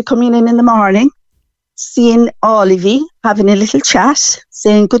forward to coming in the morning, seeing all of you, having a little chat,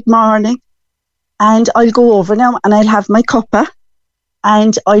 saying good morning, and I'll go over now and I'll have my cuppa,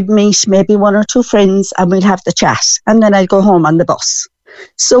 and I'd meet maybe one or two friends and we'll have the chat, and then I'll go home on the bus."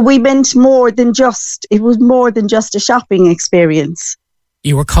 So we meant it was more than just a shopping experience.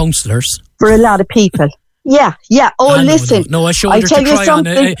 You were counsellors. For a lot of people. Yeah. Oh, listen. No, I showed I her tell to you cry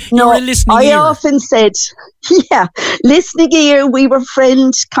something. on. No, a listening I ear. often said, listening ear. We were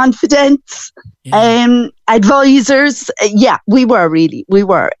friends, confidants, advisors. Yeah, we were really. We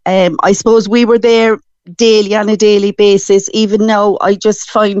were. I suppose we were there daily on a daily basis. Even now, I just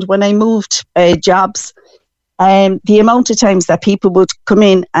find when I moved jobs, the amount of times that people would come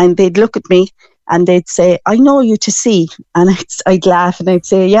in and they'd look at me and they'd say, "I know you to see," and I'd laugh and I'd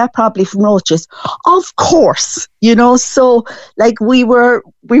say, "Yeah, probably from Roches." Of course, so like we were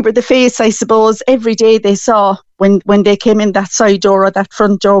the face, I suppose, every day they saw when they came in that side door or that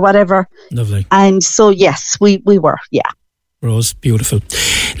front door, whatever. Lovely. And so, yes, we were, yeah. Rose, beautiful.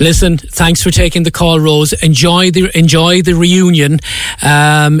 Listen, thanks for taking the call, Rose. Enjoy the reunion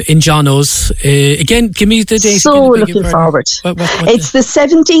in Johnno's. Again, give me the date. So looking forward. It's the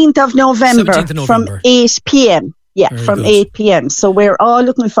 17th of November, from 8 p.m. Yeah, Very from good. 8 p.m. So we're all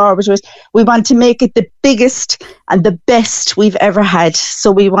looking forward to it. We want to make it the biggest and the best we've ever had.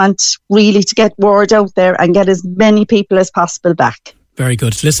 So we want really to get word out there and get as many people as possible back. Very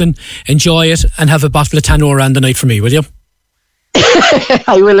good. Listen, enjoy it and have a bottle of Tanora around the night for me, will you?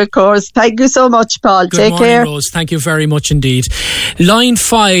 I will, of course. Thank you so much, Paul. Good Take morning, care. Rose. Thank you very much indeed. Line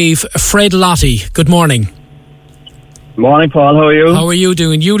 5, Fred Lottie. Good morning. Morning, Paul. How are you? How are you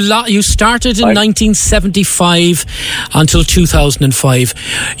doing? You started in 1975 until 2005.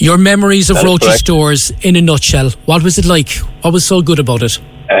 Your memories of Roches stores in a nutshell. What was it like? What was so good about it?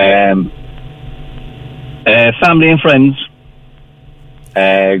 Family and friends,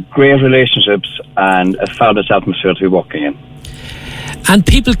 great relationships, and a fabulous atmosphere to be working in. And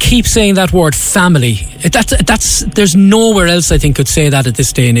people keep saying that word, family. There's nowhere else I think could say that at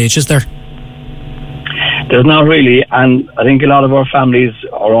this day and age, is there? There's not really, and I think a lot of our families,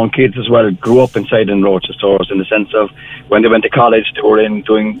 our own kids as well, grew up inside in Roches stores, in the sense of when they went to college, they were in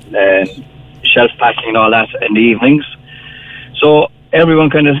doing shelf packing and all that in the evenings. So everyone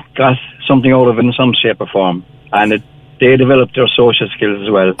kind of got something out of it in some shape or form, and they developed their social skills as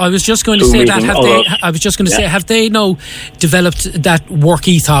well. I was just going to say that. Have they now developed that work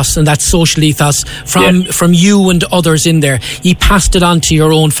ethos and that social ethos from you and others in there? You passed it on to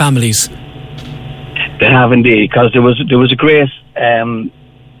your own families. They have indeed, because there was a great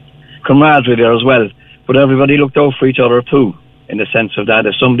camaraderie there as well. But everybody looked out for each other too, in the sense of that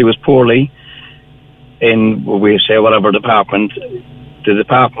if somebody was poorly in, we say, whatever department, the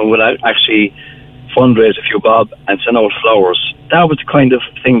department would actually fundraise a few bob and send out flowers. That was the kind of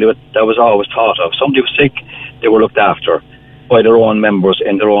thing that was always thought of. Somebody was sick, they were looked after by their own members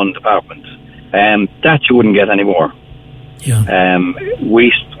in their own department. That you wouldn't get anymore. Yeah.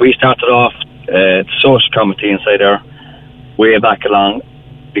 We started off the social committee inside there way back along,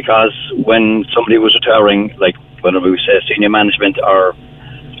 because when somebody was retiring, like whether we say senior management or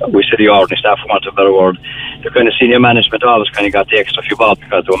we say the ordinary staff, for want of a better word, the kind of senior management always kind of got the extra few bob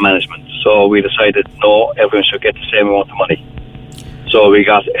because they were management. So we decided, no, everyone should get the same amount of money. So we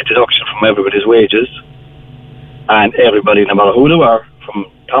got a deduction from everybody's wages, and everybody, no matter who they were, from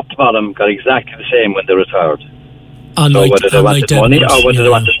top to bottom, got exactly the same when they retired. So whether they wanted money or whether they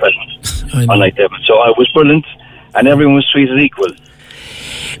wanted present. Unlike them. So it was brilliant, and everyone was treated equal.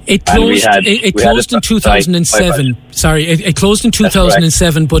 It closed in 2007. Sorry, it closed in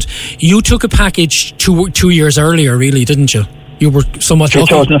 2007, but you took a package 2 years earlier, really, didn't you? You were somewhat lucky.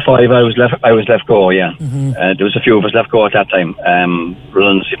 2005, I was left go, yeah. Mm-hmm. There was a few of us left go at that time,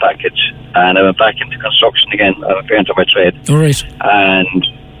 redundancy package, and I went back into construction again. I'm a painter by trade. All right.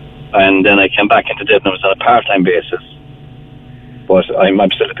 And then I came back into Dublin. I was on a part-time basis. But I'm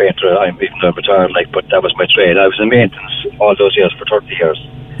still a painter, even though I'm retired, but that was my trade. I was in maintenance all those years, for 30 years.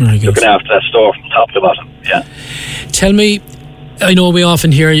 Looking after that store from top to bottom, yeah. Tell me, I know we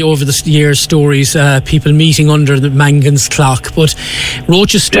often hear over the years stories, people meeting under the Mangan's clock, but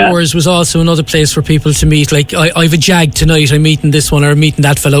Roches Stores was also another place for people to meet. Like, I have a Jag tonight, I'm meeting this one or I'm meeting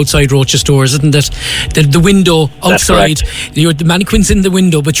that fellow outside Roches Stores, isn't it? The window outside, the mannequins in the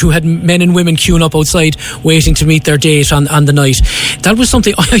window, but you had men and women queuing up outside waiting to meet their date on the night. That was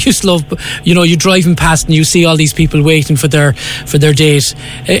something I used to love. You know, you're driving past and you see all these people waiting for their date.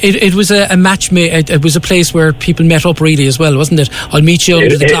 It was a match. It was a place where people met up really as well, wasn't it? I'll meet you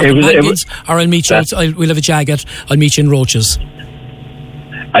under the clock of Mangan's, or I'll meet you. We'll have a Jag at. I'll meet you in Roches.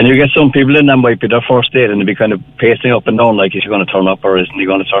 And you get some people in that might be their first date, and they'll be kind of pacing up and down, like, is he going to turn up or isn't he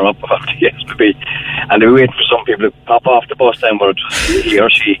going to turn up? Yes, maybe. And they're waiting for some people to pop off the bus then, where he or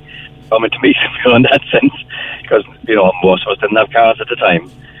she coming to meet them, you know, in that sense, because, you know, most of us didn't have cars at the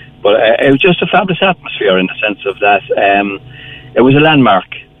time. But it was just a fabulous atmosphere in the sense of that it was a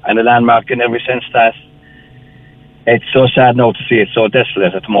landmark, and a landmark in every sense that it's so sad now to see it so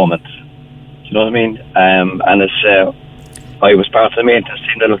desolate at the moment. Do you know what I mean? And it's I was part of the maintenance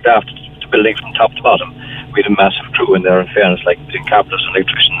team that looked after the building from top to bottom. We had a massive crew in there, in fairness, like between carpenters and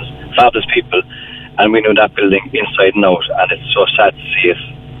electricians, fabulous people, and we knew that building inside and out, and it's so sad to see it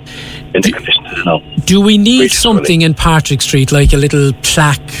in the condition it is now. Do we need something in Patrick Street, like a little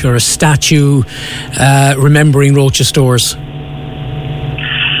plaque or a statue remembering Roches Stores?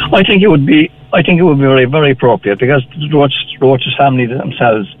 I think it would be very, very appropriate, because the Roches family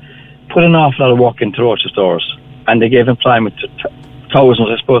themselves put an awful lot of work into Roches Stores, and they gave employment to thousands,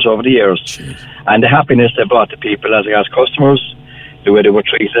 I suppose, over the years. Jeez. And the happiness they brought to people as customers, the way they were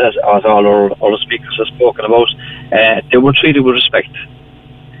treated, as all our speakers have spoken about, they were treated with respect.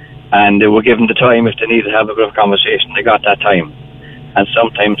 And they were given the time if they needed to have a bit of conversation. They got that time. And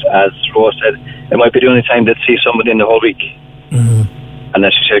sometimes, as Rose said, it might be the only time they'd see somebody in the whole week. Mm-hmm. And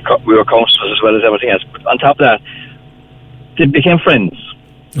as she said, we were counsellors as well as everything else. But on top of that, they became friends.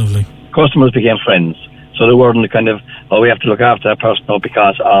 Lovely. Customers became friends. So they weren't the kind of, we have to look after that person now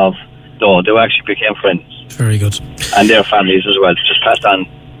because of... No, they actually became friends. Very good. And their families as well. Just passed on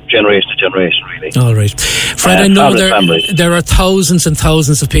generation to generation, really. All right. Fred, I know there are thousands and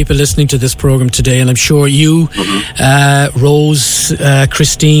thousands of people listening to this programme today, and I'm sure you, Rose,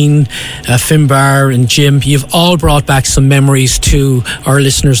 Christine, Finbar and Jim, you've all brought back some memories to our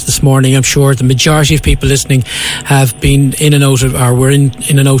listeners this morning. I'm sure the majority of people listening have been in and out of, or were in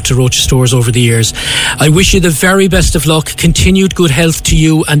and out to Roches Stores over the years. I wish you the very best of luck, continued good health to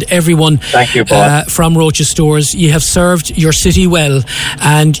you and everyone. Thank you, from Roches Stores. You have served your city well,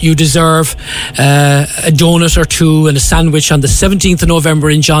 and you deserve a donut or two and a sandwich on the 17th of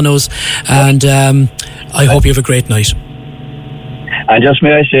November in Johnno's, and I hope you have a great night. And just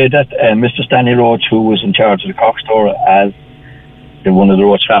may I say that Mr. Stanley Roche, who was in charge of the Cork store as one of the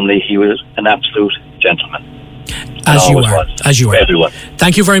Roche family, he was an absolute gentleman. As you are. Everyone.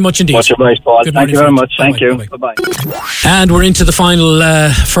 Thank you very much indeed. Much obliged, Paul. Thank you very much. Thank you. Bye-bye. And we're into the final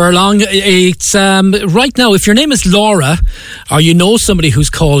furlong. It's right now, if your name is Laura, or you know somebody who's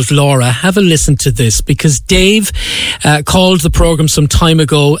called Laura, have a listen to this, because Dave called the programme some time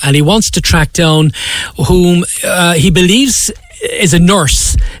ago, and he wants to track down whom he believes is a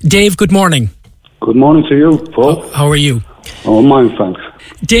nurse. Dave, good morning. Good morning to you, Paul. How are you? Oh, mine, thanks.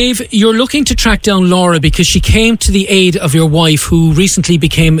 Dave, you're looking to track down Laura because she came to the aid of your wife, who recently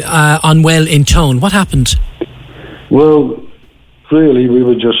became unwell in town. What happened? Well, really, we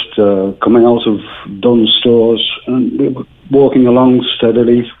were just coming out of Dunn Stores, and we were walking along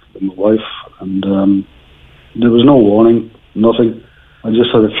steadily with my wife, and there was no warning, nothing. I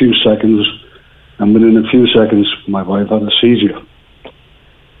just had a few seconds, and within a few seconds, my wife had a seizure.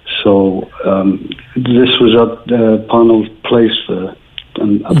 So this was at Parnell Place there,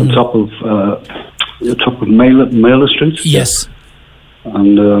 and at the top of Mailer Street. Yes.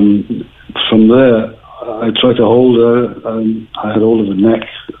 And from there, I tried to hold her, and I had hold of her neck,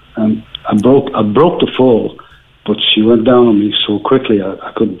 and I broke the fall, but she went down on me so quickly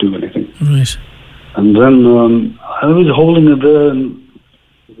I couldn't do anything. Right. And then I was holding her there, and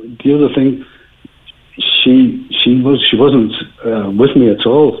the other thing, she wasn't with me at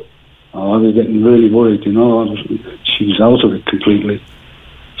all. I was getting really worried, you know. She was out of it completely.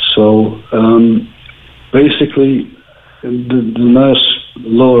 So basically, the nurse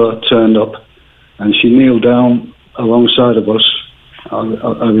Laura turned up, and she kneeled down alongside of us. I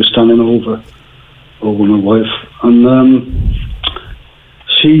was standing over my wife, and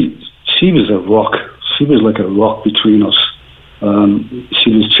she was a rock. She was like a rock between us.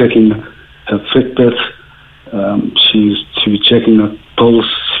 She was checking her Fitbit. She was checking her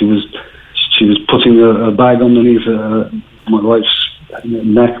pulse. She was putting a bag underneath my wife's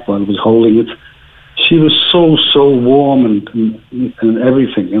neck while I was holding it. she was so warm and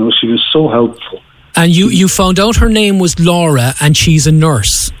everything. You know, she was so helpful. And you found out her name was Laura, and she's a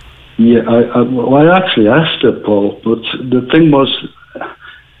nurse. Yeah, I actually asked her, Paul, but the thing was,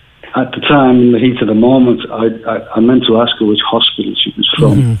 at the time, in the heat of the moment, I meant to ask her which hospital she was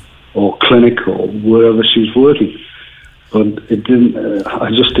from, or clinic, or wherever she was working. But it didn't.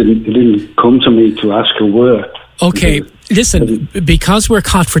 It didn't come to me to ask her where. Okay, listen, because we're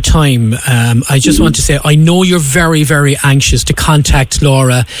caught for time, I just want to say, I know you're very, very anxious to contact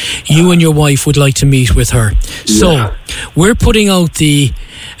Laura. You and your wife would like to meet with her. So, we're putting out the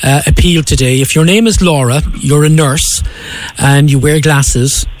appeal today. If your name is Laura, you're a nurse, and you wear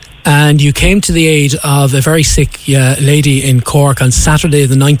glasses, and you came to the aid of a very sick lady in Cork on Saturday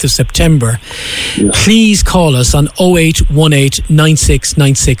the 9th of September, please call us on 0818 96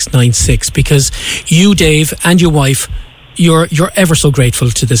 96 96, because you, Dave, and your wife, you're ever so grateful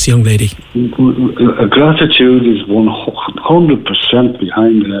to this young lady. Gratitude is 100%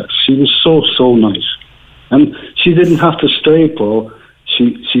 behind her. She was so nice. And she didn't have to stay, Paul.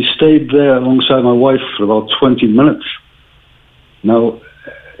 She stayed there alongside my wife for about 20 minutes. Now,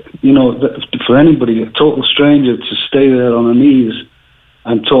 you know, for anybody, a total stranger, to stay there on her knees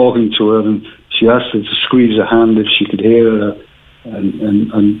and talking to her, and she asked her to squeeze her hand if she could hear her,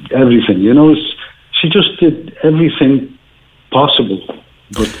 and everything. You know, she just did everything possible.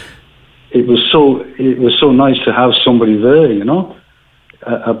 But it was so nice to have somebody there. You know,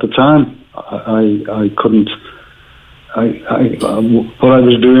 at the time, I couldn't. What I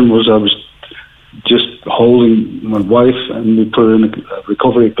was doing was I was just holding my wife, and we put her in a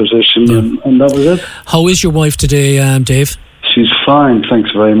recovery position, and that was it. How is your wife today, Dave? She's fine,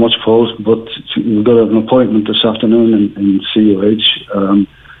 thanks very much, Paul. But we've got an appointment this afternoon in CUH.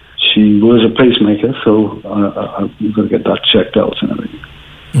 She wears a pacemaker, so we've got to get that checked out and everything.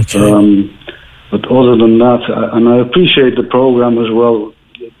 Okay. But other than that, and I appreciate the program as well,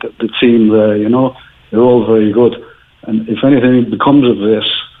 the team there, you know, they're all very good. And if anything becomes of this,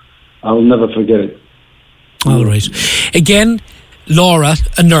 I'll never forget it. All right. Again, Laura,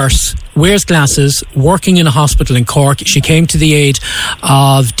 a nurse, wears glasses, working in a hospital in Cork. She came to the aid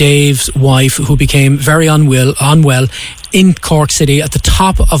of Dave's wife, who became very unwell in Cork City at the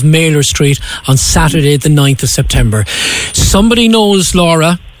top of Mailer Street on Saturday the 9th of September. Somebody knows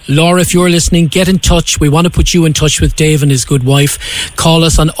Laura. Laura, if you're listening, get in touch. We want to put you in touch with Dave and his good wife. Call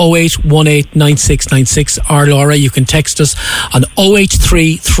us on 0818 9696, or Laura, you can text us on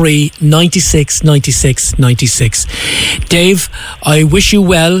 0833 96 96 96. Dave, I wish you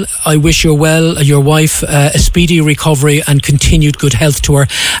well. I wish your wife a speedy recovery and continued good health to her.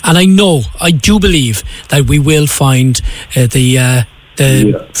 And I do believe that we will find the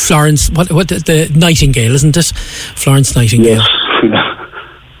Florence, the Nightingale, isn't it? Florence Nightingale. Yes.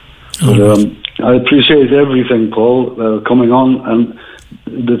 But, I appreciate everything, Paul, coming on. And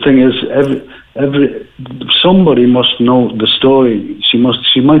the thing is, every somebody must know the story. She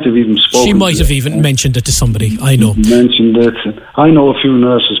might have even spoken. She might have even mentioned it to somebody. I know. Mentioned it. I know a few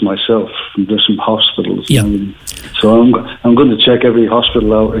nurses myself. There's some hospitals. Yeah. So I'm going to check every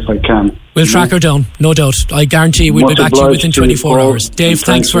hospital out if I can. We'll track her down, no doubt. I guarantee we'll be back to you within 24 hours. Dave,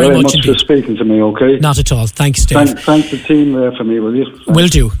 thanks very much indeed for speaking to me, okay? Not at all. Thanks, Dave. Thanks the team there for me, will you? Thanks. Will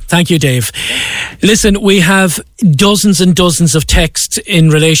do. Thank you, Dave. Listen, we have dozens and dozens of texts in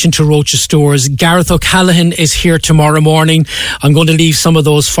relation to Roches stores. Gareth O'Callaghan is here tomorrow morning. I'm going to leave some of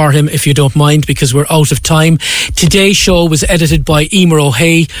those for him, if you don't mind, because we're out of time. Today's show was edited by Emer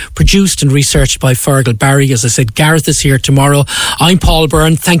O'Hay, produced and researched by Fergal Barry. As I said, Gareth is here tomorrow. I'm Paul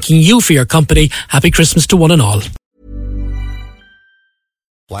Byrne, thanking you for your company. Happy Christmas to one and all.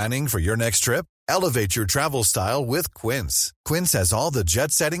 Planning for your next trip? Elevate your travel style with Quince. Quince has all the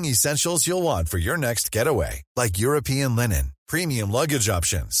jet-setting essentials you'll want for your next getaway, like European linen, premium luggage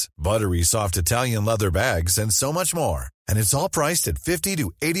options, buttery soft Italian leather bags, and so much more. And it's all priced at 50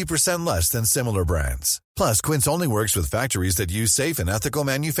 to 80% less than similar brands. Plus, Quince only works with factories that use safe and ethical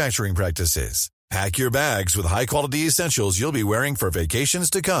manufacturing practices. Pack your bags with high-quality essentials you'll be wearing for vacations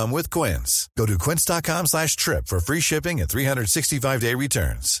to come with Quince. Go to quince.com/trip for free shipping and 365-day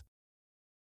returns.